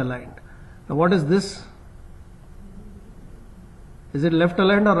is right aligned. Now what is this? Is it left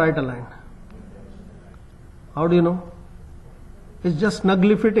aligned or right aligned? How do you know? It's just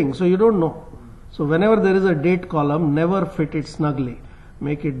snugly fitting, so you don't know. So whenever there is a date column, never fit it snugly.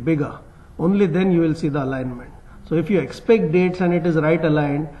 Make it bigger. Only then you will see the alignment. So if you expect dates and it is right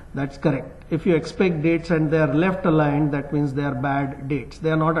aligned, that's correct. If you expect dates and they are left aligned, that means they are bad dates. They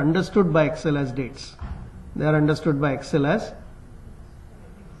are not understood by Excel as dates. They are understood by Excel as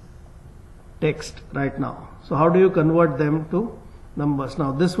text right now. So how do you convert them to numbers?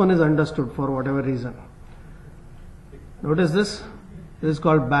 Now this one is understood for whatever reason. Notice this. This is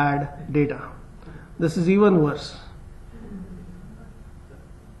called bad data. This is even worse.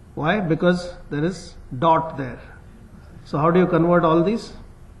 Why? Because there is dot there. So how do you convert all these?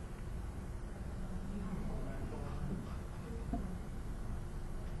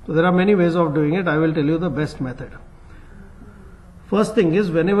 So there are many ways of doing it. I will tell you the best method. First thing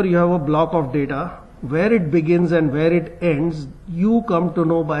is, whenever you have a block of data, where it begins and where it ends, you come to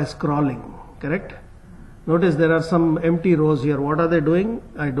know by scrolling. Correct? Notice there are some empty rows here. What are they doing?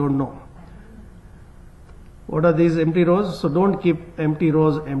 I don't know. What are these empty rows? So don't keep empty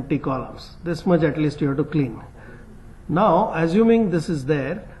rows, empty columns. This much at least you have to clean. Now, assuming this is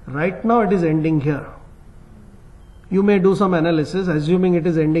there, right now it is ending here. You may do some analysis, assuming it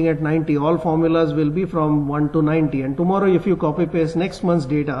is ending at 90, all formulas will be from 1 to 90, and tomorrow if you copy paste next month's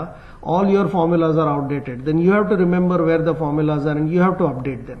data, all your formulas are outdated. Then you have to remember where the formulas are and you have to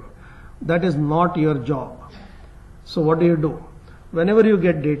update them. That is not your job. So what do? Whenever you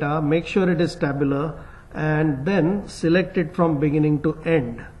get data, make sure it is tabular and then select it from beginning to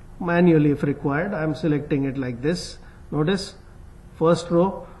end. Manually if required, I am selecting it like this. Notice, first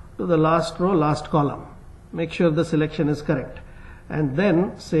row to the last row, last column. Make sure the selection is correct. And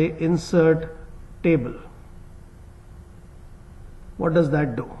then say insert table. What does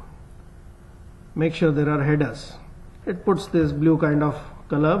that do? Make sure there are headers. It puts this blue kind of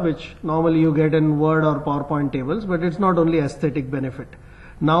color which normally you get in Word or PowerPoint tables, but it's not only aesthetic benefit.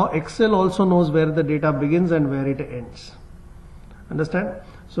 Now Excel also knows where the data begins and where it ends. Understand?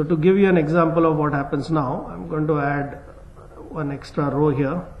 So to give you an example of what happens now, I'm going to add one extra row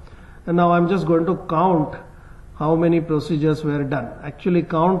here. And now I'm just going to count how many procedures were done. Actually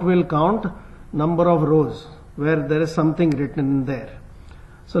count will count number of rows where there is something written in there.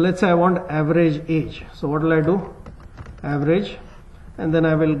 So let's say I want average age. So what will I do? Average, and then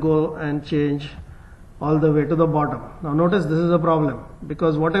I will go and change all the way to the bottom. Now notice this is a problem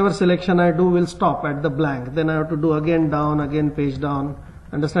because whatever selection I do will stop at the blank. Then I have to do again down, again page down.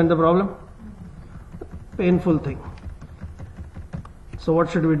 Understand the problem? Painful thing. So what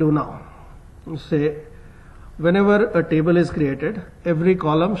should we do now? Say whenever a table is created, every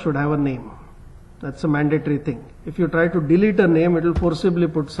column should have a name. That's a mandatory thing. If you try to delete a name, it will forcibly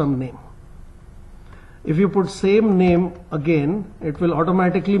put some name. If you put same name again, it will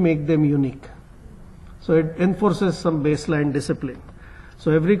automatically make them unique. So it enforces some baseline discipline.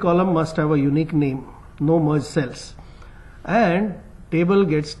 So every column must have a unique name, no merge cells. And table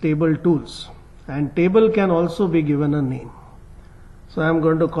gets table tools. And table can also be given a name. So I am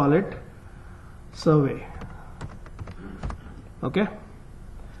going to call it survey. Okay.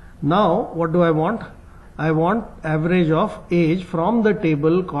 Now what do I want? I want average of age from the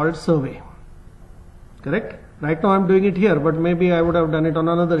table called survey. Correct? Right now I am doing it here, but maybe I would have done it on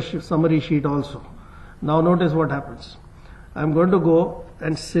another summary sheet also. Now notice what happens. I am going to go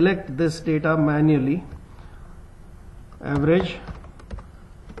and select this data manually. Average.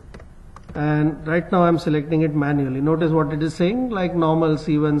 And right now I am selecting it manually. Notice what it is saying, like normal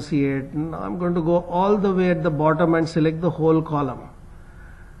C1, C8. Now I'm going to go all the way at the bottom and select the whole column.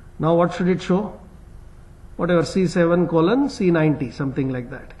 Now what should it show? Whatever, C7 colon C90, something like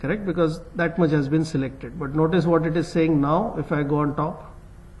that, correct? Because that much has been selected. But notice what it is saying now if I go on top.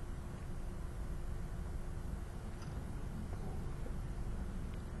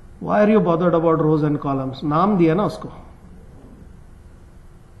 Why are you bothered about rows and columns? Naam diya na usko.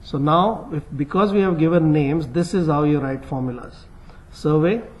 So now, because we have given names, this is how you write formulas.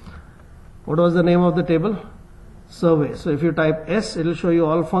 Survey. What was the name of the table? Survey. So if you type S, it will show you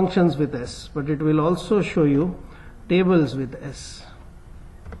all functions with S, but it will also show you tables with S.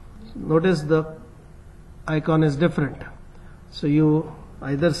 Notice the icon is different. So you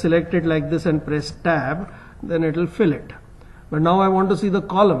either select it like this and press tab, then it will fill it. But now I want to see the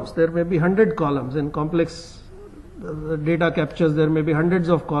columns. There may be 100 columns in complex data captures. There may be hundreds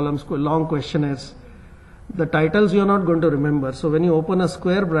of columns, long questionnaires. The titles you are not going to remember. So when you open a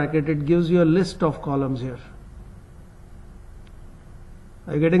square bracket, it gives you a list of columns here.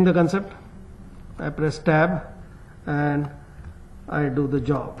 Are you getting the concept? I press tab and I do the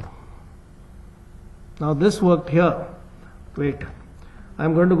job. Now this worked here. Wait.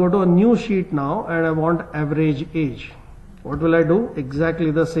 I'm going to go to a new sheet now and I want average age. What will I do? Exactly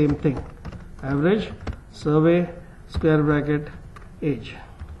the same thing. Average, survey, square bracket, age.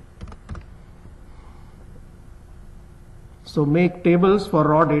 So make tables for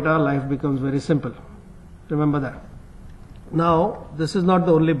raw data, life becomes very simple. Remember that. Now, this is not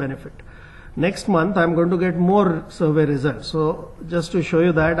the only benefit. Next month, I'm going to get more survey results. So just to show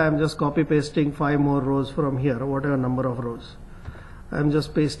you that, I'm just copy pasting 5 more rows from here, whatever number of rows. I'm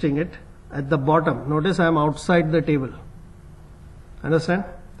just pasting it at the bottom. Notice I'm outside the table. Understand?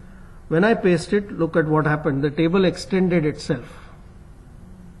 When I paste it, look at what happened. The table extended itself.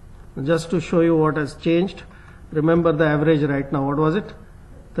 Just to show you what has changed, remember the average right now. What was it?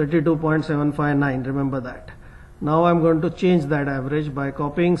 32.759. Remember that. Now I'm going to change that average by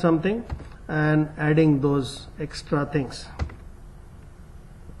copying something and adding those extra things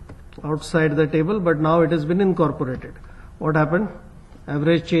outside the table, but now it has been incorporated. What happened?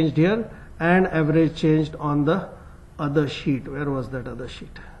 Average changed here and average changed on the other sheet. Where was that other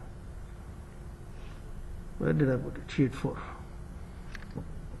sheet? Where did I put it? Sheet 4.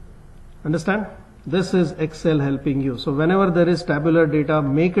 Understand? This is Excel helping you. So whenever there is tabular data,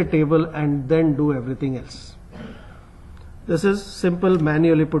 make a table and then do everything else. This is simple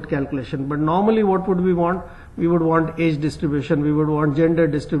manually put calculation. But normally what would we want? We would want age distribution, we would want gender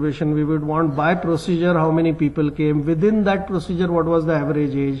distribution, we would want by procedure how many people came, within that procedure what was the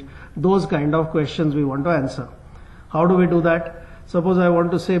average age, those kind of questions we want to answer. How do we do that? Suppose I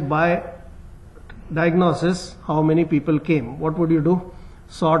want to say by diagnosis how many people came. What would you do?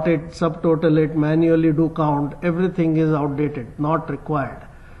 Sort it, subtotal it, manually do count. Everything is outdated, not required.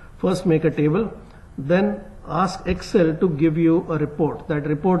 First make a table, then ask Excel to give you a report. That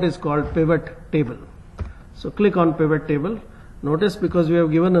report is called pivot table. So click on pivot table. Notice because we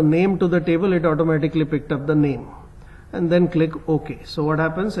have given a name to the table, it automatically picked up the name. And then click OK. So what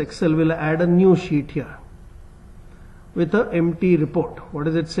happens? Excel will add a new sheet here with an empty report. What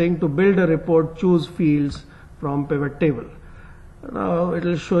is it saying? To build a report, choose fields from pivot table. Now it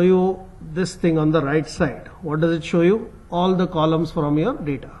will show you this thing on the right side. What does it show you? All the columns from your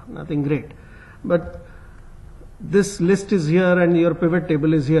data. Nothing great. But this list is here and your pivot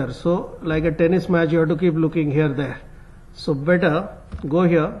table is here. So like a tennis match, you have to keep looking here, there. So better go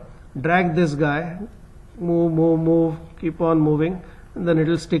here, drag this guy, move, keep on moving, and then it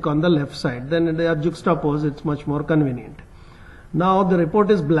will stick on the left side. Then they are juxtaposed, it's much more convenient. Now the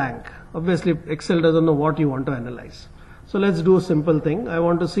report is blank. Obviously Excel doesn't know what you want to analyze. So let's do a simple thing. I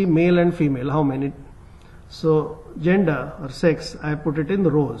want to see male and female, how many. So gender or sex, I put it in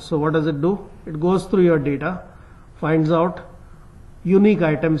rows. So what does it do? It goes through your data, finds out unique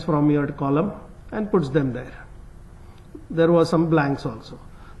items from your column and puts them there. There were some blanks also.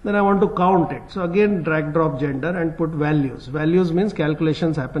 Then I want to count it. So again drag drop gender and put values. Values means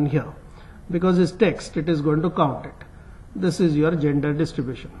calculations happen here. Because it's text, it is going to count it. This is your gender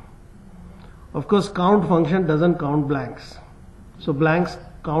distribution. Of course count function doesn't count blanks. So blanks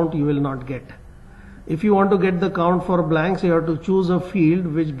count you will not get. If you want to get the count for blanks, you have to choose a field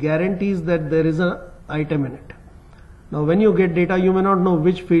which guarantees that there is an item in it. Now when you get data, you may not know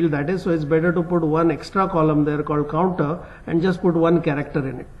which field that is, so it's better to put one extra column there called counter and just put one character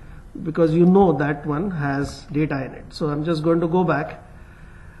in it, because you know that one has data in it. So I'm just going to go back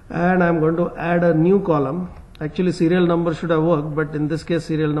and I'm going to add a new column. Actually serial number should have worked, but in this case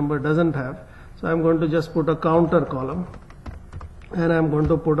serial number doesn't have. So I'm going to just put a counter column and I'm going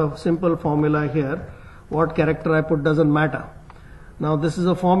to put a simple formula here. What character I put doesn't matter. Now this is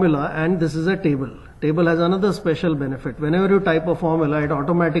a formula and this is a table. Table has another special benefit. Whenever you type a formula, it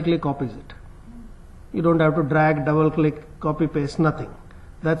automatically copies it. You don't have to drag, double click, copy paste, nothing.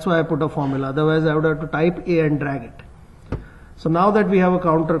 That's why I put a formula. Otherwise I would have to type A and drag it. So now that we have a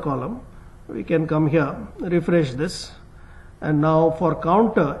counter column, we can come here, refresh this. And now for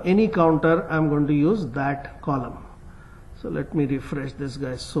counter, any counter, I'm going to use that column. So let me refresh this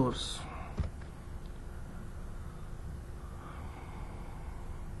guy's source.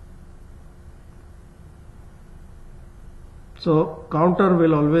 So counter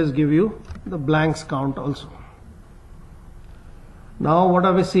will always give you the blanks count also. Now what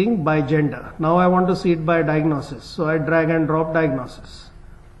are we seeing? By gender. Now I want to see it by diagnosis. So I drag and drop diagnosis.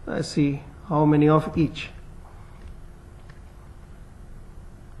 I see how many of each.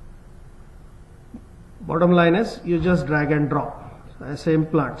 Bottom line is you just drag and drop. So I say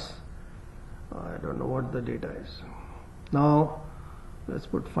implants. I don't know what the data is. Now let's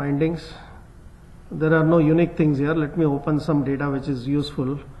put findings. There are no unique things here. Let me open some data which is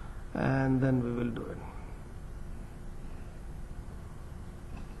useful and then we will do it.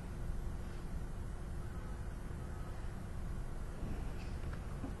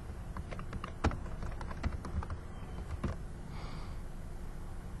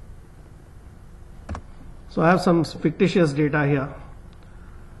 So I have some fictitious data here.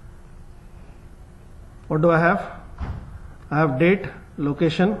 What do I have? I have date,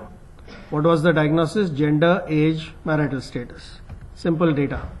 location. What was the diagnosis? Gender, age, marital status. Simple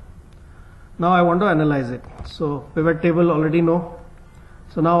data. Now I want to analyze it. So pivot table already know.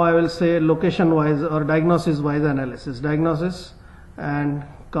 So now I will say location wise or diagnosis wise analysis. Diagnosis and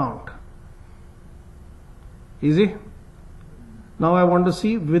count. Easy. Now I want to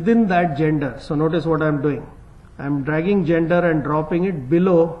see within that gender. So notice what I am doing. I am dragging gender and dropping it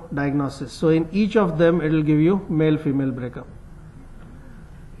below diagnosis. So in each of them it will give you male female breakup.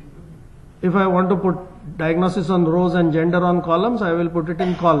 If I want to put diagnosis on rows and gender on columns, I will put it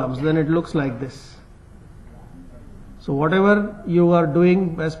in columns. Then it looks like this. So whatever you are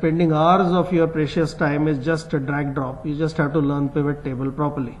doing by spending hours of your precious time is just a drag drop. You just have to learn pivot table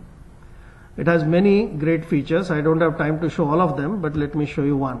properly. It has many great features. I don't have time to show all of them, but let me show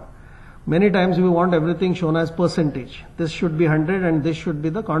you one. Many times we want everything shown as percentage. This should be 100 and this should be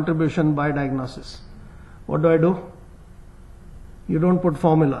the contribution by diagnosis. What do? You don't put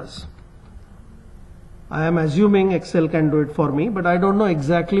formulas. I am assuming Excel can do it for me, but I don't know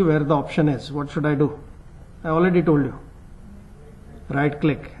exactly where the option is. What should I do? I already told you. Right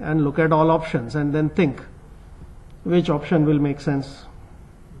click and look at all options and then think which option will make sense.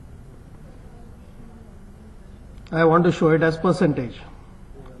 I want to show it as percentage.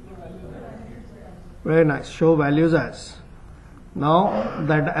 Very nice. Show values as. Now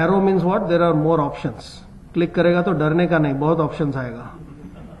that arrow means what? There are more options. Click करेगा तो डरने का नहीं, बहुत options आएगा.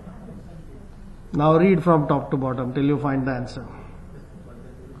 Now read from top to bottom till you find the answer.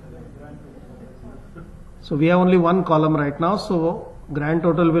 So we have only one column right now, so grand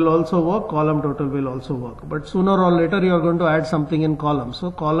total will also work, column total will also work. But sooner or later you are going to add something in column,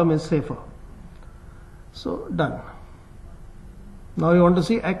 so column is safer. So done. Now you want to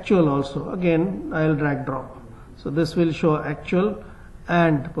see actual also. Again, I will drag drop. So this will show actual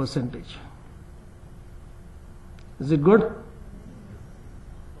and percentage. Is it good?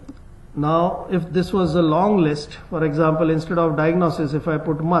 Now, if this was a long list, for example, instead of diagnosis, if I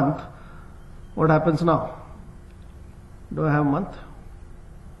put month, what happens now? Do I have month?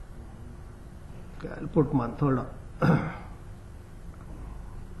 Okay, I'll put month. Hold on.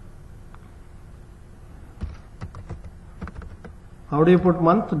 How do you put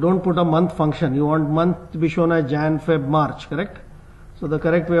month? Don't put a month function. You want month to be shown as Jan, Feb, March, correct? So the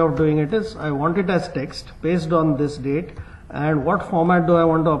correct way of doing it is, I want it as text based on this date. And what format do I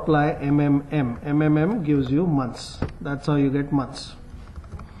want to apply? MMM. MMM gives you months. That's how you get months.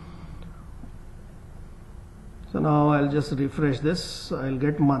 So now I'll just refresh this. I'll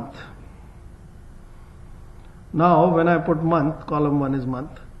get month. Now when I put month, column 1 is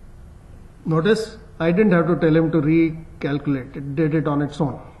month. Notice I didn't have to tell him to recalculate. It did it on its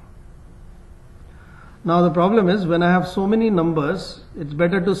own. Now the problem is when I have so many numbers, it's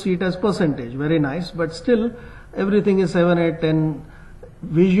better to see it as percentage. Very nice, but still everything is 7, 8, 10.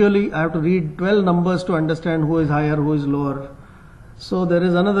 Visually I have to read 12 numbers to understand who is higher, who is lower. So there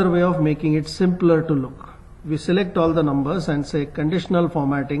is another way of making it simpler to look. We select all the numbers and say conditional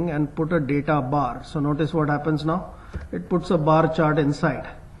formatting and put a data bar. So notice what happens now. It puts a bar chart inside.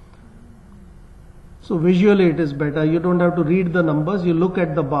 So visually it is better. You don't have to read the numbers. You look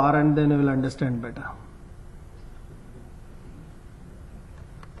at the bar and then you will understand better.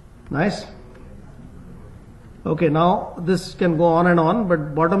 Nice. Okay, now this can go on and on,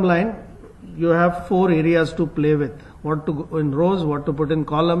 but bottom line, you have 4 areas to play with. What to go in rows, what to put in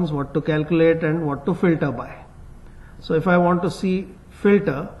columns, what to calculate and what to filter by. So if I want to see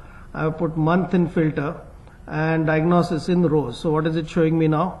filter, I have put month in filter and diagnosis in rows. So what is it showing me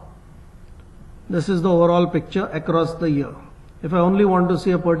now? This is the overall picture across the year. If I only want to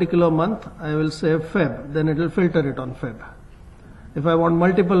see a particular month, I will say Feb, then it will filter it on Feb. If I want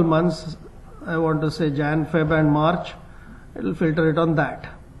multiple months, I want to say Jan, Feb and March, it will filter it on that.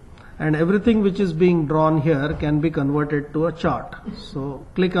 And everything which is being drawn here can be converted to a chart. So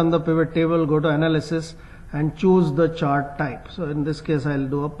click on the pivot table, go to analysis and choose the chart type. So in this case, I'll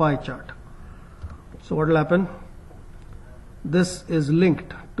do a pie chart. So what will happen? This is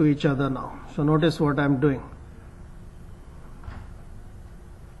linked to each other now. So notice what I'm doing.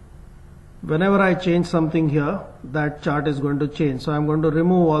 Whenever I change something here, that chart is going to change. So I'm going to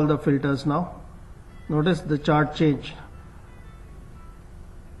remove all the filters now. Notice the chart changed.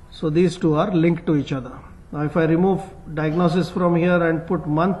 So these two are linked to each other. Now if I remove diagnosis from here and put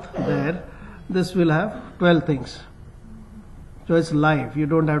month there, this will have 12 things. So it's live. You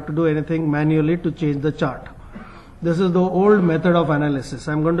don't have to do anything manually to change the chart. This is the old method of analysis.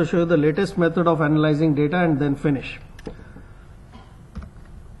 I'm going to show you the latest method of analyzing data and then finish.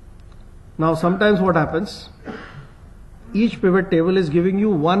 Now sometimes what happens, each pivot table is giving you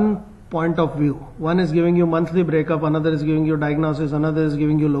one point of view. One is giving you monthly breakup, another is giving you diagnosis, another is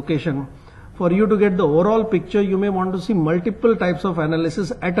giving you location. For you to get the overall picture, you may want to see multiple types of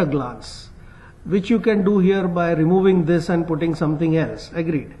analysis at a glance, which you can do here by removing this and putting something else.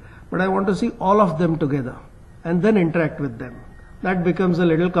 Agreed. But I want to see all of them together and then interact with them. That becomes a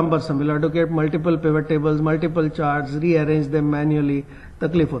little cumbersome. You'll have to get multiple pivot tables, multiple charts, rearrange them manually.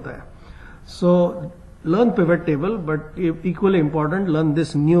 Taklif hota hai. So learn pivot table, but equally important, learn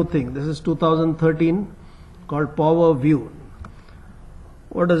this new thing. This is 2013 called Power View.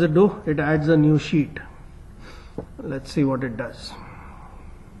 What does it do? It adds a new sheet. Let's see what it does.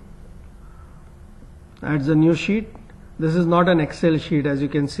 Adds a new sheet. This is not an Excel sheet, as you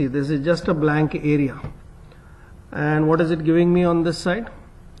can see. This is just a blank area. And what is it giving me on this side?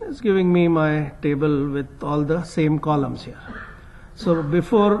 It's giving me my table with all the same columns here. So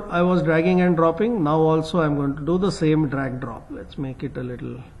before I was dragging and dropping, now also I'm going to do the same drag drop. Let's make it a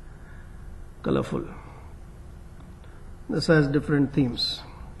little colorful. This has different themes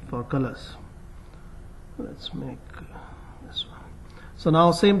for colors. Let's make this one. So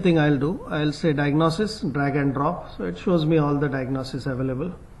now same thing I'll do. I'll say diagnosis, drag and drop. So it shows me all the diagnoses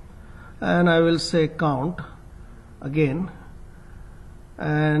available. And I will say count again.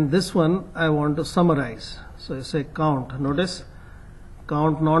 And this one I want to summarize. So I say count. Notice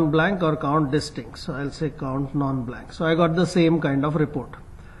count non-blank or count distinct. So I'll say count non-blank. So I got the same kind of report.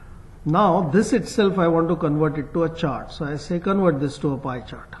 Now this itself I want to convert it to a chart. So I say convert this to a pie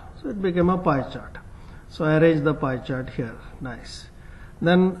chart. So it became a pie chart. So I arrange the pie chart here. Nice.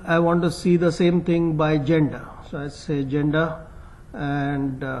 Then I want to see the same thing by gender. So I say gender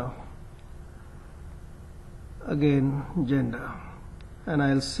and again gender. And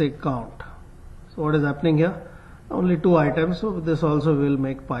I'll say count. So what is happening here? Only 2 items. So this also will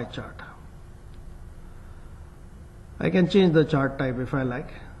make pie chart. I can change the chart type if I like.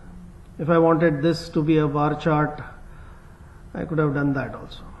 If I wanted this to be a bar chart, I could have done that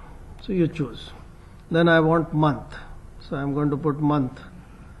also. So you choose. Then I want month. So I'm going to put month.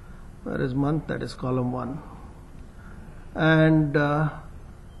 Where is month? That is column 1. And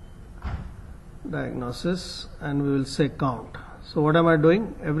diagnosis, and we will say count. So what am I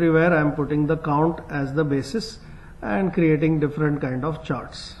doing? Everywhere I am putting the count as the basis and creating different kind of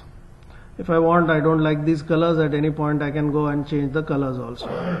charts. If I want, I don't like these colors, at any point I can go and change the colors also.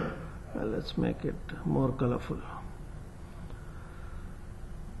 Well, let's make it more colorful.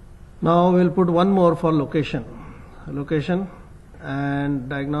 Now we'll put one more for location. Location and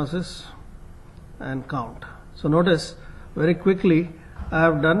diagnosis and count. So notice very quickly I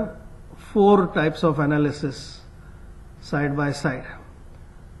have done 4 types of analysis side by side.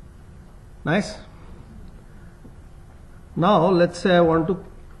 Nice. Now let's say I want to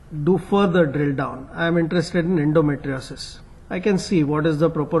do further drill down. I am interested in endometriosis. I can see what is the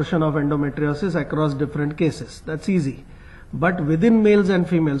proportion of endometriosis across different cases. That's easy. But within males and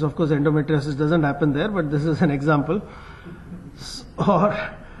females, of course endometriosis doesn't happen there, but this is an example. Or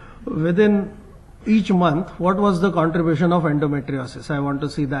within each month, what was the contribution of endometriosis? I want to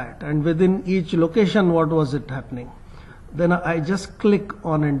see that. And within each location, what was it happening? Then I just click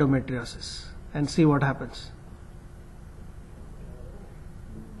on endometriosis and see what happens.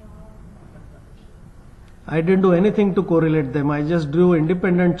 I didn't do anything to correlate them. I just drew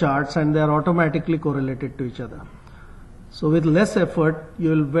independent charts and they are automatically correlated to each other. So with less effort, you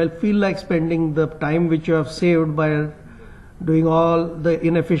will feel like spending the time which you have saved by doing all the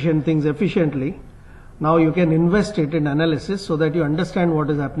inefficient things efficiently. Now you can invest it in analysis so that you understand what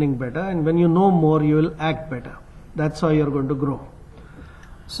is happening better, and when you know more, you will act better. That's how you're going to grow.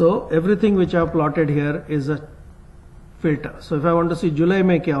 So everything which I have plotted here is a filter. So if I want to see July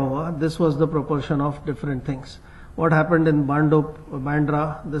mein kya hua, this was the proportion of different things. What happened in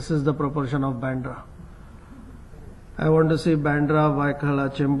Bandra, this is the proportion of Bandra. I want to see Bandra,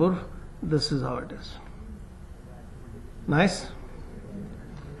 Vaikhala, Chembur, this is how it is. Nice?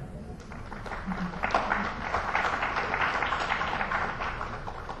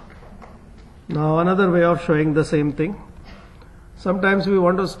 Now another way of showing the same thing. Sometimes we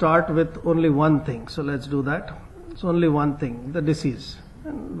want to start with only one thing. So let's do that. It's only one thing, the disease.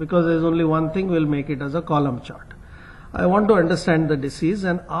 And because there's only one thing, we'll make it as a column chart. I want to understand the disease,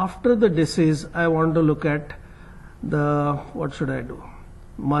 and after the disease, I want to look at the, what should I do?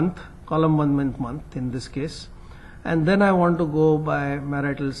 Month, column 1 means month in this case. And then I want to go by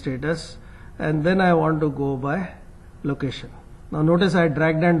marital status, and then I want to go by location. Now notice I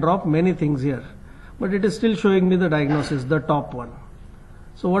dragged and dropped many things here, but it is still showing me the diagnosis, the top one.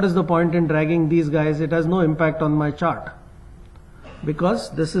 So what is the point in dragging these guys? It has no impact on my chart. Because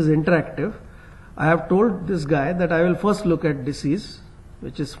this is interactive, I have told this guy that I will first look at disease,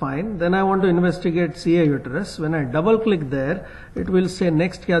 which is fine. Then I want to investigate CA uterus. When I double click there, it will say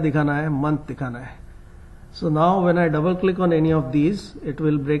next kya dikhana hai, month dikhana hai. So now when I double click on any of these, it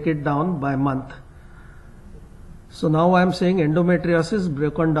will break it down by month. So now I am saying endometriosis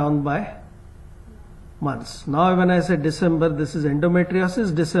broken down by months. Now when I say December, this is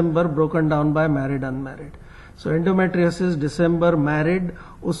endometriosis, December broken down by married, unmarried. So endometriosis, December, married,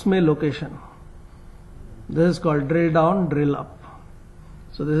 usme location. This is called drill down, drill up.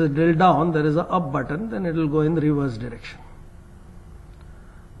 So this is drill down, there is a up button, then it will go in reverse direction.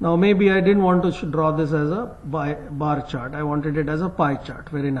 Now maybe I didn't want to draw this as a bar chart. I wanted it as a pie chart.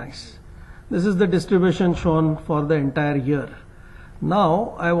 Very nice. This is the distribution shown for the entire year.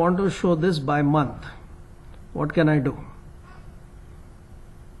 Now I want to show this by month. What can I do?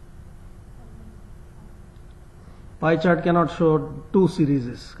 Pie chart cannot show two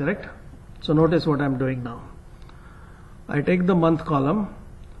series, correct? So notice what I'm doing now. I take the month column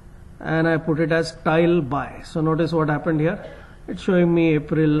and I put it as tile by. So notice what happened here. It's showing me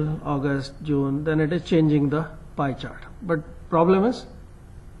April, August, June, then it is changing the pie chart. But problem is,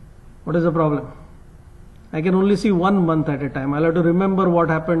 what is the problem? I can only see one month at a time. I'll have to remember what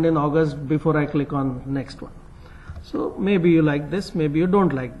happened in August before I click on next one. So maybe you like this, maybe you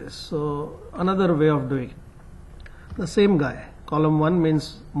don't like this. So another way of doing it. The same guy, column 1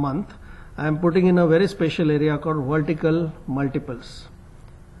 means month. I am putting in a very special area called vertical multiples.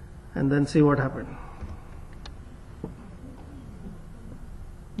 And then see what happened.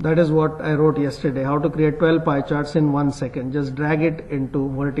 That is what I wrote yesterday, how to create 12 pie charts in 1 second. Just drag it into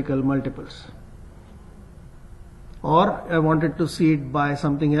vertical multiples. Or I wanted to see it by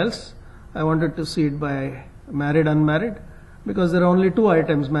something else. I wanted to see it by married, unmarried. Because there are only 2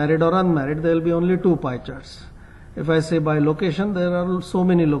 items, married or unmarried, there will be only 2 pie charts. If I say by location, there are so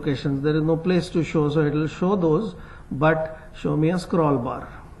many locations. There is no place to show, so it will show those, but show me a scroll bar.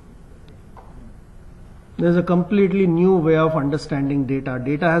 There is a completely new way of understanding data.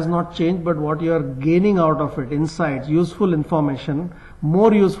 Data has not changed, but what you are gaining out of it, insights, useful information,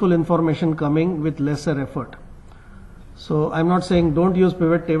 more useful information coming with lesser effort. So I'm not saying don't use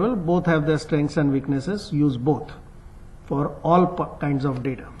pivot table. Both have their strengths and weaknesses. Use both for all kinds of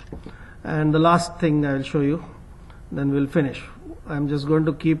data. And the last thing I will show you, then we'll finish. I'm just going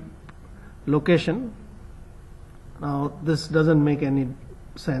to keep location. Now this doesn't make any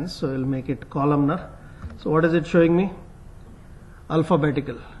sense, so I'll make it columnar. So what is it showing me?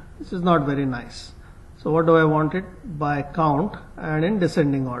 Alphabetical. This is not very nice. So what do I want it? By count and in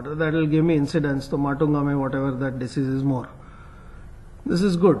descending order. That will give me incidence to Matungame, whatever that disease is more. This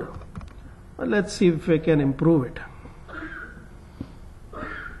is good. But let's see if we can improve it.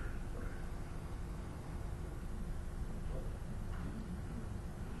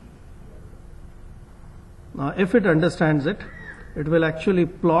 Now if it understands it, it will actually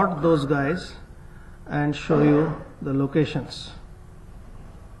plot those guys and show you the locations.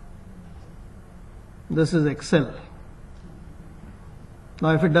 This is Excel.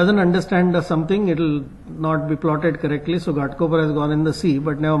 Now if it doesn't understand something, it will not be plotted correctly. So Ghatkopar has gone in the sea,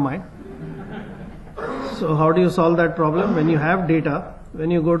 but never mind. So how do you solve that problem? When you have data, when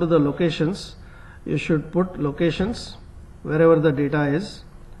you go to the locations, you should put locations wherever the data is.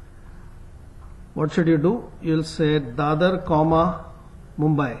 What should you do? You'll say Dadar,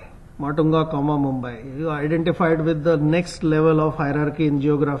 Mumbai. Matunga, Mumbai. You are identified with the next level of hierarchy in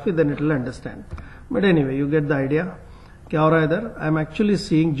geography, then it will understand. But anyway, you get the idea. Kya ho raha hai idhar? I am actually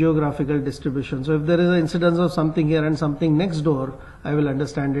seeing geographical distribution. So if there is an incidence of something here and something next door, I will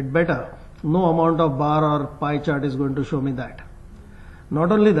understand it better. No amount of bar or pie chart is going to show me that.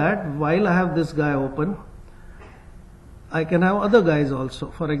 Not only that, while I have this guy open, I can have other guys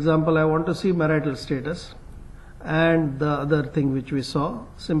also. For example, I want to see marital status and the other thing which we saw,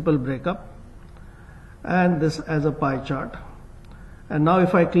 simple breakup, and this as a pie chart. And now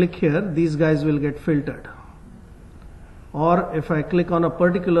if I click here, these guys will get filtered. Or if I click on a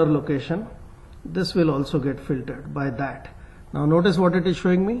particular location, this will also get filtered by that. Now notice what it is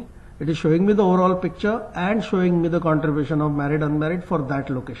showing me. It is showing me the overall picture and showing me the contribution of married, unmarried for that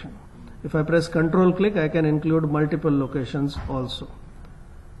location. If I press Control click, I can include multiple locations also.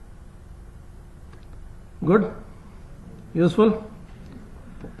 Good? Useful?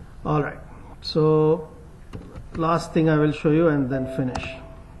 Alright. So last thing I will show you and then finish.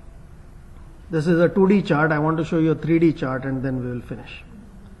 This is a 2D chart. I want to show you a 3D chart and then we will finish.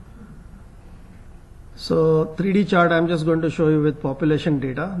 So 3D chart I'm just going to show you with population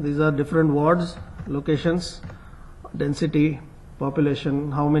data. These are different wards, locations, density,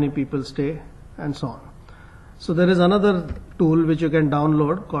 population, how many people stay, and so on. So there is another tool which you can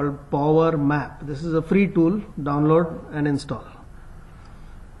download called Power Map. This is a free tool. Download and install.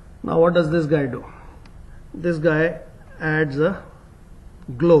 Now what does this guy do? This guy adds a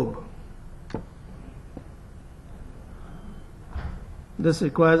globe. This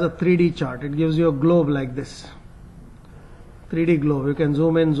requires a 3D chart. It gives you a globe like this. 3D globe. You can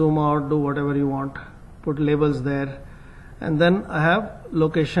zoom in, zoom out, do whatever you want. Put labels there. And then I have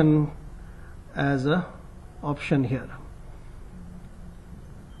location as a option here.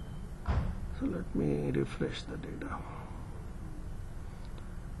 So let me refresh the data.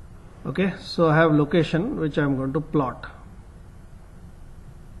 Okay, so I have location which I am going to plot.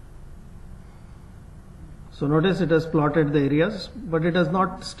 So notice it has plotted the areas, but it has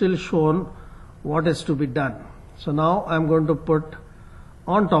not still shown what is to be done. So now I am going to put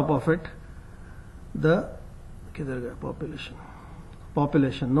on top of it the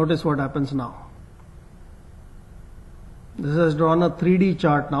population. Notice what happens now. This has drawn a 3D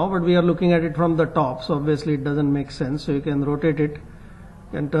chart now, but we are looking at it from the top, so obviously it doesn't make sense. So you can rotate it,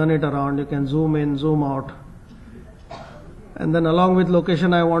 you can turn it around, you can zoom in, zoom out. And then along with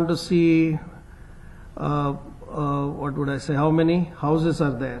location, I want to see, what would I say, how many houses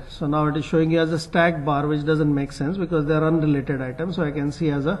are there. So now it is showing you as a stack bar, which doesn't make sense because they are unrelated items. So I can see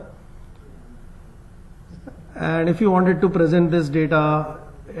as a, and if you wanted to present this data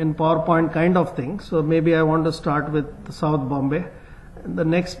in PowerPoint kind of thing, so maybe I want to start with South Bombay. And the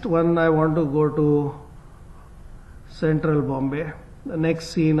next one I want to go to Central Bombay. The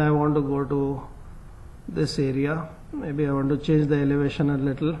next scene I want to go to this area. Maybe I want to change the elevation a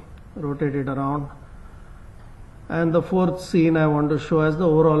little, rotate it around. And the fourth scene I want to show as the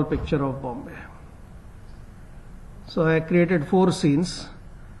overall picture of Bombay. So I created 4 scenes,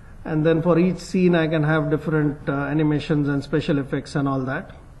 and then for each scene I can have different animations and special effects and all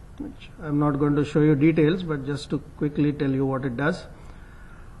that, which I'm not going to show you details, but just to quickly tell you what it does.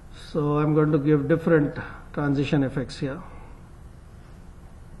 So I'm going to give different transition effects here.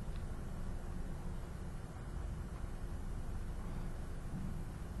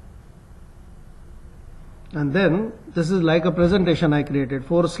 And then this is like a presentation I created,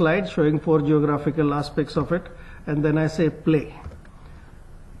 4 slides showing 4 geographical aspects of it, and then I say play.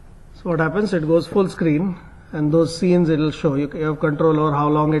 So what happens, it goes full screen, and those scenes it will show. You have control over how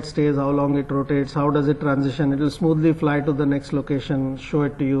long it stays, how long it rotates, how does it transition. It will smoothly fly to the next location, show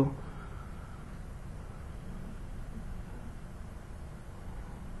it to you.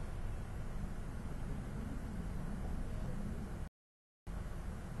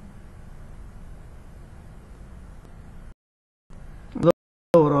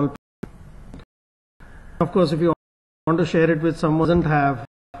 Overall, of course, if you want to share it with someone who doesn't have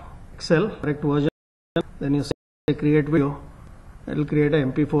Excel correct version, then you say create video, it will create a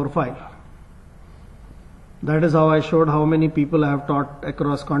MP4 file. That is how I showed how many people I have taught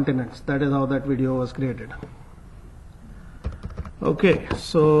across continents. That is how that video was created. Okay,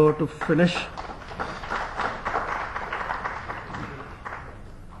 so to finish,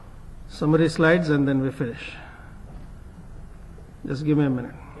 summary slides and then we finish. Just give me a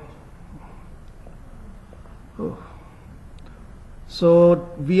minute. Oh. So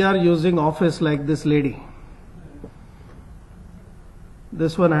we are using Office like this lady.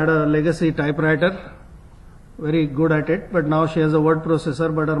 This one had a legacy typewriter, very good at it, but now she has a word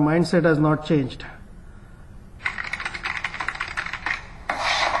processor, but her mindset has not changed.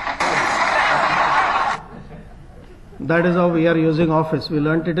 That is how we are using Office. We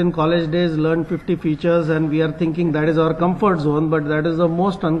learnt it in college days, learned 50 features, and we are thinking that is our comfort zone, but that is the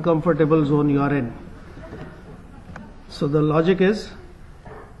most uncomfortable zone you are in. So the logic is,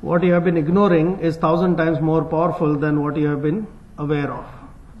 what you have been ignoring is 1,000 times more powerful than what you have been aware of.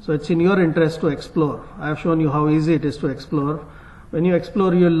 So it's in your interest to explore. I have shown you how easy it is to explore. When you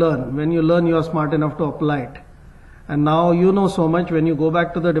explore, you learn. When you learn, you are smart enough to apply it. And now you know so much, when you go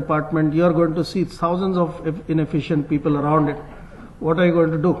back to the department, you are going to see thousands of inefficient people around it. What are you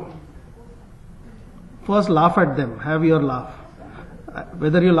going to do? First, laugh at them. Have your laugh.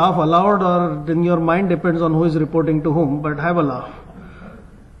 Whether you laugh aloud or in your mind depends on who is reporting to whom, but have a laugh.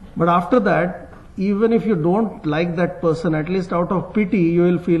 But after that, even if you don't like that person, at least out of pity, you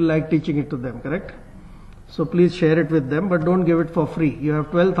will feel like teaching it to them, correct? So please share it with them, but don't give it for free. You have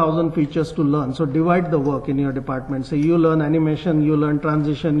 12,000 features to learn. So divide the work in your department. Say you learn animation, you learn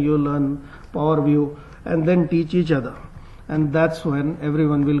transition, you learn Power View, and then teach each other. And that's when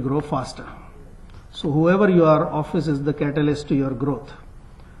everyone will grow faster. So whoever you are, Office is the catalyst to your growth.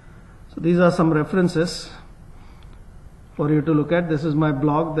 So these are some references for you to look at. This is my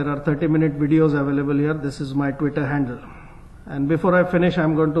blog. There are 30-minute videos available here. This is my Twitter handle. And before I finish,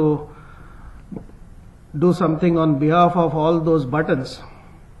 I'm going to do something on behalf of all those buttons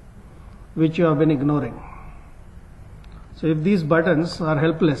which you have been ignoring. So if these buttons are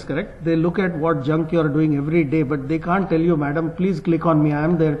helpless, correct? They look at what junk you are doing every day, but they can't tell you, madam, please click on me, I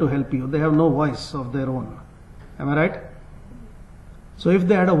am there to help you. They have no voice of their own. Am I right? So if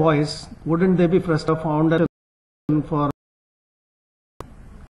they had a voice, wouldn't they be frustrated found for?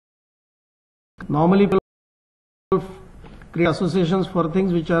 Normally people create associations for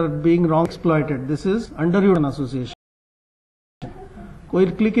things which are being wrong exploited. This is underutilized association. कोई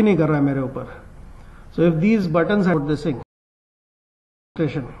click ही नहीं कर रहा है मेरे ऊपर. So if these buttons have this thing, by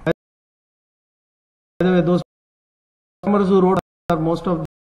the way, those customers who wrote are most of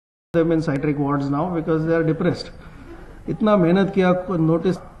them in psychiatric wards now because they are depressed. इतना मेहनत किया,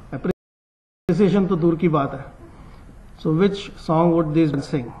 notice appreciation तो दूर की बात है. So which song would these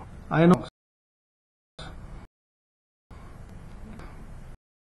sing? I know.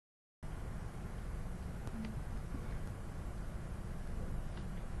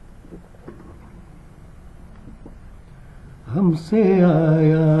 हमसे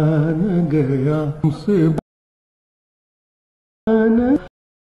आया न गया, हमसे न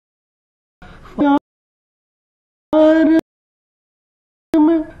प्यार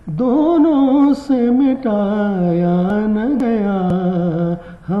में दोनों से मिटाया न गया,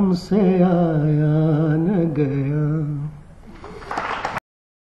 हमसे आया न गया.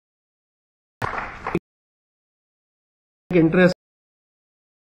 Interest,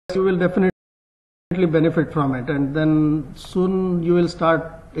 you will definitely benefit from it, and then soon you will start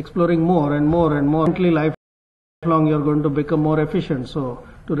exploring more and more and more. Lifelong you are going to become more efficient. So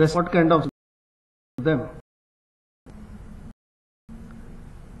to rest, what kind of them?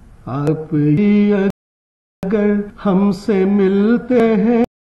 आप ही अगर हमसे मिलते हैं,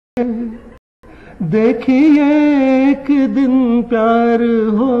 देखिए एक दिन प्यार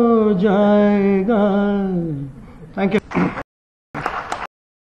हो जाएगा. Thank you.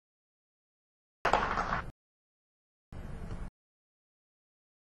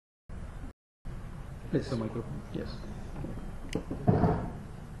 Please. The microphone. Yes.